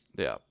 Yep.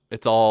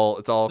 It's all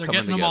They're coming together.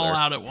 getting them all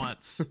out at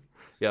once.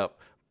 Yep.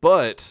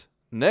 But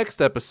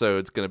next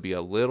episode's going to be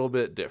a little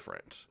bit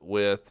different.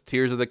 With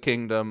Tears of the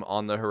Kingdom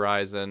on the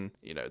horizon,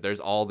 there's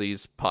all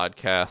these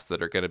podcasts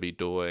that are going to be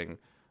doing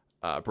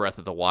Breath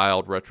of the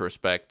Wild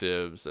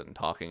retrospectives and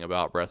talking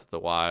about Breath of the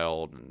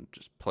Wild and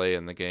just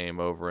playing the game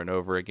over and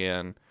over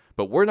again.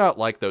 But we're not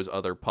like those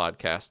other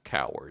podcast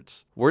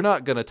cowards. We're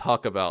not going to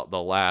talk about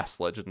the last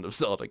Legend of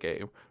Zelda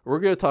game. We're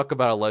going to talk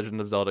about a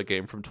Legend of Zelda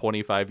game from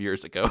 25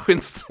 years ago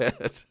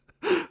instead.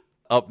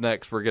 Up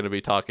next, we're going to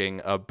be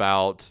talking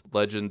about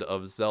Legend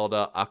of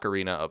Zelda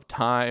Ocarina of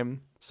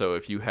Time. So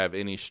if you have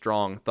any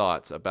strong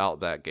thoughts about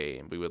that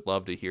game, we would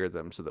love to hear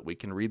them so that we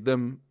can read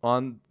them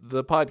on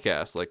the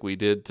podcast like we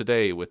did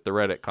today with the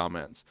Reddit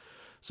comments.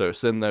 So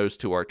send those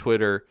to our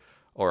Twitter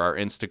or our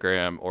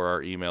Instagram or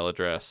our email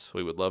address.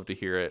 We would love to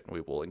hear it. We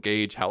will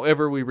engage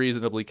however we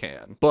reasonably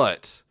can.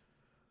 But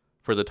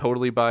for the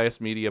Totally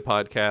Biased Media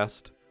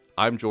Podcast,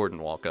 I'm Jordan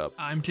Walkup.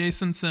 I'm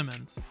Jason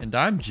Simmons. And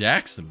I'm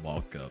Jackson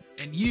Walkup.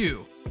 And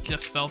you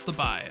just felt the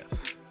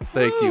bias.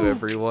 Thank you,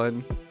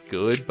 everyone.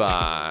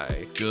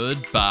 Goodbye.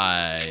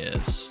 Goodbye.